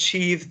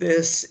achieve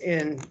this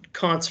in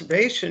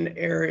conservation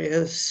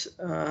areas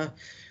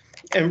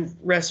and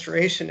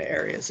restoration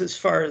areas as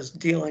far as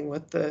dealing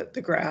with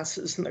the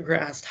grasses and the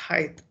grass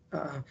height.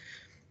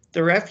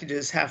 The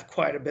refuges have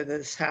quite a bit of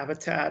this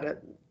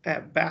habitat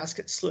at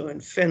Basket Slough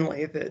and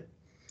Finley that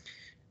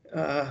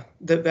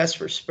the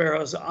vesper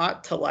sparrows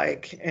ought to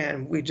like,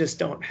 and we just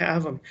don't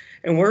have them.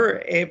 And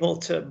we're able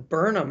to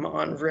burn them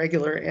on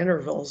regular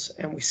intervals,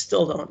 and we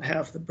still don't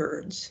have the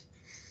birds.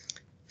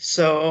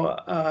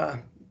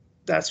 So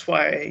that's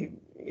why,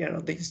 you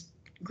know, these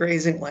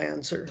grazing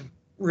lands are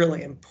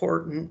really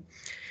important.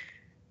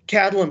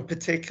 Cattle in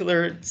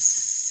particular, it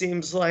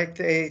seems like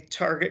they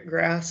target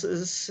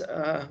grasses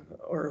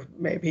or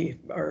maybe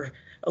are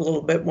a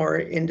little bit more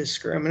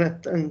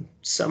indiscriminate than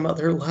some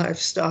other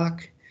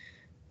livestock.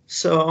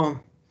 So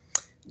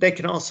they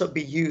can also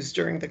be used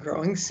during the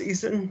growing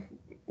season,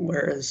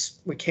 whereas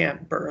we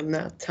can't burn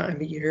that time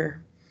of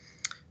year.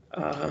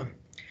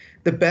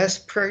 The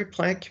best prairie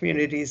plant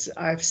communities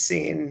I've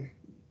seen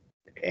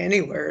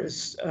anywhere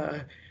is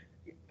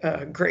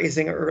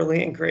grazing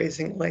early and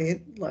grazing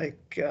late,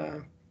 like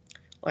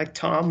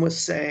Tom was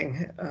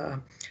saying,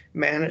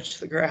 manage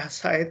the grass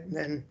height, and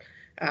then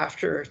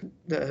after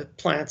the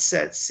plants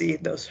set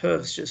seed, those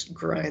hooves just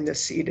grind the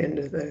seed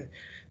into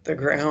the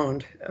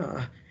ground.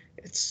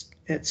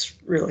 It's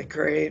really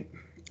great.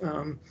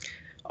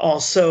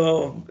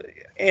 Also,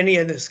 any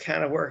of this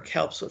kind of work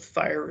helps with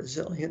fire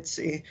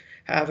resiliency.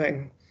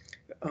 Having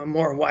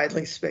more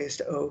widely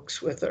spaced oaks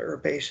with the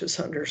herbaceous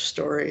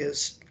understory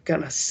is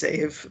going to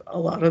save a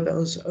lot of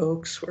those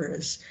oaks,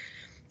 whereas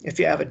if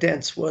you have a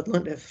dense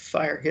woodland, if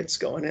fire gets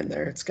going in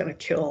there, it's going to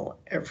kill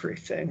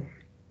everything.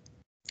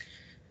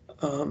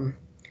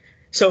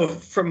 So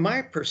from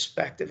my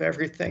perspective,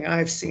 everything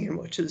I've seen,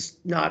 which is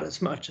not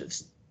as much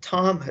as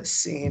Tom has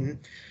seen,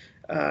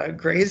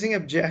 grazing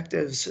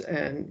objectives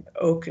and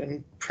oak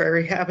and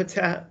prairie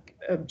habitat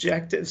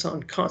objectives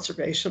on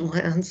conservation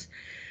lands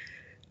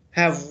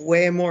have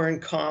way more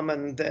in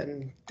common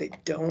than they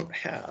don't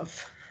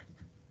have.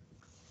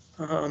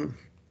 And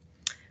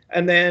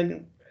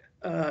then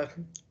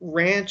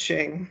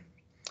ranching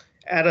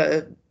at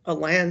a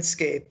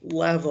landscape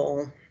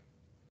level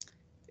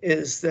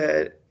is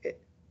that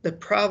the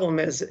problem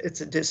is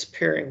it's a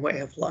disappearing way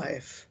of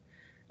life.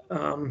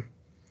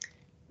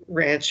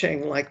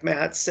 Ranching, like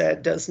Matt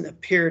said, doesn't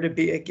appear to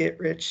be a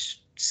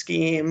get-rich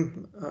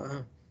scheme.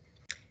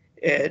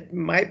 It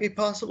might be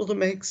possible to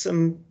make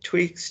some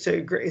tweaks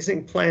to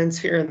grazing plans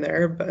here and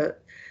there,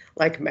 but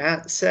like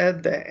Matt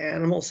said, the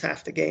animals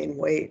have to gain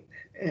weight,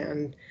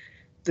 and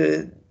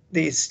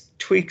these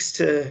tweaks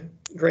to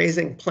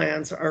grazing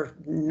plans are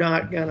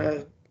not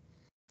gonna,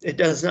 it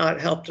does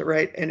not help to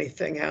write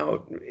anything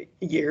out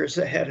years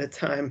ahead of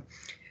time.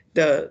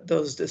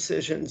 Those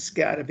decisions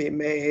got to be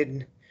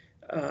made,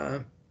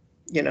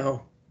 you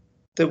know,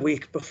 the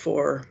week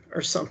before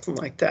or something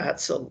like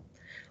that. So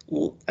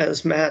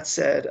as Matt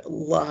said, a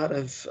lot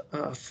of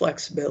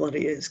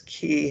flexibility is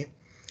key.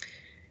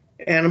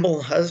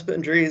 Animal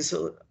husbandry is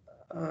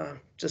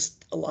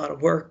just a lot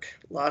of work,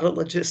 a lot of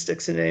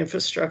logistics and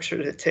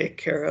infrastructure to take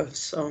care of.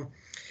 So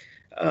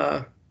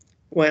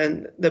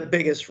when the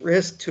biggest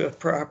risk to a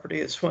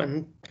property is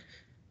when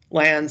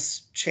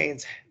lands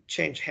change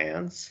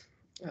hands,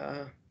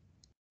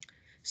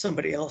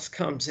 somebody else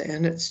comes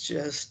in, it's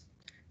just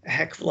a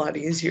heck of a lot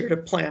easier to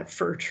plant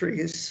fir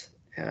trees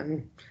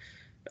and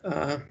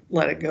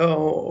let it go,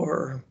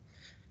 or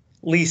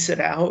lease it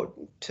out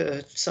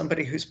to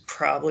somebody who's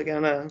probably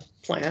gonna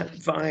plant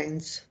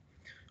vines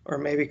or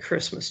maybe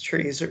Christmas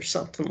trees or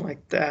something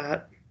like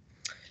that.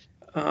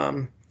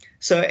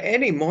 So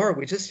anymore,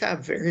 we just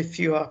have very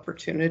few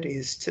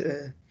opportunities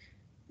to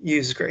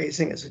use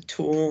grazing as a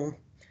tool.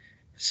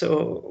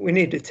 So we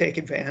need to take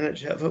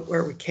advantage of it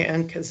where we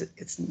can, because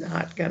it's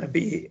not going to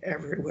be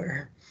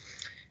everywhere.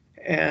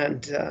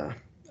 And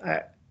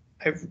I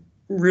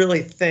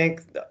really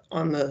think that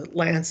on the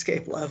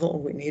landscape level,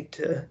 we need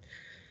to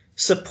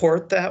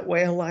support that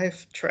way of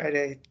life, try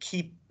to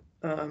keep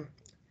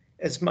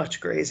as much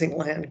grazing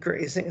land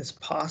grazing as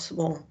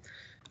possible,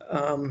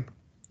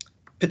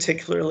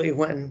 particularly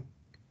when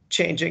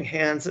changing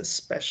hands,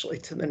 especially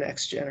to the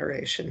next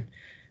generation,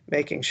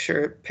 making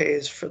sure it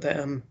pays for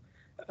them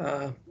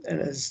and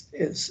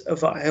is a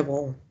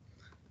viable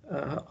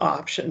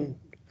option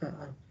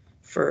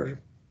for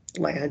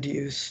land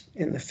use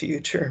in the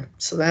future.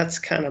 So that's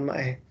kind of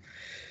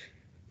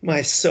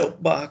my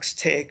soapbox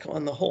take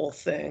on the whole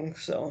thing.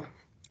 So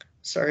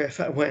sorry if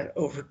I went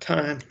over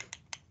time.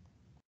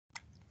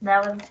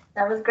 That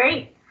was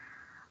great.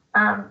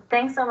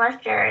 Thanks so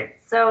much, Jared.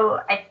 So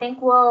I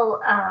think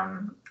we'll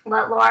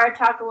let Laura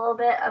talk a little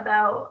bit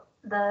about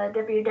the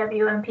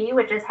WWMP,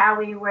 which is how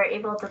we were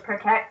able to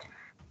protect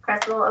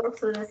Crestwell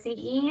Oaks with a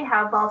CE,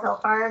 how Bald Hill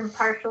Farm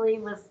partially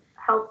was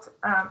helped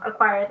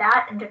acquire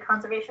that into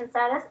conservation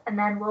status, and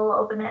then we'll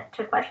open it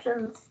to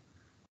questions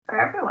for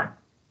everyone.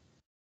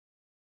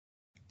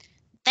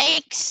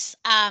 Thanks.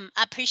 I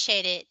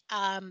appreciate it.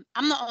 I'm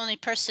the only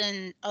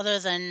person other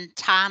than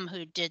Tom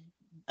who did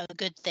a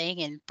good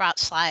thing and brought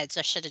slides.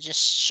 I should have just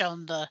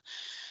shown the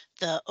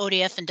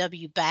ODF and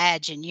W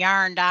badge and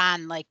yarned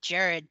on like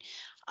Jared.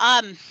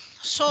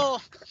 So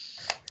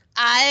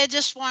I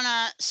just want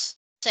to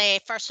say,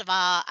 first of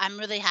all, I'm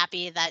really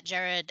happy that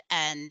Jared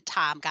and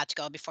Tom got to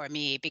go before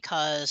me,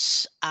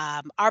 because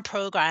our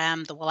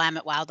program, the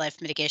Willamette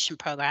Wildlife Mitigation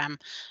Program,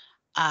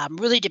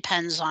 really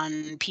depends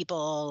on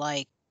people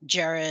like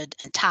Jared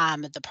and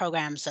Tom and the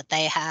programs that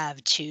they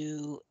have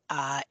to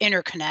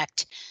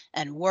interconnect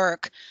and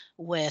work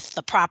with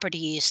the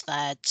properties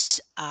that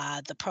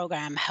the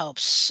program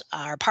helps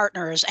our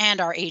partners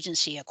and our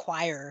agency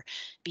acquire,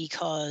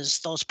 because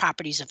those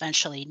properties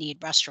eventually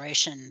need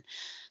restoration.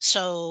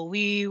 So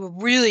we were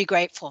really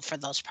grateful for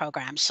those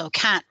programs. So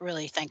can't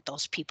really thank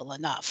those people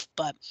enough.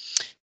 But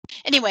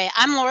anyway,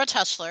 I'm Laura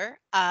Tussler.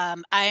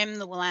 I'm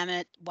the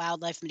Willamette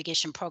Wildlife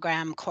Mitigation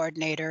Program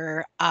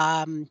Coordinator.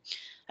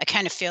 I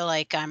kind of feel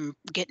like I'm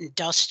getting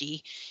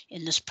dusty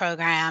in this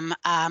program.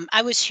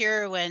 I was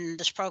here when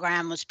this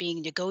program was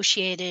being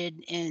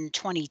negotiated in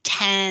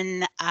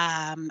 2010.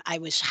 I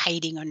was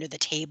hiding under the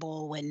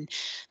table when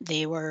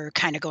they were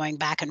kind of going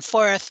back and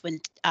forth, when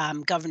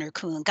Governor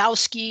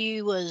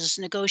Kulongoski was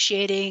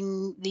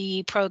negotiating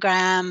the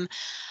program.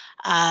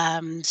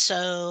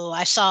 So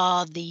I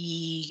saw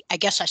the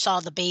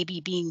baby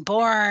being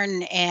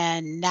born,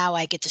 and now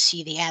I get to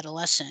see the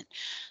adolescent.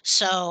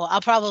 So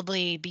I'll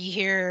probably be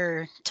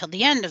here till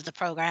the end of the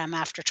program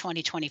after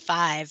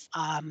 2025,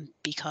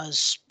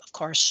 because of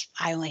course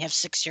I only have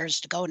 6 years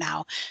to go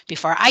now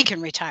before I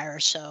can retire.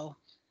 So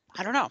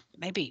I don't know,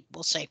 maybe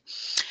we'll see.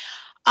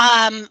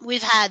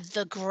 We've had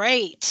the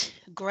great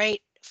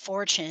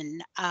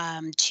fortune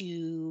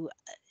to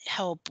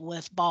help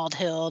with Bald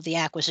Hill, the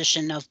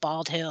acquisition of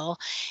Bald Hill,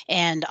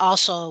 and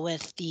also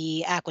with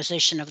the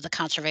acquisition of the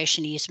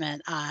conservation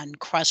easement on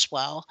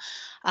Cresswell,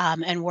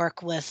 and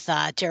work with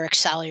Derek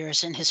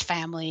Salyers and his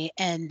family.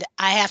 And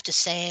I have to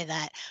say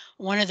that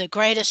one of the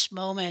greatest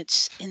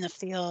moments in the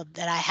field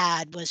that I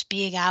had was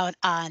being out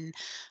on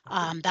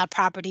that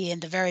property in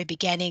the very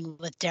beginning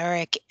with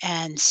Derek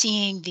and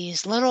seeing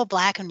these little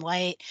black and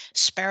white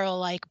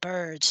sparrow-like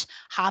birds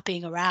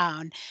hopping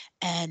around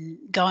and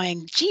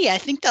going, gee, I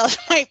think those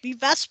might be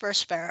vesper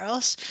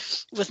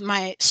sparrows, with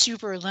my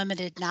super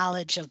limited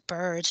knowledge of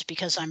birds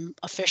because I'm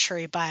a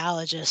fishery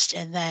biologist.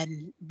 And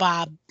then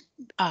Bob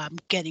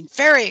getting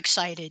very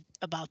excited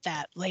about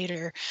that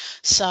later.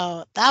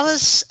 So that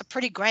was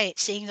pretty great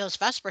seeing those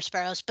vesper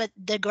sparrows. But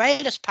the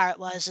greatest part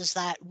is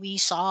that we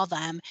saw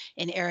them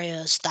in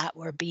areas that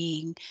were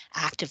being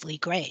actively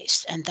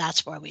grazed, and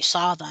that's where we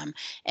saw them.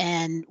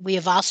 And we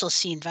have also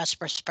seen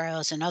vesper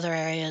sparrows in other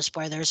areas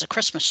where there's a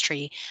Christmas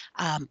tree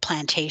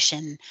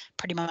plantation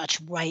pretty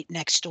much right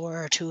next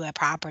door to a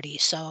property.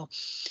 So,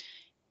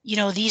 you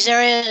know, these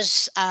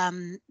areas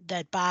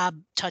that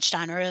Bob touched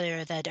on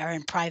earlier that are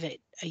in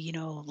private,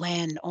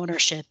 land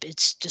ownership,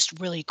 it's just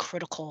really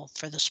critical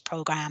for this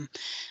program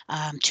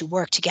to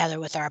work together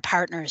with our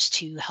partners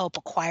to help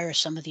acquire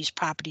some of these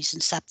properties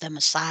and set them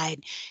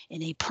aside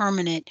in a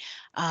permanent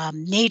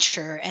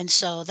nature. And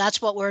so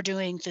that's what we're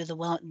doing through the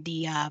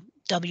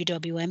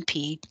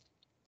WWMP.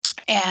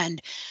 And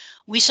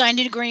we signed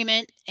an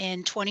agreement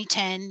in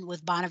 2010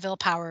 with Bonneville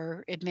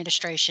Power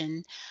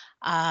Administration.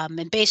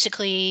 And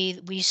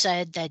basically, we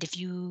said that if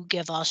you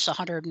give us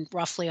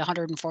roughly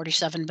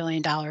 $147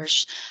 billion,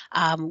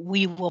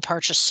 we will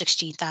purchase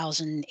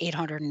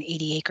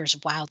 16,880 acres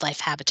of wildlife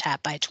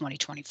habitat by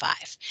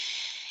 2025.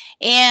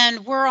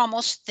 And we're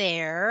almost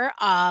there.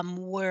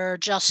 We're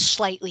just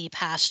slightly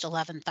past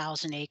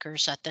 11,000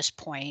 acres at this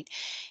point.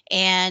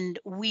 And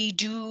we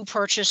do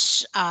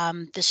purchase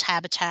this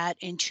habitat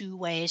in two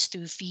ways,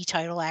 through fee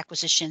title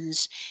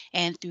acquisitions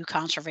and through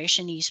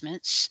conservation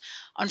easements.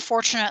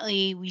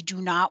 Unfortunately, we do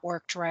not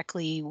work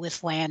directly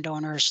with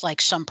landowners.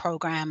 Like some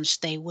programs,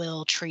 they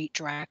will treat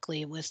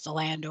directly with the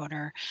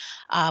landowner.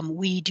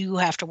 We do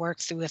have to work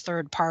through a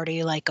third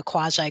party, like a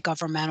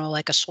quasi-governmental,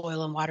 like a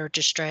soil and water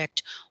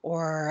district,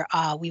 or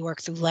we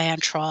work through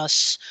land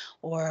trusts,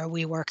 or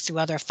we work through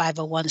other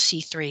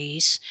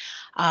 501c3s.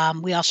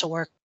 We also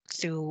work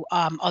through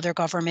other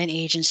government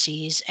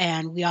agencies,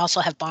 and we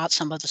also have bought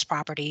some of this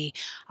property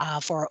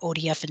for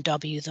ODF and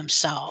W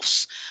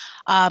themselves.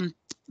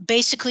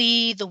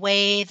 Basically, the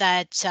way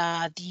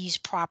that these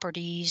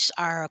properties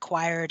are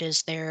acquired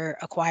is they're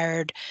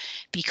acquired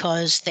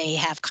because they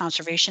have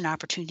conservation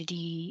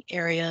opportunity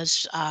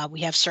areas.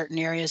 We have certain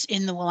areas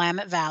in the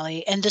Willamette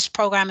Valley, and this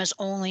program is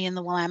only in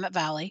the Willamette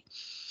Valley.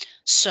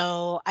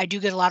 So I do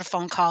get a lot of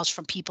phone calls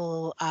from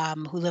people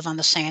who live on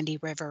the Sandy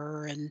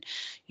River, and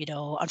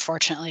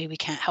unfortunately, we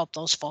can't help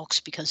those folks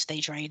because they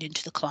drain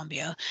into the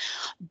Columbia.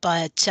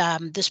 But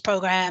this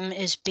program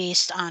is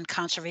based on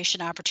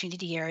conservation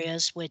opportunity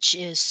areas, which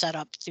is set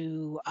up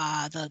through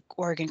the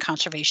Oregon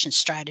Conservation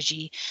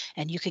Strategy.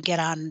 And you can get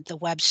on the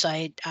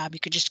website. You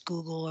could just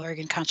Google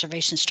Oregon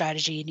Conservation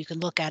Strategy, and you can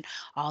look at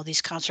all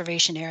these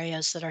conservation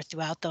areas that are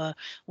throughout the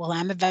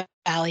Willamette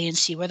Valley and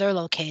see where they're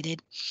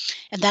located.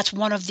 And that's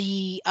one of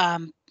the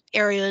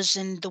areas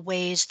and the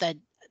ways that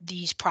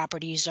these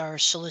properties are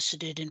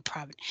solicited and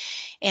private.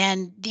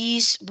 And we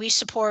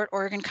support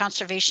Oregon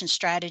Conservation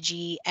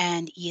Strategy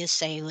and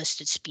ESA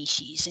listed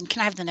species. And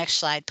can I have the next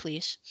slide,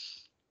 please?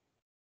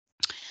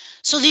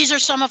 So these are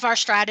some of our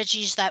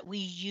strategies that we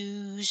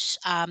use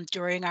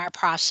during our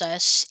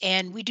process.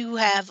 And we do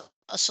have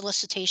a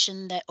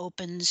solicitation that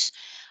opens.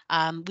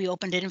 We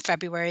opened it in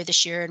February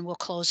this year, and we'll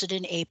close it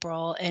in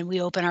April. And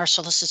we open our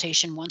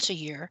solicitation once a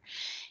year.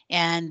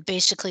 And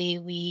basically,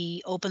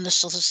 we open the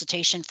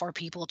solicitation for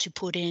people to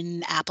put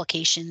in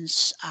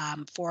applications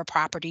for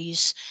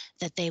properties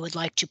that they would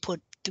like to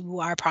put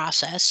through our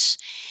process.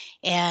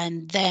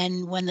 And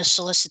then when the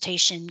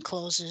solicitation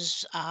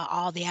closes,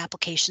 all the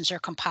applications are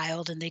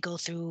compiled and they go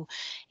through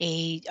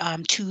a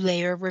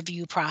 2-layer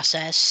review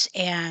process.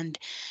 And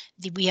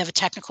we have a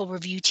technical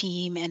review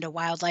team and a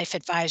wildlife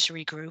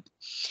advisory group.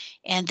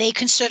 And they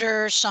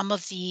consider some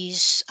of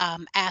these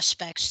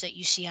aspects that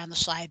you see on the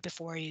slide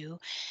before you.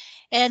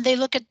 And they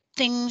look at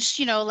things,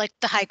 like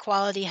the high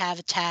quality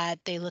habitat.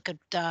 They look at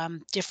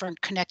different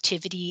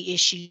connectivity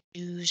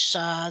issues,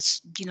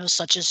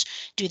 such as,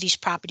 do these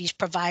properties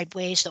provide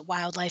ways that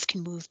wildlife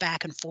can move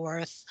back and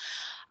forth?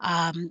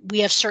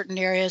 We have certain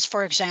areas,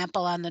 for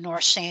example, on the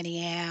North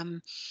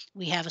Santiam,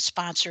 we have a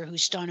sponsor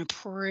who's done a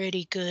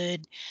pretty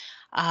good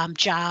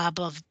job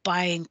of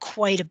buying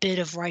quite a bit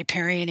of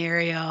riparian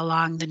area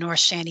along the North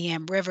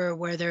Santiam River,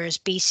 where there has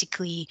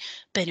basically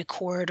been a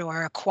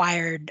corridor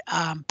acquired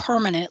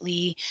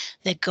permanently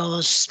that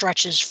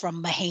stretches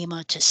from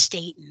Mahama to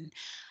Staten,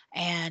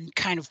 and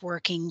kind of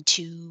working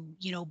to,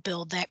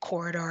 build that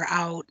corridor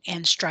out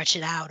and stretch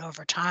it out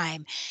over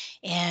time.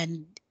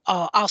 And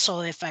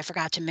also, if I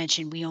forgot to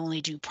mention, we only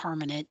do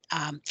permanent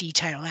fee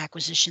title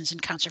acquisitions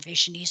and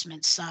conservation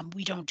easements.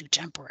 We don't do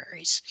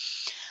temporaries.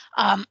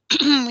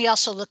 We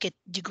also look at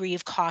degree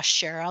of cost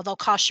share. Although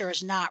cost share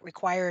is not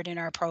required in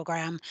our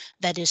program,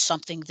 that is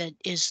something that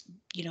is,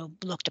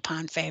 looked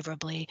upon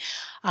favorably.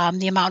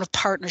 The amount of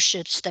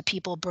partnerships that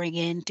people bring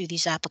in through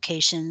these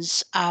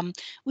applications.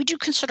 We do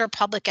consider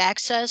public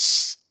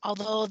access,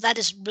 although that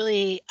is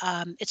really,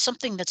 it's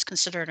something that's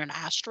considered an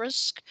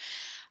asterisk.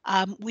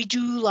 We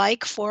do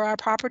like for our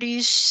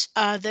properties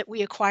that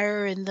we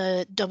acquire in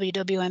the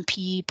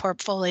WWMP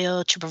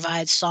portfolio to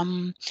provide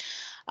some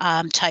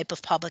type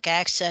of public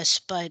access,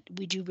 but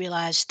we do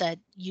realize that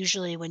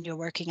usually when you're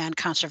working on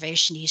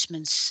conservation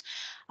easements,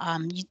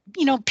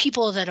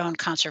 people that own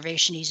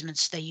conservation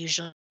easements, they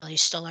usually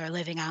still are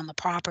living on the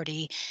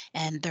property,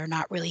 and they're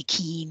not really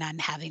keen on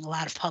having a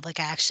lot of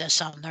public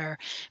access on their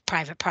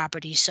private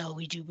property. So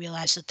we do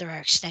realize that there are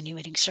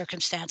extenuating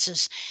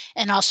circumstances.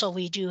 And also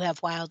we do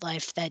have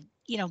wildlife that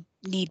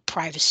need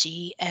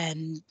privacy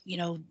and,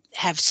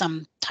 have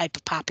some type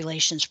of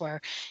populations where,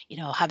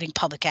 having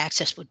public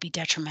access would be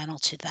detrimental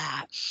to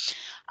that.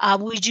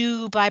 We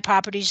do buy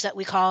properties that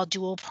we call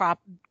dual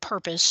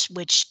purpose,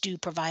 which do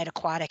provide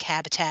aquatic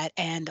habitat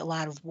and a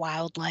lot of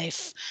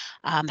wildlife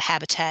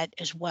habitat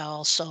as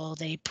well. So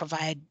they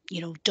provide,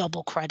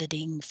 double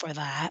crediting for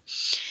that.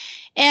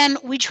 And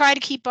we try to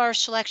keep our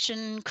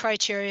selection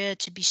criteria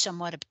to be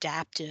somewhat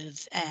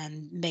adaptive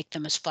and make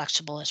them as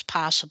flexible as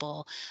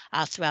possible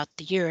throughout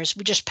the years.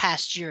 We just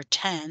passed year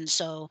 10,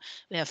 so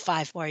we have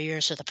 5 more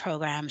years of the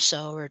program.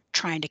 So we're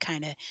trying to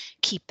kind of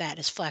keep that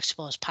as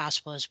flexible as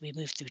possible as we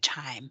move through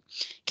time.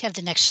 Can I have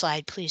the next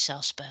slide, please,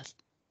 Elspeth?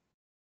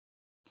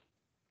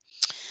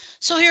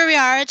 So here we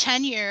are at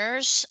 10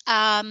 years.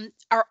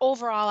 Our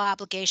overall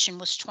obligation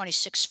was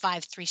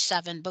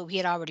 26,537, but we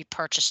had already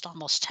purchased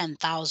almost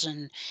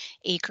 10,000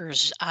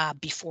 acres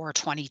before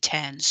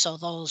 2010. So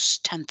those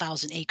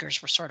 10,000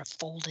 acres were sort of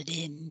folded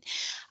in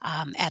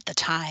at the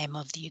time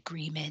of the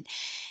agreement.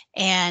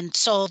 And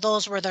so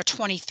those were the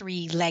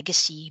 23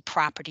 legacy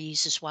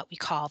properties is what we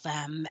call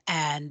them.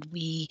 And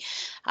we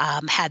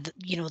had,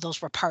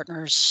 those were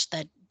partners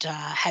that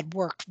had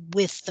worked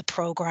with the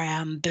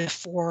program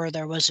before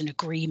there was an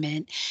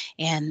agreement.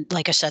 And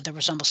like I said, there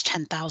was almost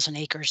 10,000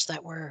 acres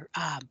that were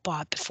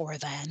bought before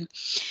then.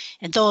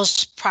 And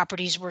those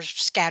properties were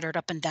scattered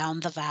up and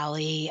down the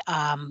valley.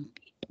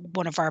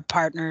 One of our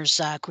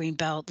partners,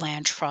 Greenbelt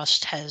Land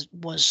Trust,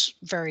 was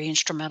very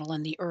instrumental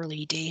in the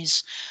early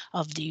days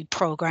of the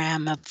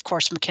program. Of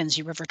course,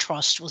 Mackenzie River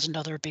Trust was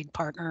another big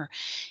partner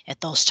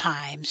at those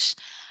times.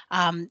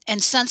 And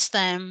since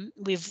then,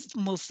 we've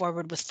moved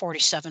forward with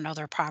 47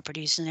 other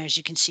properties. And as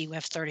you can see, we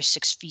have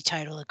 36 fee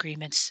title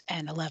agreements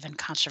and 11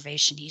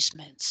 conservation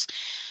easements.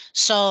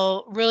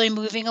 So really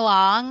moving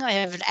along. I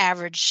have an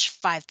average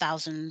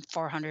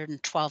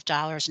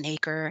 $5,412 an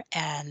acre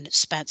and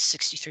spent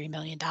 $63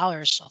 million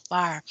so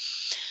far.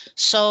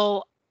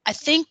 So I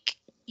think,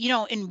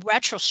 in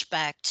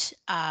retrospect,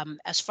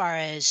 as far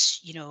as,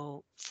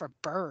 for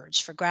birds,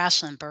 for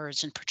grassland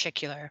birds in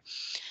particular,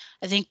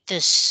 I think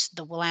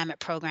the Willamette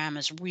program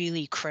is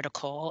really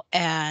critical.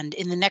 And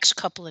in the next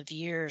couple of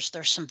years,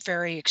 there's some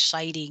very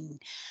exciting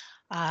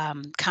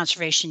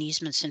conservation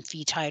easements and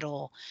fee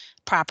title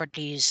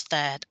properties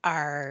that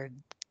are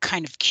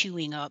kind of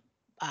queuing up,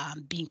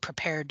 being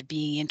prepared to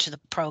be into the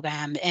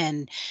program.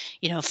 And,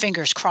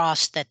 fingers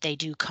crossed that they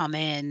do come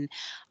in.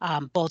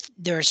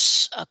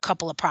 There's a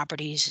couple of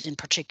properties in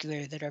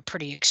particular that are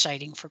pretty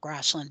exciting for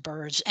grassland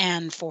birds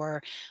and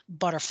for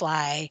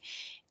butterfly,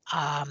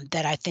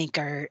 that I think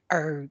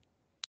are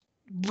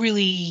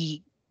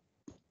really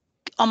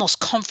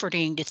almost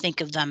comforting to think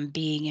of them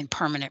being in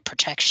permanent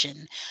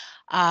protection.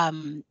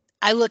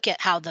 I look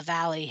at how the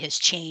valley has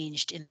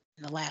changed in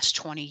the last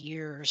 20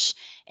 years,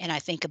 and I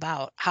think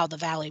about how the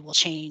valley will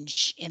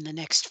change in the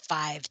next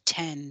 5,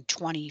 10,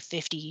 20,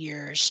 50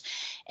 years.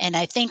 And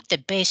I think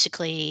that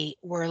basically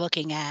we're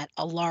looking at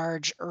a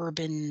large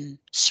urban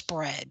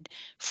spread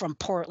from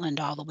Portland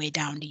all the way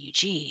down to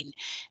Eugene.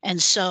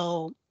 And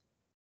so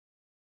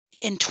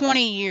in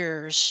 20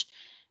 years,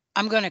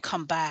 I'm going to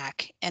come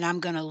back and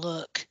I'm going to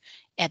look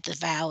at the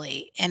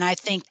valley. And I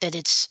think that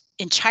it's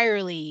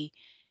entirely,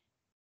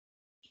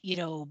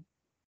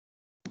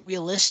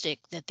 realistic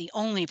that the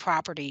only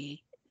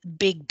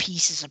big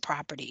pieces of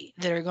property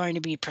that are going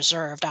to be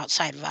preserved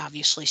outside of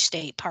obviously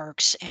state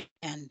parks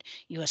and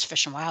U.S.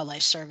 Fish and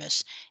Wildlife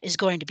Service is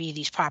going to be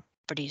these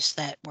properties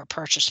that were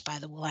purchased by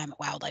the Willamette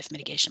Wildlife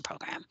Mitigation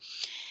Program.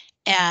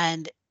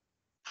 And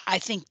I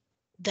think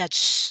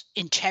that's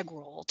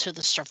integral to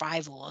the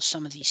survival of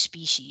some of these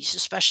species,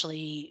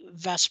 especially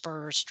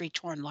vesper,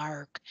 street-torn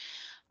lark,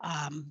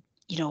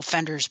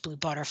 Fender's blue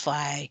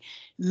butterfly,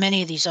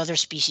 many of these other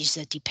species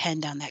that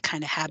depend on that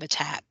kind of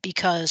habitat.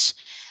 Because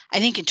I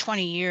think in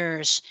 20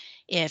 years,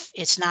 if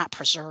it's not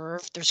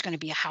preserved, there's going to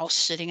be a house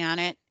sitting on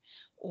it,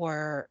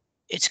 or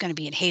it's going to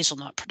be in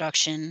hazelnut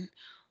production,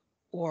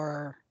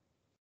 or,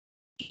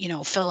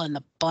 fill in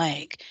the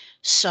blank.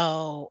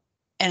 So,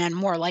 and then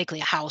more likely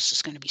a house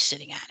is going to be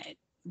sitting on it,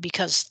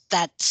 because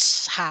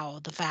that's how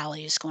the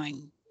valley is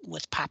going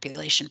with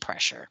population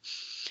pressure.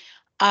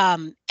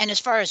 And as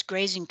far as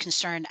grazing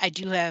concerned, I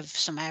do have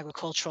some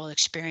agricultural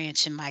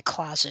experience in my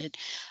closet.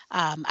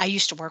 I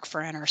used to work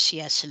for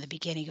NRCS in the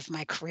beginning of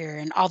my career,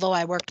 and although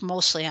I worked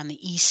mostly on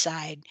the east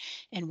side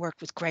and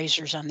worked with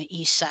grazers on the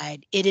east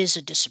side, it is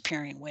a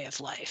disappearing way of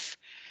life.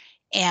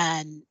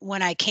 And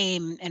when I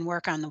came and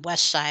work on the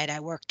west side, I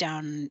worked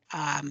down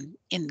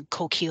in the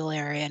Coquille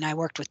area, and I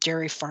worked with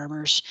dairy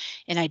farmers,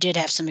 and I did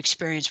have some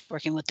experience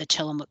working with the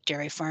Tillamook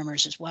dairy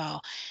farmers as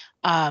well.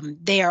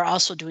 They are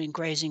also doing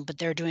grazing, but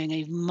they're doing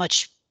a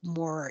much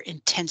more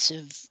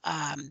intensive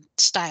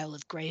style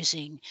of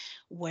grazing,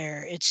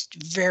 where it's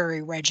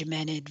very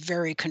regimented,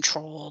 very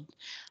controlled.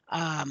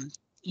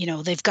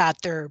 They've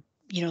got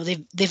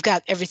they've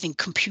got everything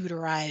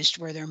computerized,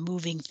 where they're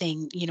moving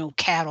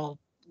cattle,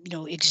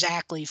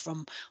 exactly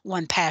from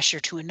one pasture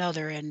to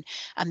another. And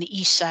on the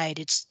east side,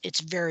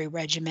 it's very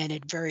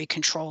regimented, very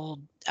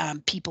controlled.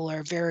 People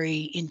are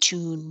very in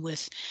tune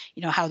with,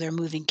 how they're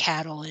moving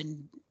cattle,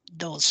 and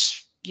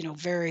those,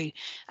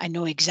 I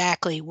know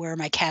exactly where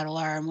my cattle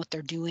are and what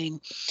they're doing.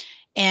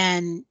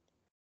 And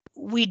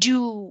we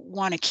do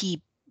want to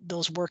keep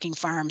those working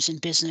farms in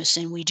business,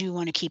 and we do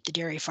want to keep the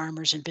dairy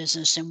farmers in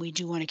business, and we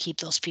do want to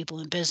keep those people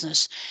in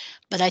business.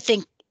 But I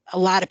think a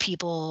lot of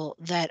people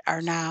that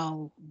are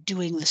now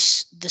doing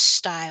this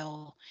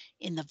style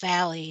in the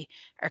valley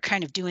are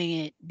kind of doing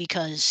it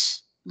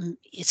because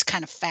it's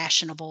kind of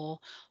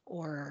fashionable,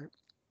 or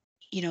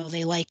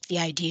they like the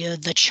idea,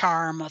 the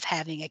charm of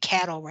having a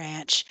cattle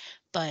ranch,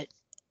 but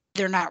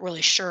they're not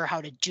really sure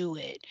how to do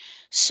it.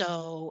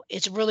 So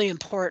it's really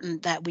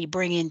important that we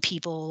bring in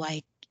people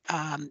like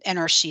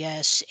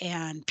NRCS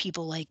and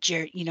people like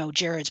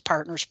Jared's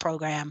Partners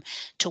Program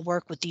to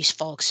work with these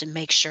folks and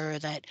make sure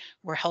that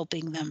we're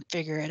helping them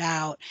figure it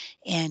out,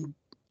 and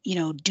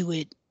do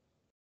it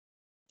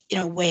in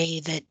a way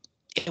that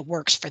it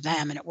works for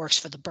them and it works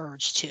for the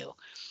birds too.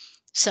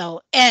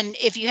 So, and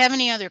if you have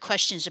any other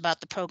questions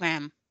about the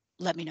program,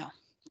 let me know.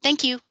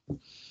 Thank you.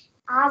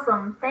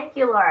 Awesome. Thank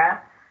you,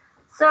 Laura.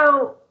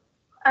 So,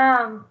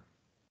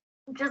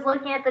 just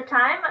looking at the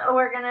time,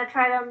 we're going to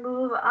try to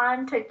move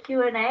on to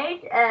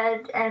Q&A,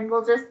 and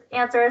we'll just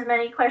answer as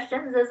many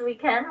questions as we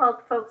can while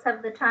folks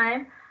have the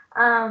time.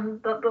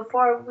 But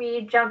before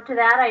we jump to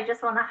that, I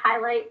just want to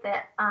highlight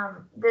that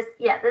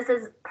this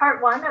is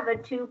part 1 of a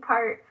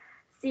 2-part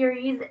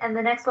series, and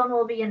the next one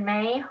will be in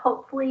May.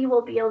 Hopefully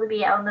we'll be able to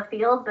be out in the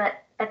field,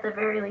 but at the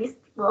very least,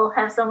 we'll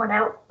have someone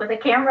out with a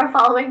camera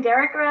following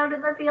Derek around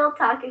in the field,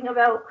 talking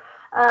about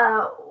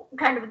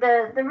kind of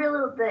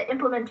the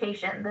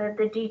implementation,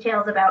 the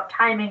details about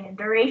timing and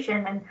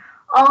duration, and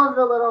all of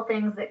the little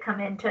things that come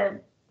into,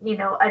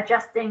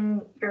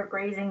 adjusting your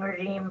grazing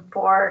regime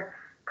for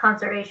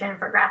conservation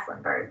for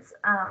grassland birds.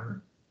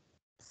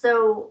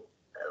 So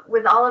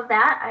with all of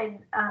that,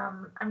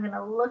 I'm going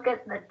to look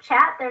at the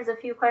chat. There's a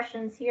few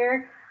questions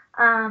here.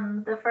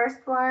 The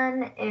first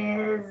one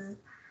is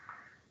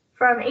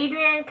from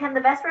Adrian. Can the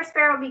vesper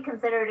sparrow be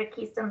considered a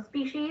keystone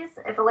species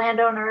if a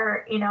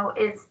landowner,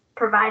 is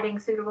providing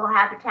suitable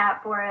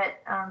habitat for it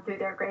through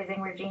their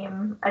grazing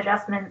regime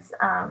adjustments?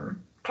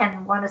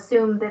 Can one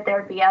assume that there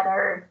would be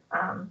other,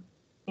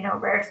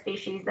 rare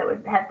species that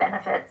would have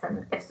benefits?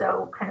 And if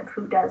so, kind of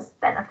who does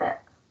benefit?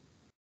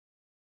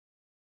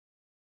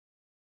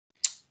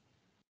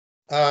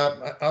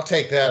 I'll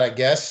take that, I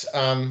guess.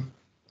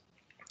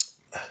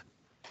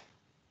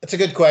 It's a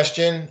good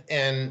question,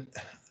 and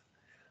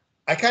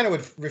I kind of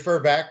would refer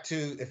back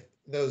to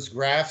those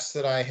graphs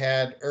that I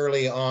had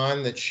early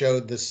on that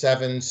showed the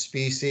 7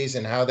 species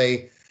and how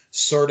they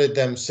sorted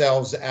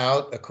themselves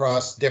out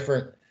across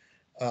different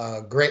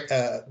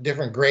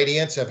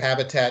gradients of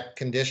habitat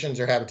conditions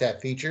or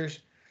habitat features.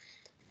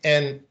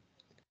 And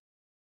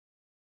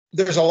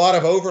there's a lot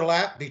of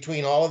overlap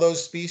between all of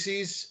those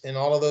species and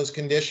all of those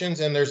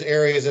conditions, and there's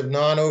areas of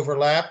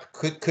non-overlap.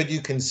 Could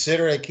you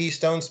consider a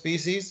keystone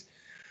species?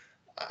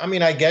 I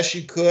mean, I guess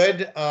you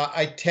could.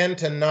 I tend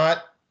to not.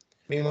 I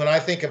mean, when I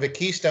think of a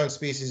keystone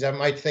species, I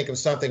might think of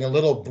something a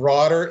little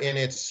broader in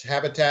its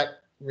habitat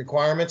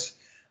requirements.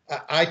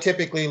 I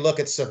typically look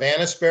at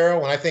savanna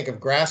sparrow when I think of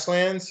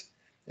grasslands,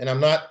 and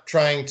I'm not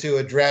trying to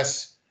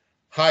address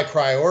high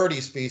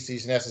priority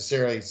species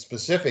necessarily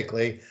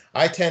specifically.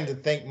 I tend to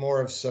think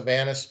more of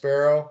savanna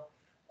sparrow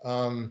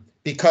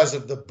because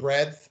of the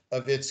breadth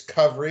of its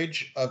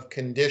coverage of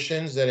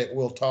conditions that it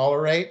will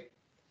tolerate.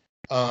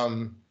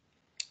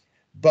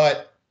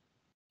 But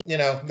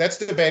that's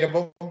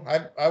debatable.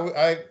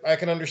 I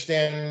can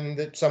understand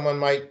that someone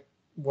might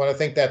want to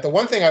think that. The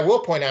one thing I will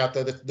point out,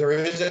 though, that there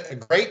is a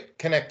great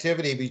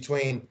connectivity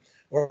between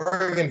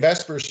Oregon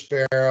vesper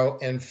sparrow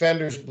and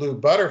Fender's blue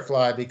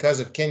butterfly because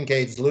of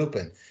Kincaid's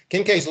lupin.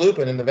 Kincaid's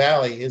lupin in the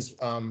valley is,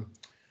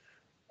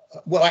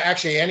 well,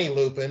 actually any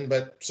lupin,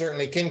 but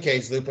certainly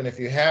Kincaid's lupin, if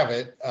you have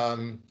it,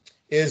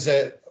 is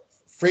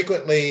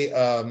frequently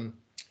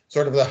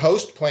sort of the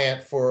host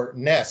plant for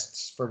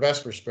nests for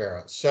vesper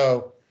sparrows.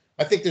 So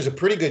I think there's a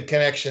pretty good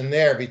connection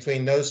there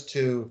between those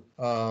two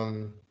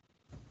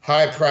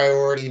high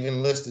priority,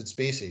 even listed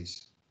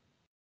species.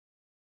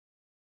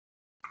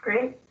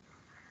 Great.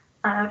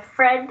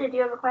 Fred, did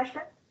you have a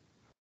question?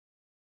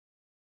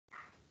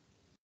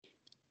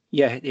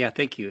 Yeah,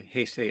 thank you.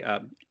 Hey,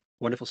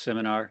 wonderful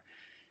seminar.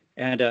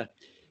 And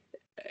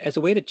as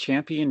a way to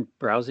champion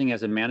browsing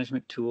as a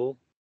management tool,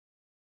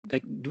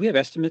 do we have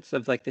estimates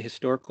of the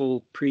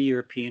historical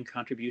pre-European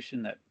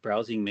contribution that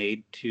browsing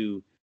made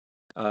to,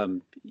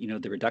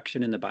 the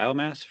reduction in the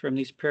biomass from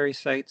these prairie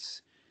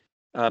sites?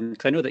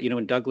 Because I know that,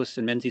 when Douglas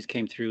and Menzies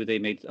came through, they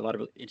made a lot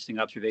of interesting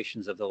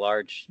observations of the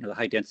large, the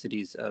high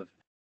densities of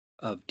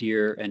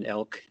deer and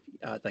elk,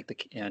 like the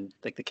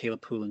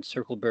Kalapulan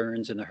circle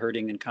burns and the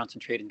herding and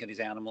concentrating of these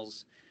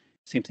animals.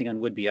 Same thing on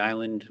Woodby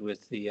Island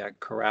with the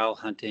corral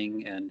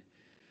hunting, and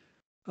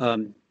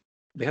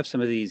we have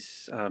some of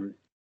these.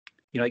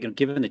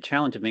 Given the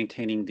challenge of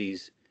maintaining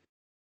these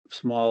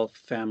small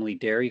family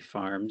dairy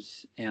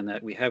farms, and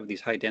that we have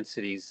these high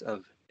densities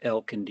of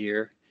elk and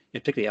deer,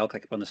 particularly elk,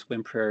 like up on the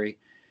swim prairie.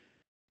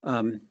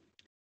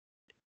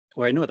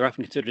 Well, I know they're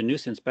often considered a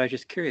nuisance, but I was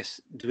just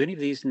curious, do any of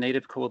these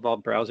native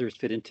co-evolved browsers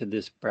fit into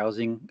this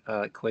browsing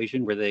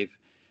equation where they've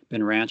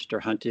been ranched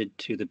or hunted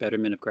to the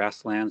betterment of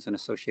grasslands and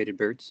associated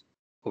birds?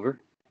 Over.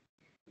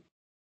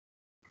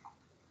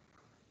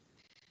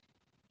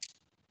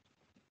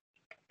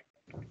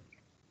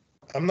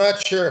 I'm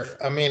not sure if,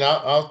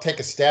 I'll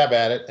take a stab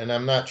at it, and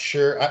I'm not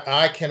sure.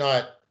 I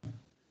cannot,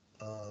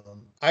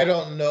 I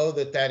don't know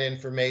that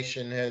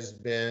information has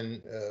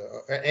been,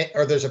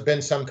 or there's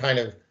been some kind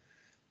of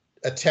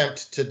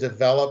attempt to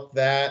develop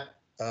that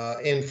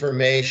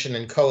information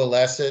and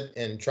coalesce it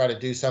and try to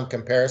do some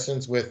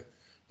comparisons with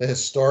the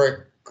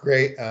historic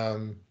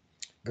grazers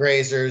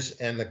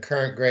and the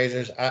current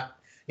grazers.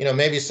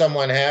 Maybe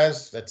someone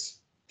has.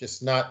 That's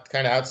just not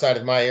kind of outside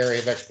of my area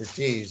of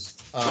expertise.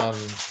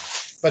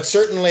 But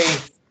certainly,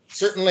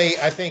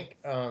 I think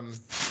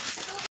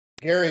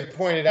Gary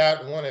pointed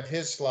out in one of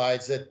his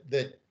slides that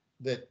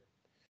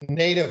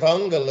native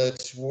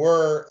ungulates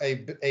were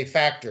a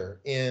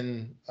factor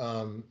in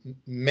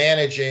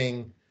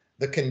managing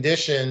the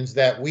conditions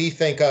that we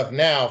think of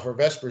now for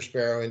vesper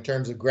sparrow in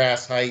terms of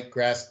grass height,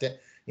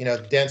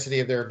 density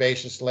of their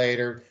herbaceous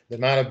layer, the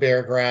amount of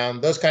bare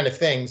ground, those kind of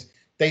things.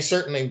 They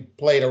certainly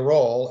played a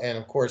role, and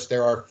of course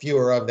there are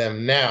fewer of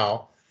them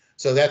now.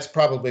 So that's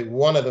probably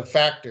one of the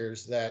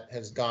factors that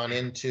has gone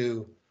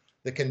into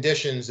the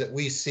conditions that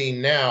we see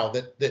now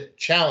that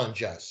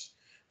challenge us.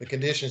 The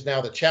conditions now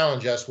that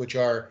challenge us, which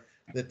are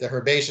that the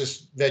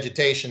herbaceous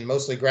vegetation,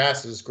 mostly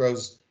grasses,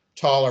 grows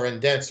taller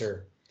and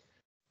denser.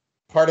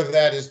 Part of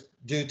that is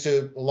due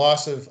to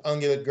loss of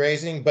ungulate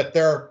grazing, but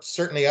there are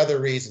certainly other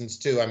reasons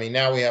too.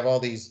 Now we have all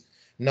these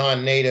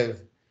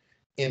non-native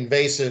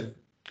invasive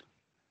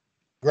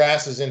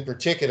grasses in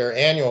particular,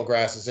 annual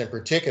grasses in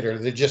particular,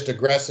 they're just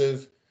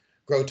aggressive,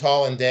 grow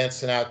tall and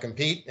dense, and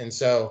outcompete. And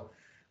so,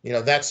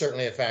 that's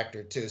certainly a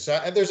factor too. So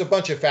there's a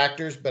bunch of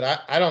factors, but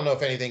I don't know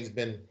if anyone's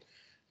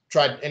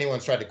tried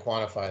to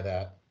quantify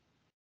that.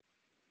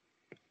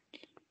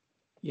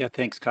 Yeah,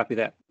 thanks. Copy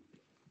that.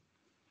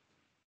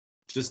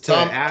 Just to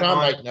add on,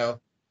 might know.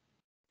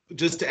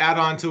 Just to add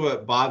on to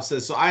what Bob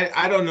says, so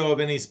I don't know of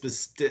any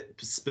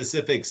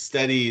specific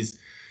studies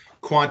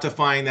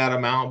quantifying that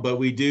amount, but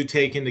we do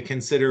take into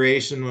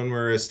consideration when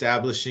we're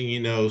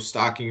establishing,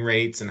 stocking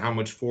rates and how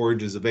much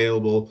forage is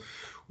available,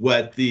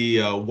 what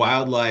the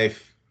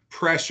wildlife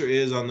pressure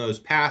is on those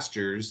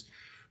pastures.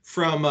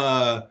 From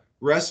a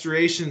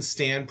restoration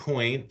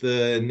standpoint,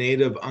 the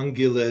native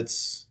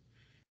ungulates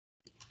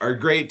are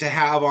great to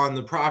have on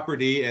the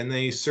property, and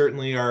they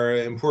certainly are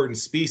an important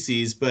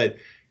species, but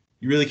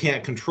you really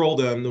can't control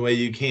them the way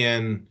you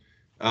can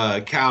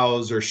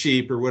cows or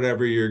sheep or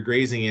whatever your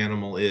grazing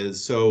animal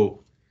is.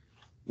 So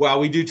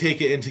while we do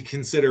take it into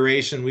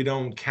consideration, we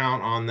don't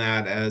count on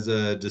that as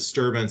a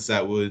disturbance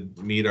that would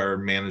meet our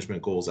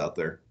management goals out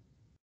there.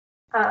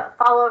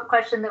 Follow-up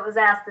question that was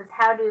asked is,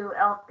 how do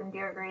elk and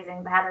deer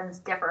grazing patterns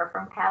differ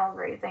from cattle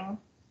grazing?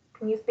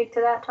 Can you speak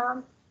to that,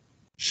 Tom?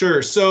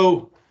 Sure.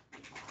 So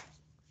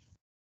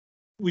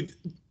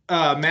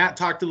Matt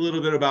talked a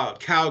little bit about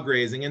cow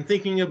grazing and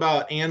thinking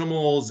about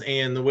animals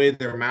and the way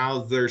their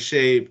mouths are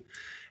shaped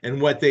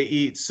and what they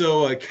eat.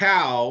 So a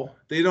cow,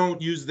 they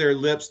don't use their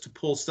lips to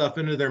pull stuff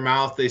into their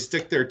mouth. They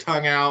stick their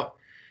tongue out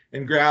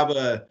and grab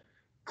a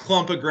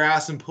clump of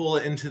grass and pull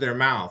it into their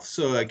mouth.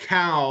 So a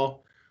cow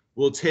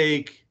will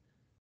take,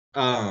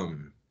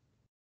 the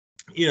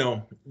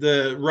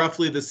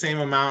roughly the same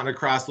amount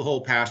across the whole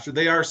pasture.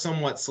 They are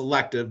somewhat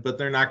selective, but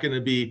they're not going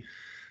to be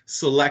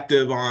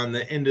selective on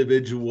the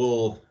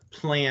individual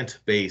plant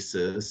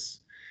basis.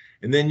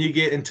 And then you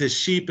get into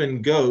sheep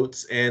and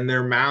goats, and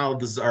their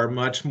mouths are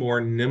much more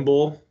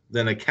nimble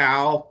than a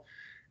cow,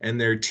 and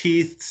their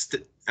teeth,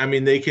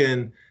 they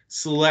can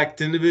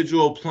select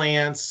individual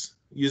plants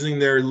using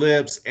their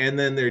lips, and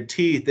then their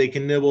teeth, they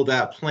can nibble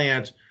that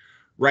plant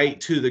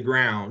right to the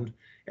ground.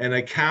 And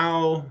a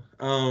cow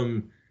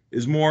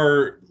is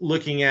more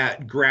looking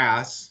at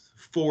grass,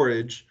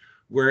 forage,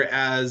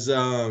 whereas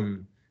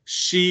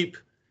sheep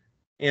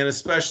and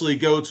especially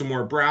goats are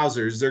more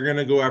browsers. They're going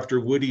to go after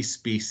woody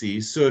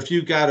species. So if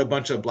you've got a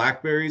bunch of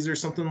blackberries or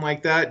something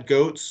like that,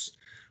 goats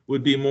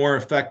would be more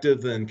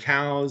effective than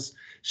cows.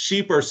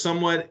 Sheep are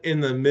somewhat in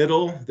the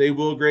middle. They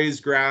will graze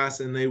grass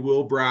and they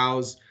will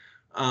browse.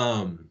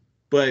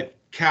 But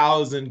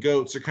cows and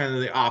goats are kind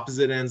of the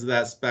opposite ends of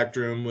that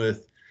spectrum,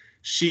 with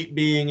sheep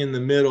being in the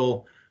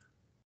middle.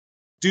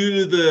 Due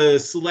to the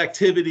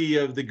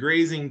selectivity of the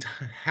grazing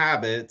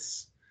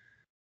habits,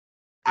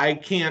 I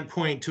can't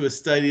point to a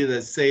study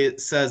that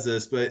says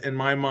this, but in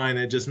my mind,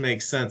 it just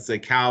makes sense that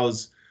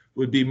cows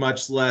would be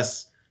much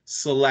less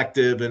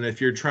selective. And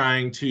if you're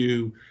trying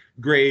to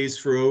graze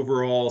for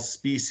overall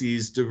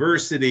species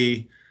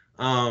diversity,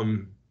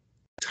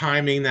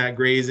 timing that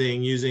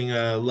grazing using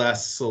a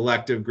less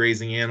selective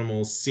grazing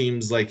animal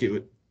seems like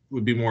it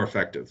would be more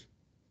effective.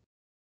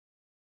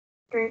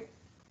 Great.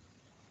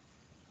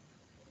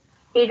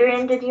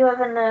 Adrian, did you have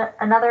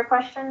another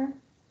question?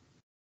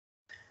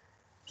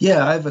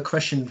 Yeah, I have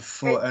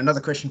another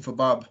question for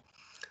Bob.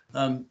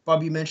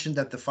 Bob, you mentioned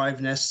that the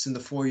 5 nests in the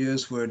 4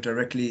 years were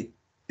directly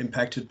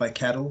impacted by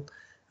cattle.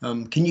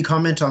 Can you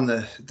comment on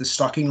the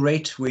stocking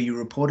rate where you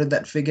reported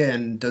that figure,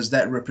 and does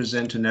that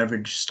represent an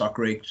average stock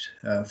rate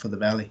for the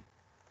valley?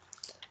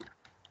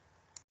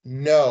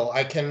 No,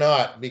 I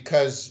cannot,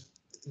 because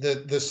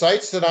the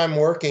sites that I'm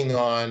working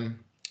on,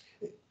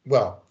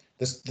 well,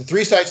 the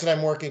 3 sites that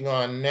I'm working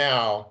on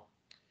now,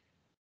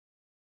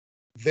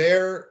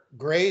 their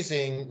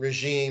grazing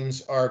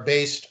regimes are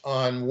based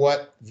on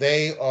what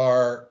they've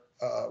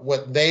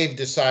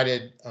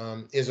decided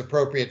is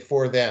appropriate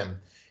for them.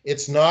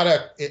 It's not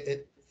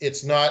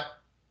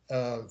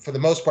for the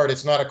most part,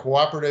 it's not a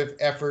cooperative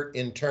effort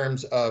in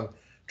terms of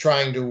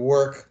trying to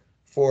work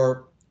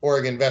for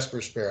Oregon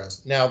vesper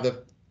sparrows. Now,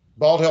 the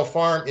Bald Hill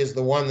Farm is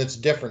the one that's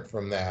different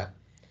from that.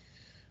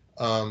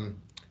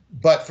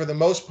 But for the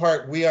most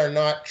part, we are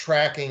not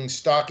tracking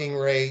stocking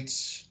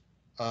rates,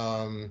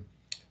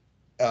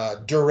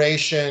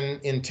 duration,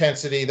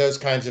 intensity, those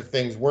kinds of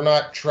things. We're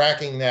not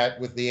tracking that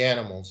with the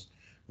animals.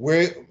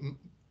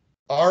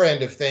 Our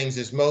end of things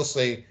is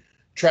mostly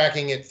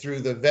tracking it through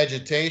the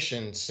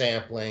vegetation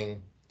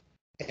sampling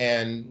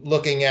and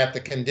looking at the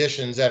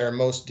conditions that are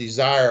most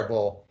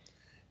desirable.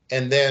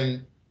 And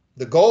then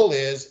the goal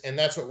is, and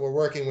that's what we're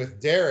working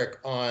with Derek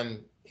on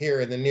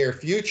here in the near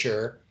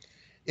future,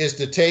 is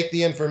to take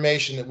the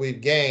information that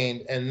we've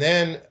gained and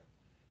then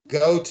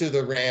go to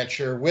the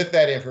rancher with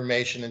that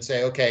information and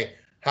say, okay,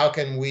 how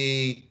can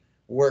we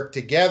work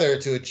together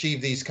to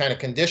achieve these kind of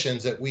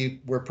conditions that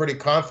we're pretty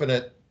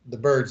confident the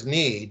birds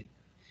need?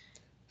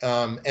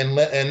 And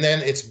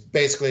then it's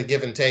basically a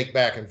give and take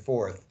back and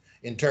forth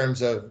in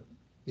terms of,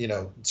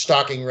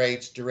 stocking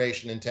rates,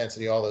 duration,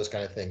 intensity, all those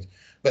kind of things.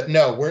 But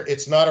no,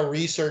 it's not a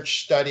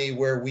research study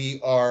where we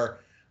are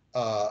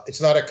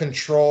it's not a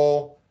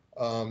control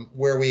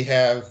where we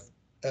have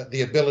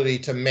the ability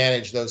to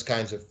manage those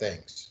kinds of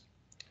things.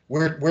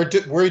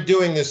 We're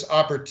doing this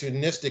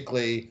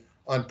opportunistically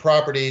on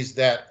properties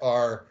that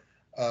are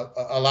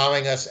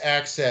allowing us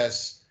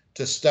access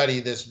to study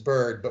this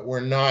bird, but we're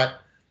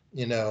not,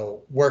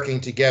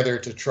 working together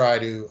to try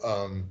to,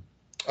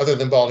 other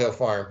than Bald Hill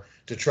Farm,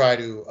 to try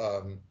to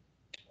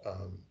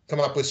come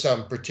up with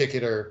some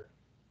particular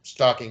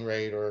stocking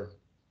rate or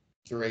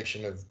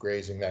duration of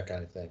grazing, that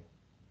kind of thing.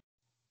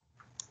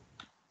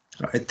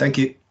 All right, thank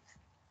you.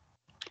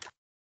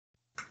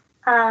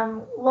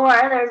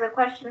 Laura, there's a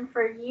question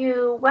for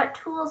you. What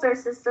tools or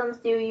systems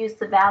do you use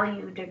to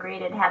value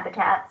degraded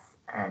habitats?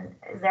 And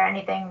is there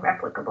anything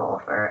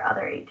replicable for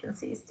other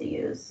agencies to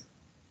use?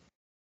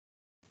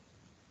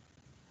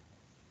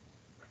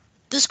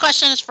 This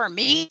question is for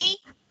me.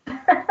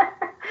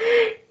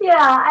 Yeah,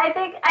 I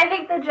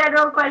think the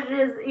general question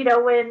is,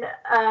 when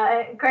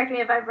correct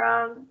me if I'm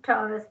wrong,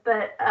 Thomas,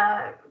 but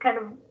kind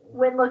of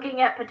when looking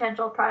at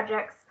potential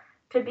projects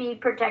to be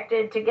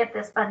protected to get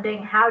this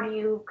funding, how do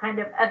you kind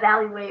of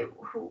evaluate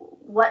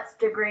what's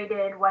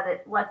degraded,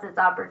 what's its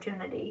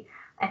opportunity?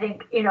 I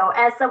think,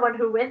 as someone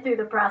who went through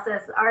the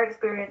process, our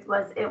experience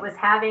was it was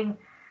having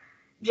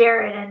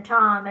Jared and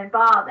Tom and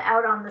Bob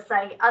out on the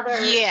site,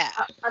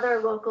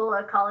 other local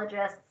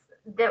ecologists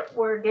that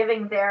were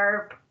giving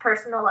their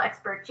personal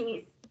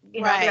expertise,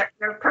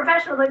 their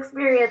professional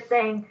experience,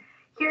 saying,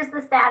 here's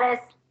the status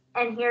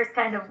and here's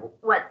kind of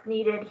what's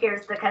needed.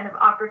 Here's the kind of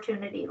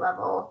opportunity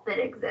level that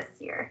exists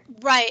here.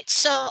 Right.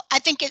 So I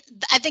think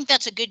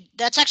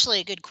that's actually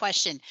a good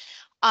question.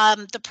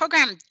 The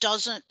program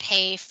doesn't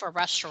pay for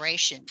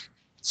restoration.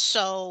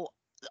 So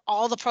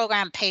all the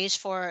program pays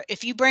for,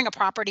 if you bring a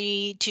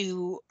property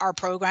to our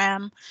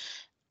program,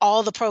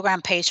 all the program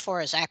pays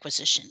for is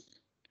acquisition.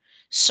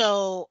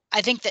 So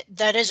I think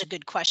that is a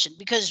good question,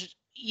 because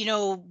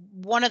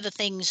one of the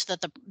things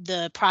that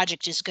the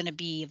project is going to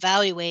be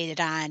evaluated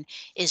on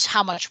is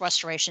how much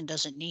restoration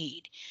does it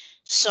need.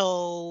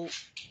 So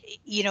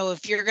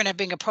if you're going to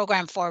bring a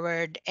program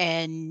forward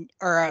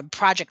or a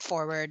project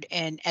forward,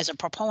 and as a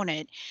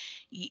proponent,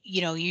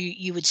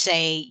 you would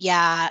say,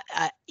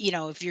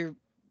 if you're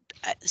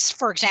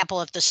for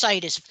example, if the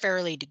site is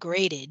fairly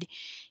degraded,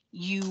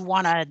 you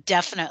want to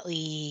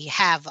definitely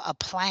have a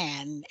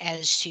plan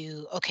as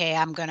to, okay,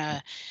 I'm going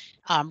to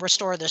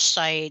restore this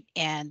site,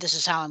 and this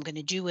is how I'm going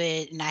to do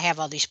it. And I have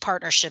all these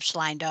partnerships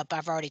lined up.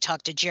 I've already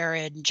talked to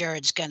Jared, and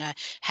Jared's going to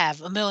have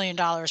 $1 million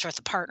worth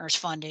of partners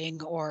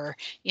funding, or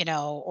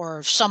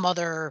some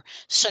other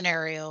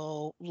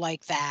scenario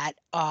like that.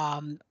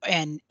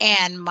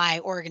 And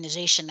my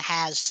organization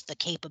has the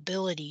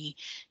capability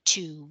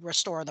to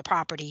restore the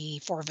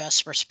property for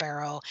vesper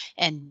sparrow,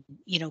 and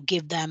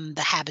give them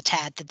the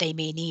habitat that they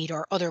may need,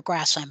 or other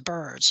grassland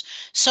birds.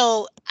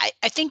 So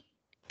I think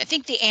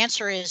the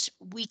answer is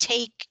we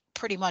take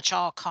pretty much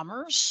all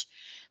comers,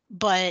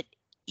 but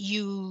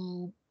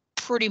you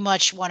pretty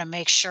much want to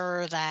make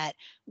sure that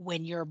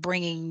when you're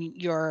bringing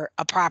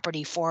a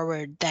property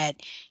forward, that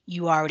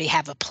you already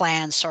have a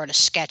plan sort of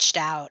sketched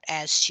out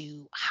as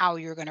to how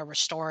you're going to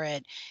restore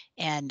it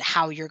and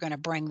how you're going to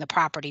bring the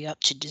property up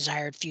to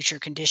desired future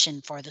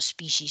condition for the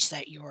species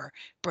that you're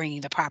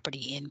bringing the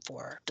property in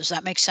for. Does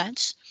that make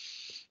sense?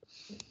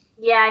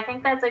 Yeah, I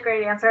think that's a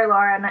great answer,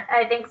 Laura. And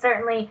I think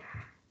certainly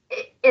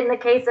in the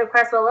case of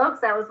Cresswell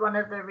Oaks, that was one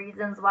of the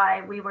reasons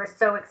why we were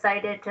so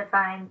excited to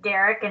find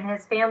Derek and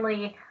his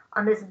family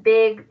on this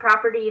big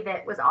property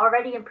that was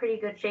already in pretty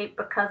good shape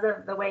because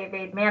of the way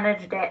they'd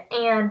managed it,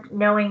 and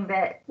knowing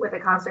that with a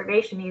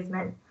conservation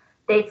easement,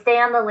 they'd stay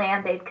on the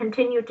land, they'd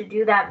continue to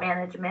do that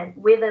management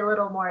with a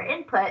little more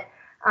input,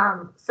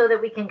 so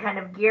that we can kind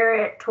of gear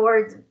it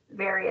towards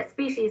various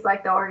species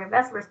like the Oregon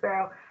vesper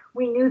sparrow.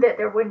 We knew that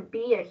there wouldn't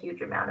be a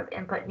huge amount of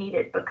input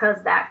needed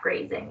because that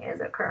grazing is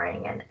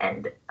occurring,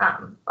 and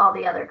all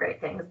the other great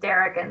things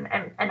Derek and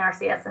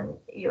NRCS and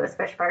U.S.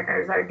 Fish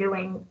Partners are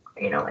doing,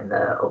 in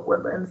the oak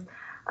woodlands.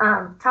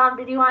 Tom,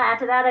 did you want to add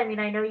to that? I mean,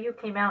 I know you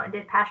came out and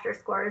did pasture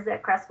scores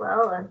at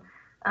Cresswell,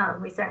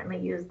 and we certainly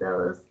use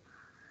those.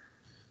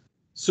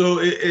 So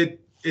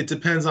it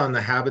depends on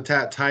the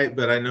habitat type,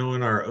 but I know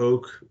in our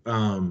oak,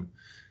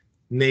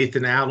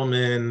 Nathan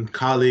Adelman,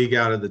 colleague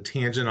out of the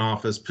Tangent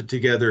office, put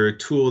together a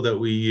tool that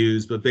we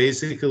use. But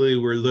basically,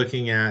 we're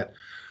looking at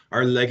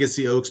our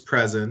legacy oaks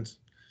present,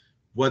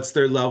 what's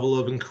their level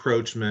of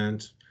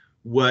encroachment,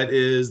 what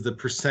is the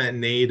percent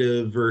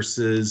native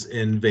versus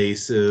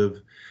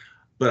invasive.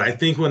 But I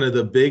think one of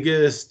the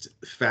biggest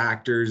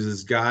factors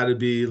has got to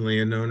be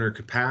landowner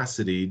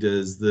capacity.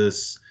 Does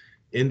this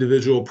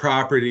individual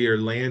property or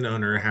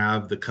landowner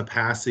have the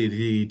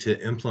capacity to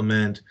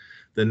implement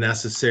the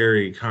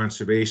necessary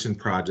conservation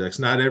projects?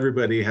 Not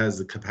everybody has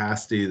the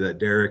capacity that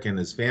Derek and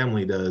his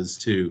family does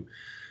to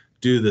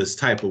do this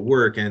type of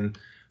work. And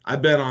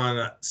I've been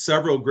on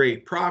several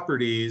great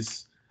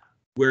properties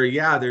where,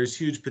 yeah, there's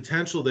huge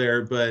potential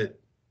there, but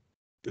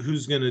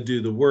who's going to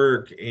do the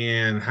work,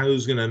 and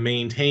who's going to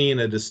maintain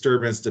a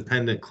disturbance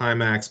dependent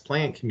climax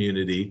plant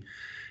community?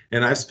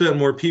 And I've spent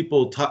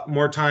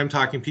more time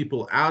talking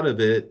people out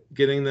of it,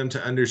 getting them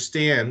to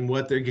understand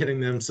what they're getting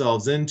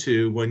themselves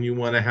into when you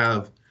want to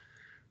have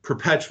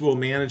perpetual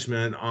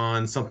management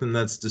on something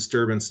that's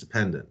disturbance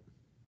dependent.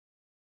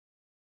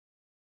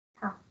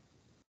 Oh.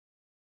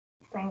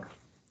 Thanks.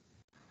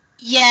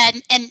 Yeah,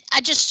 and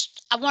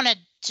I wanted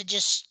to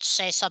just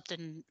say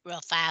something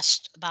real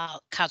fast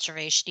about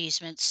conservation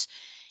easements.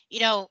 You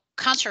know,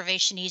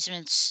 conservation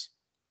easements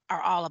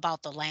are all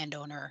about the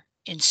landowner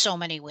in so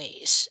many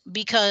ways,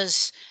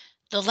 because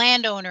the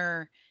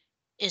landowner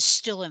is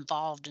still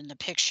involved in the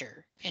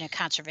picture in a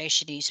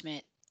conservation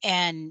easement.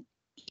 And,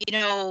 you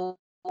know,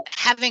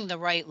 having the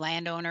right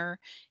landowner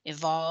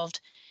involved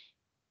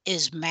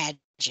is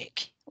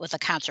magic with a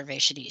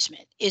conservation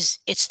easement.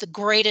 It's the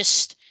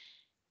greatest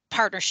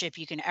partnership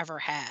you can ever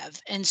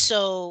have. And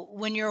so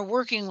when you're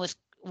working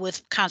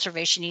with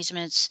conservation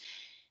easements,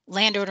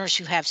 landowners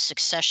who have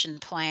succession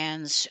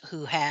plans,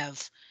 who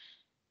have,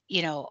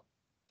 you know,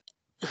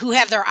 who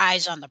have their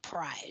eyes on the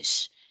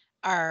prize,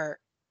 are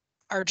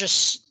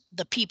just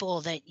the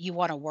people that you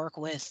want to work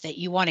with, that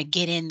you want to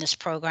get in this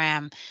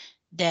program,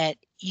 that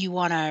you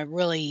want to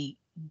really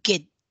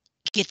get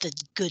the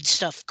good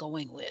stuff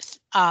going with.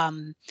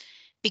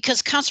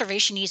 Because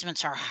conservation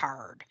easements are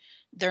hard.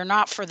 They're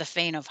not for the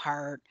faint of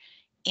heart.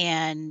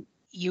 And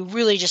you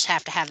really just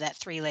have to have that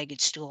three-legged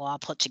stool all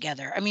put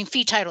together. I mean,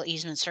 fee title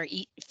easements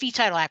fee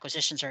title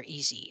acquisitions are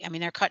easy. I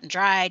mean, they're cut and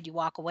dried. You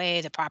walk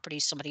away, the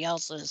property's somebody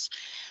else's.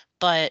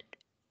 But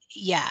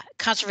yeah,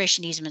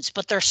 conservation easements,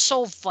 but they're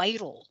so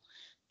vital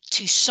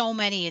to so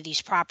many of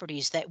these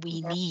properties that we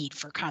need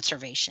for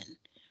conservation.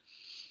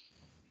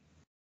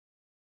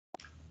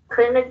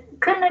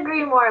 Couldn't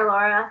agree more,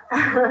 Laura.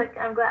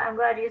 I'm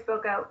glad you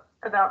spoke out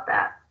about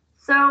that.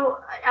 So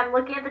I'm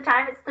looking at the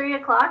time, it's 3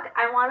 o'clock.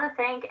 I want to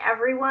thank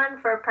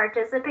everyone for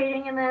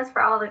participating in this,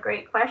 for all the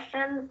great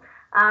questions,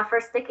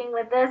 for sticking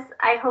with this.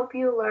 I hope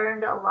you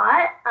learned a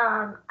lot.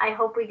 I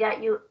hope we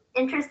got you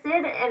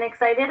interested and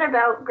excited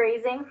about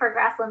grazing for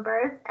grassland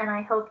birds, and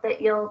I hope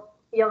that you'll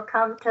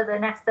come to the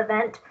next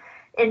event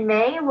in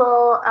May.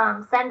 We'll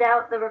send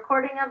out the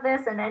recording of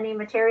this and any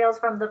materials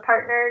from the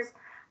partners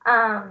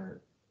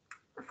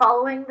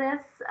following this,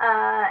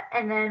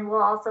 and then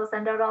we'll also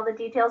send out all the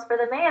details for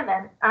the May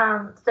event.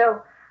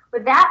 So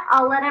with that,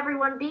 I'll let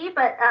everyone be,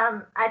 but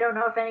I don't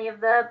know if any of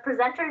the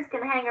presenters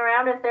can hang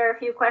around if there are a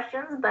few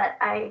questions, but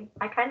I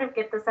kind of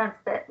get the sense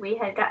that we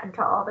had gotten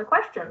to all the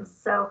questions.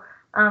 So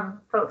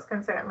folks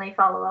can certainly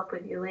follow up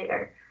with you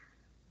later.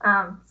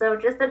 So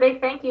just a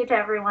big thank you to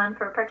everyone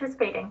for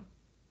participating.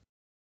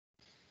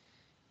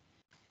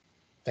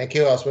 Thank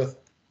you, Elspeth.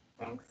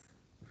 Thanks.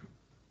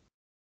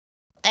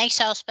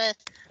 Thanks, Elspeth.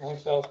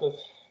 Thanks, Elspeth.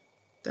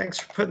 Thanks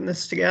for putting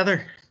this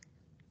together.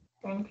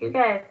 Thank you,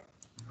 guys.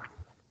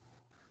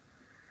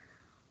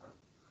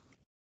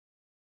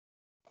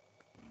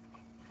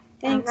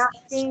 Thanks. I'm not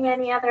seeing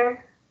any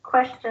other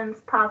questions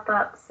pop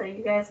up, so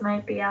you guys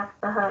might be off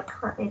the hook.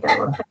 Let me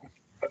double check.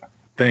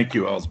 Thank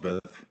you,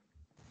 Elspeth.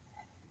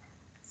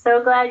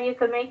 So glad you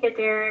could make it,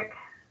 Derek.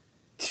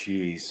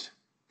 Jeez.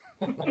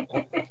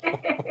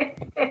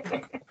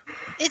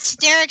 It's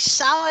Derek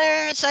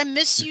Salyers. I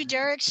miss you,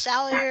 Derek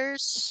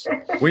Salyers.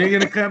 When are you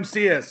going to come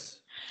see us?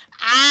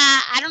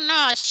 I don't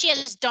know. She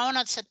has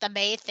donuts at the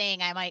May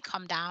thing. I might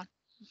come down.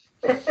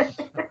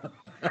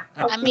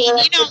 I mean,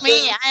 you know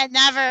me.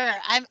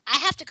 I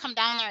have to come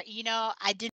down there. You know, I didn't.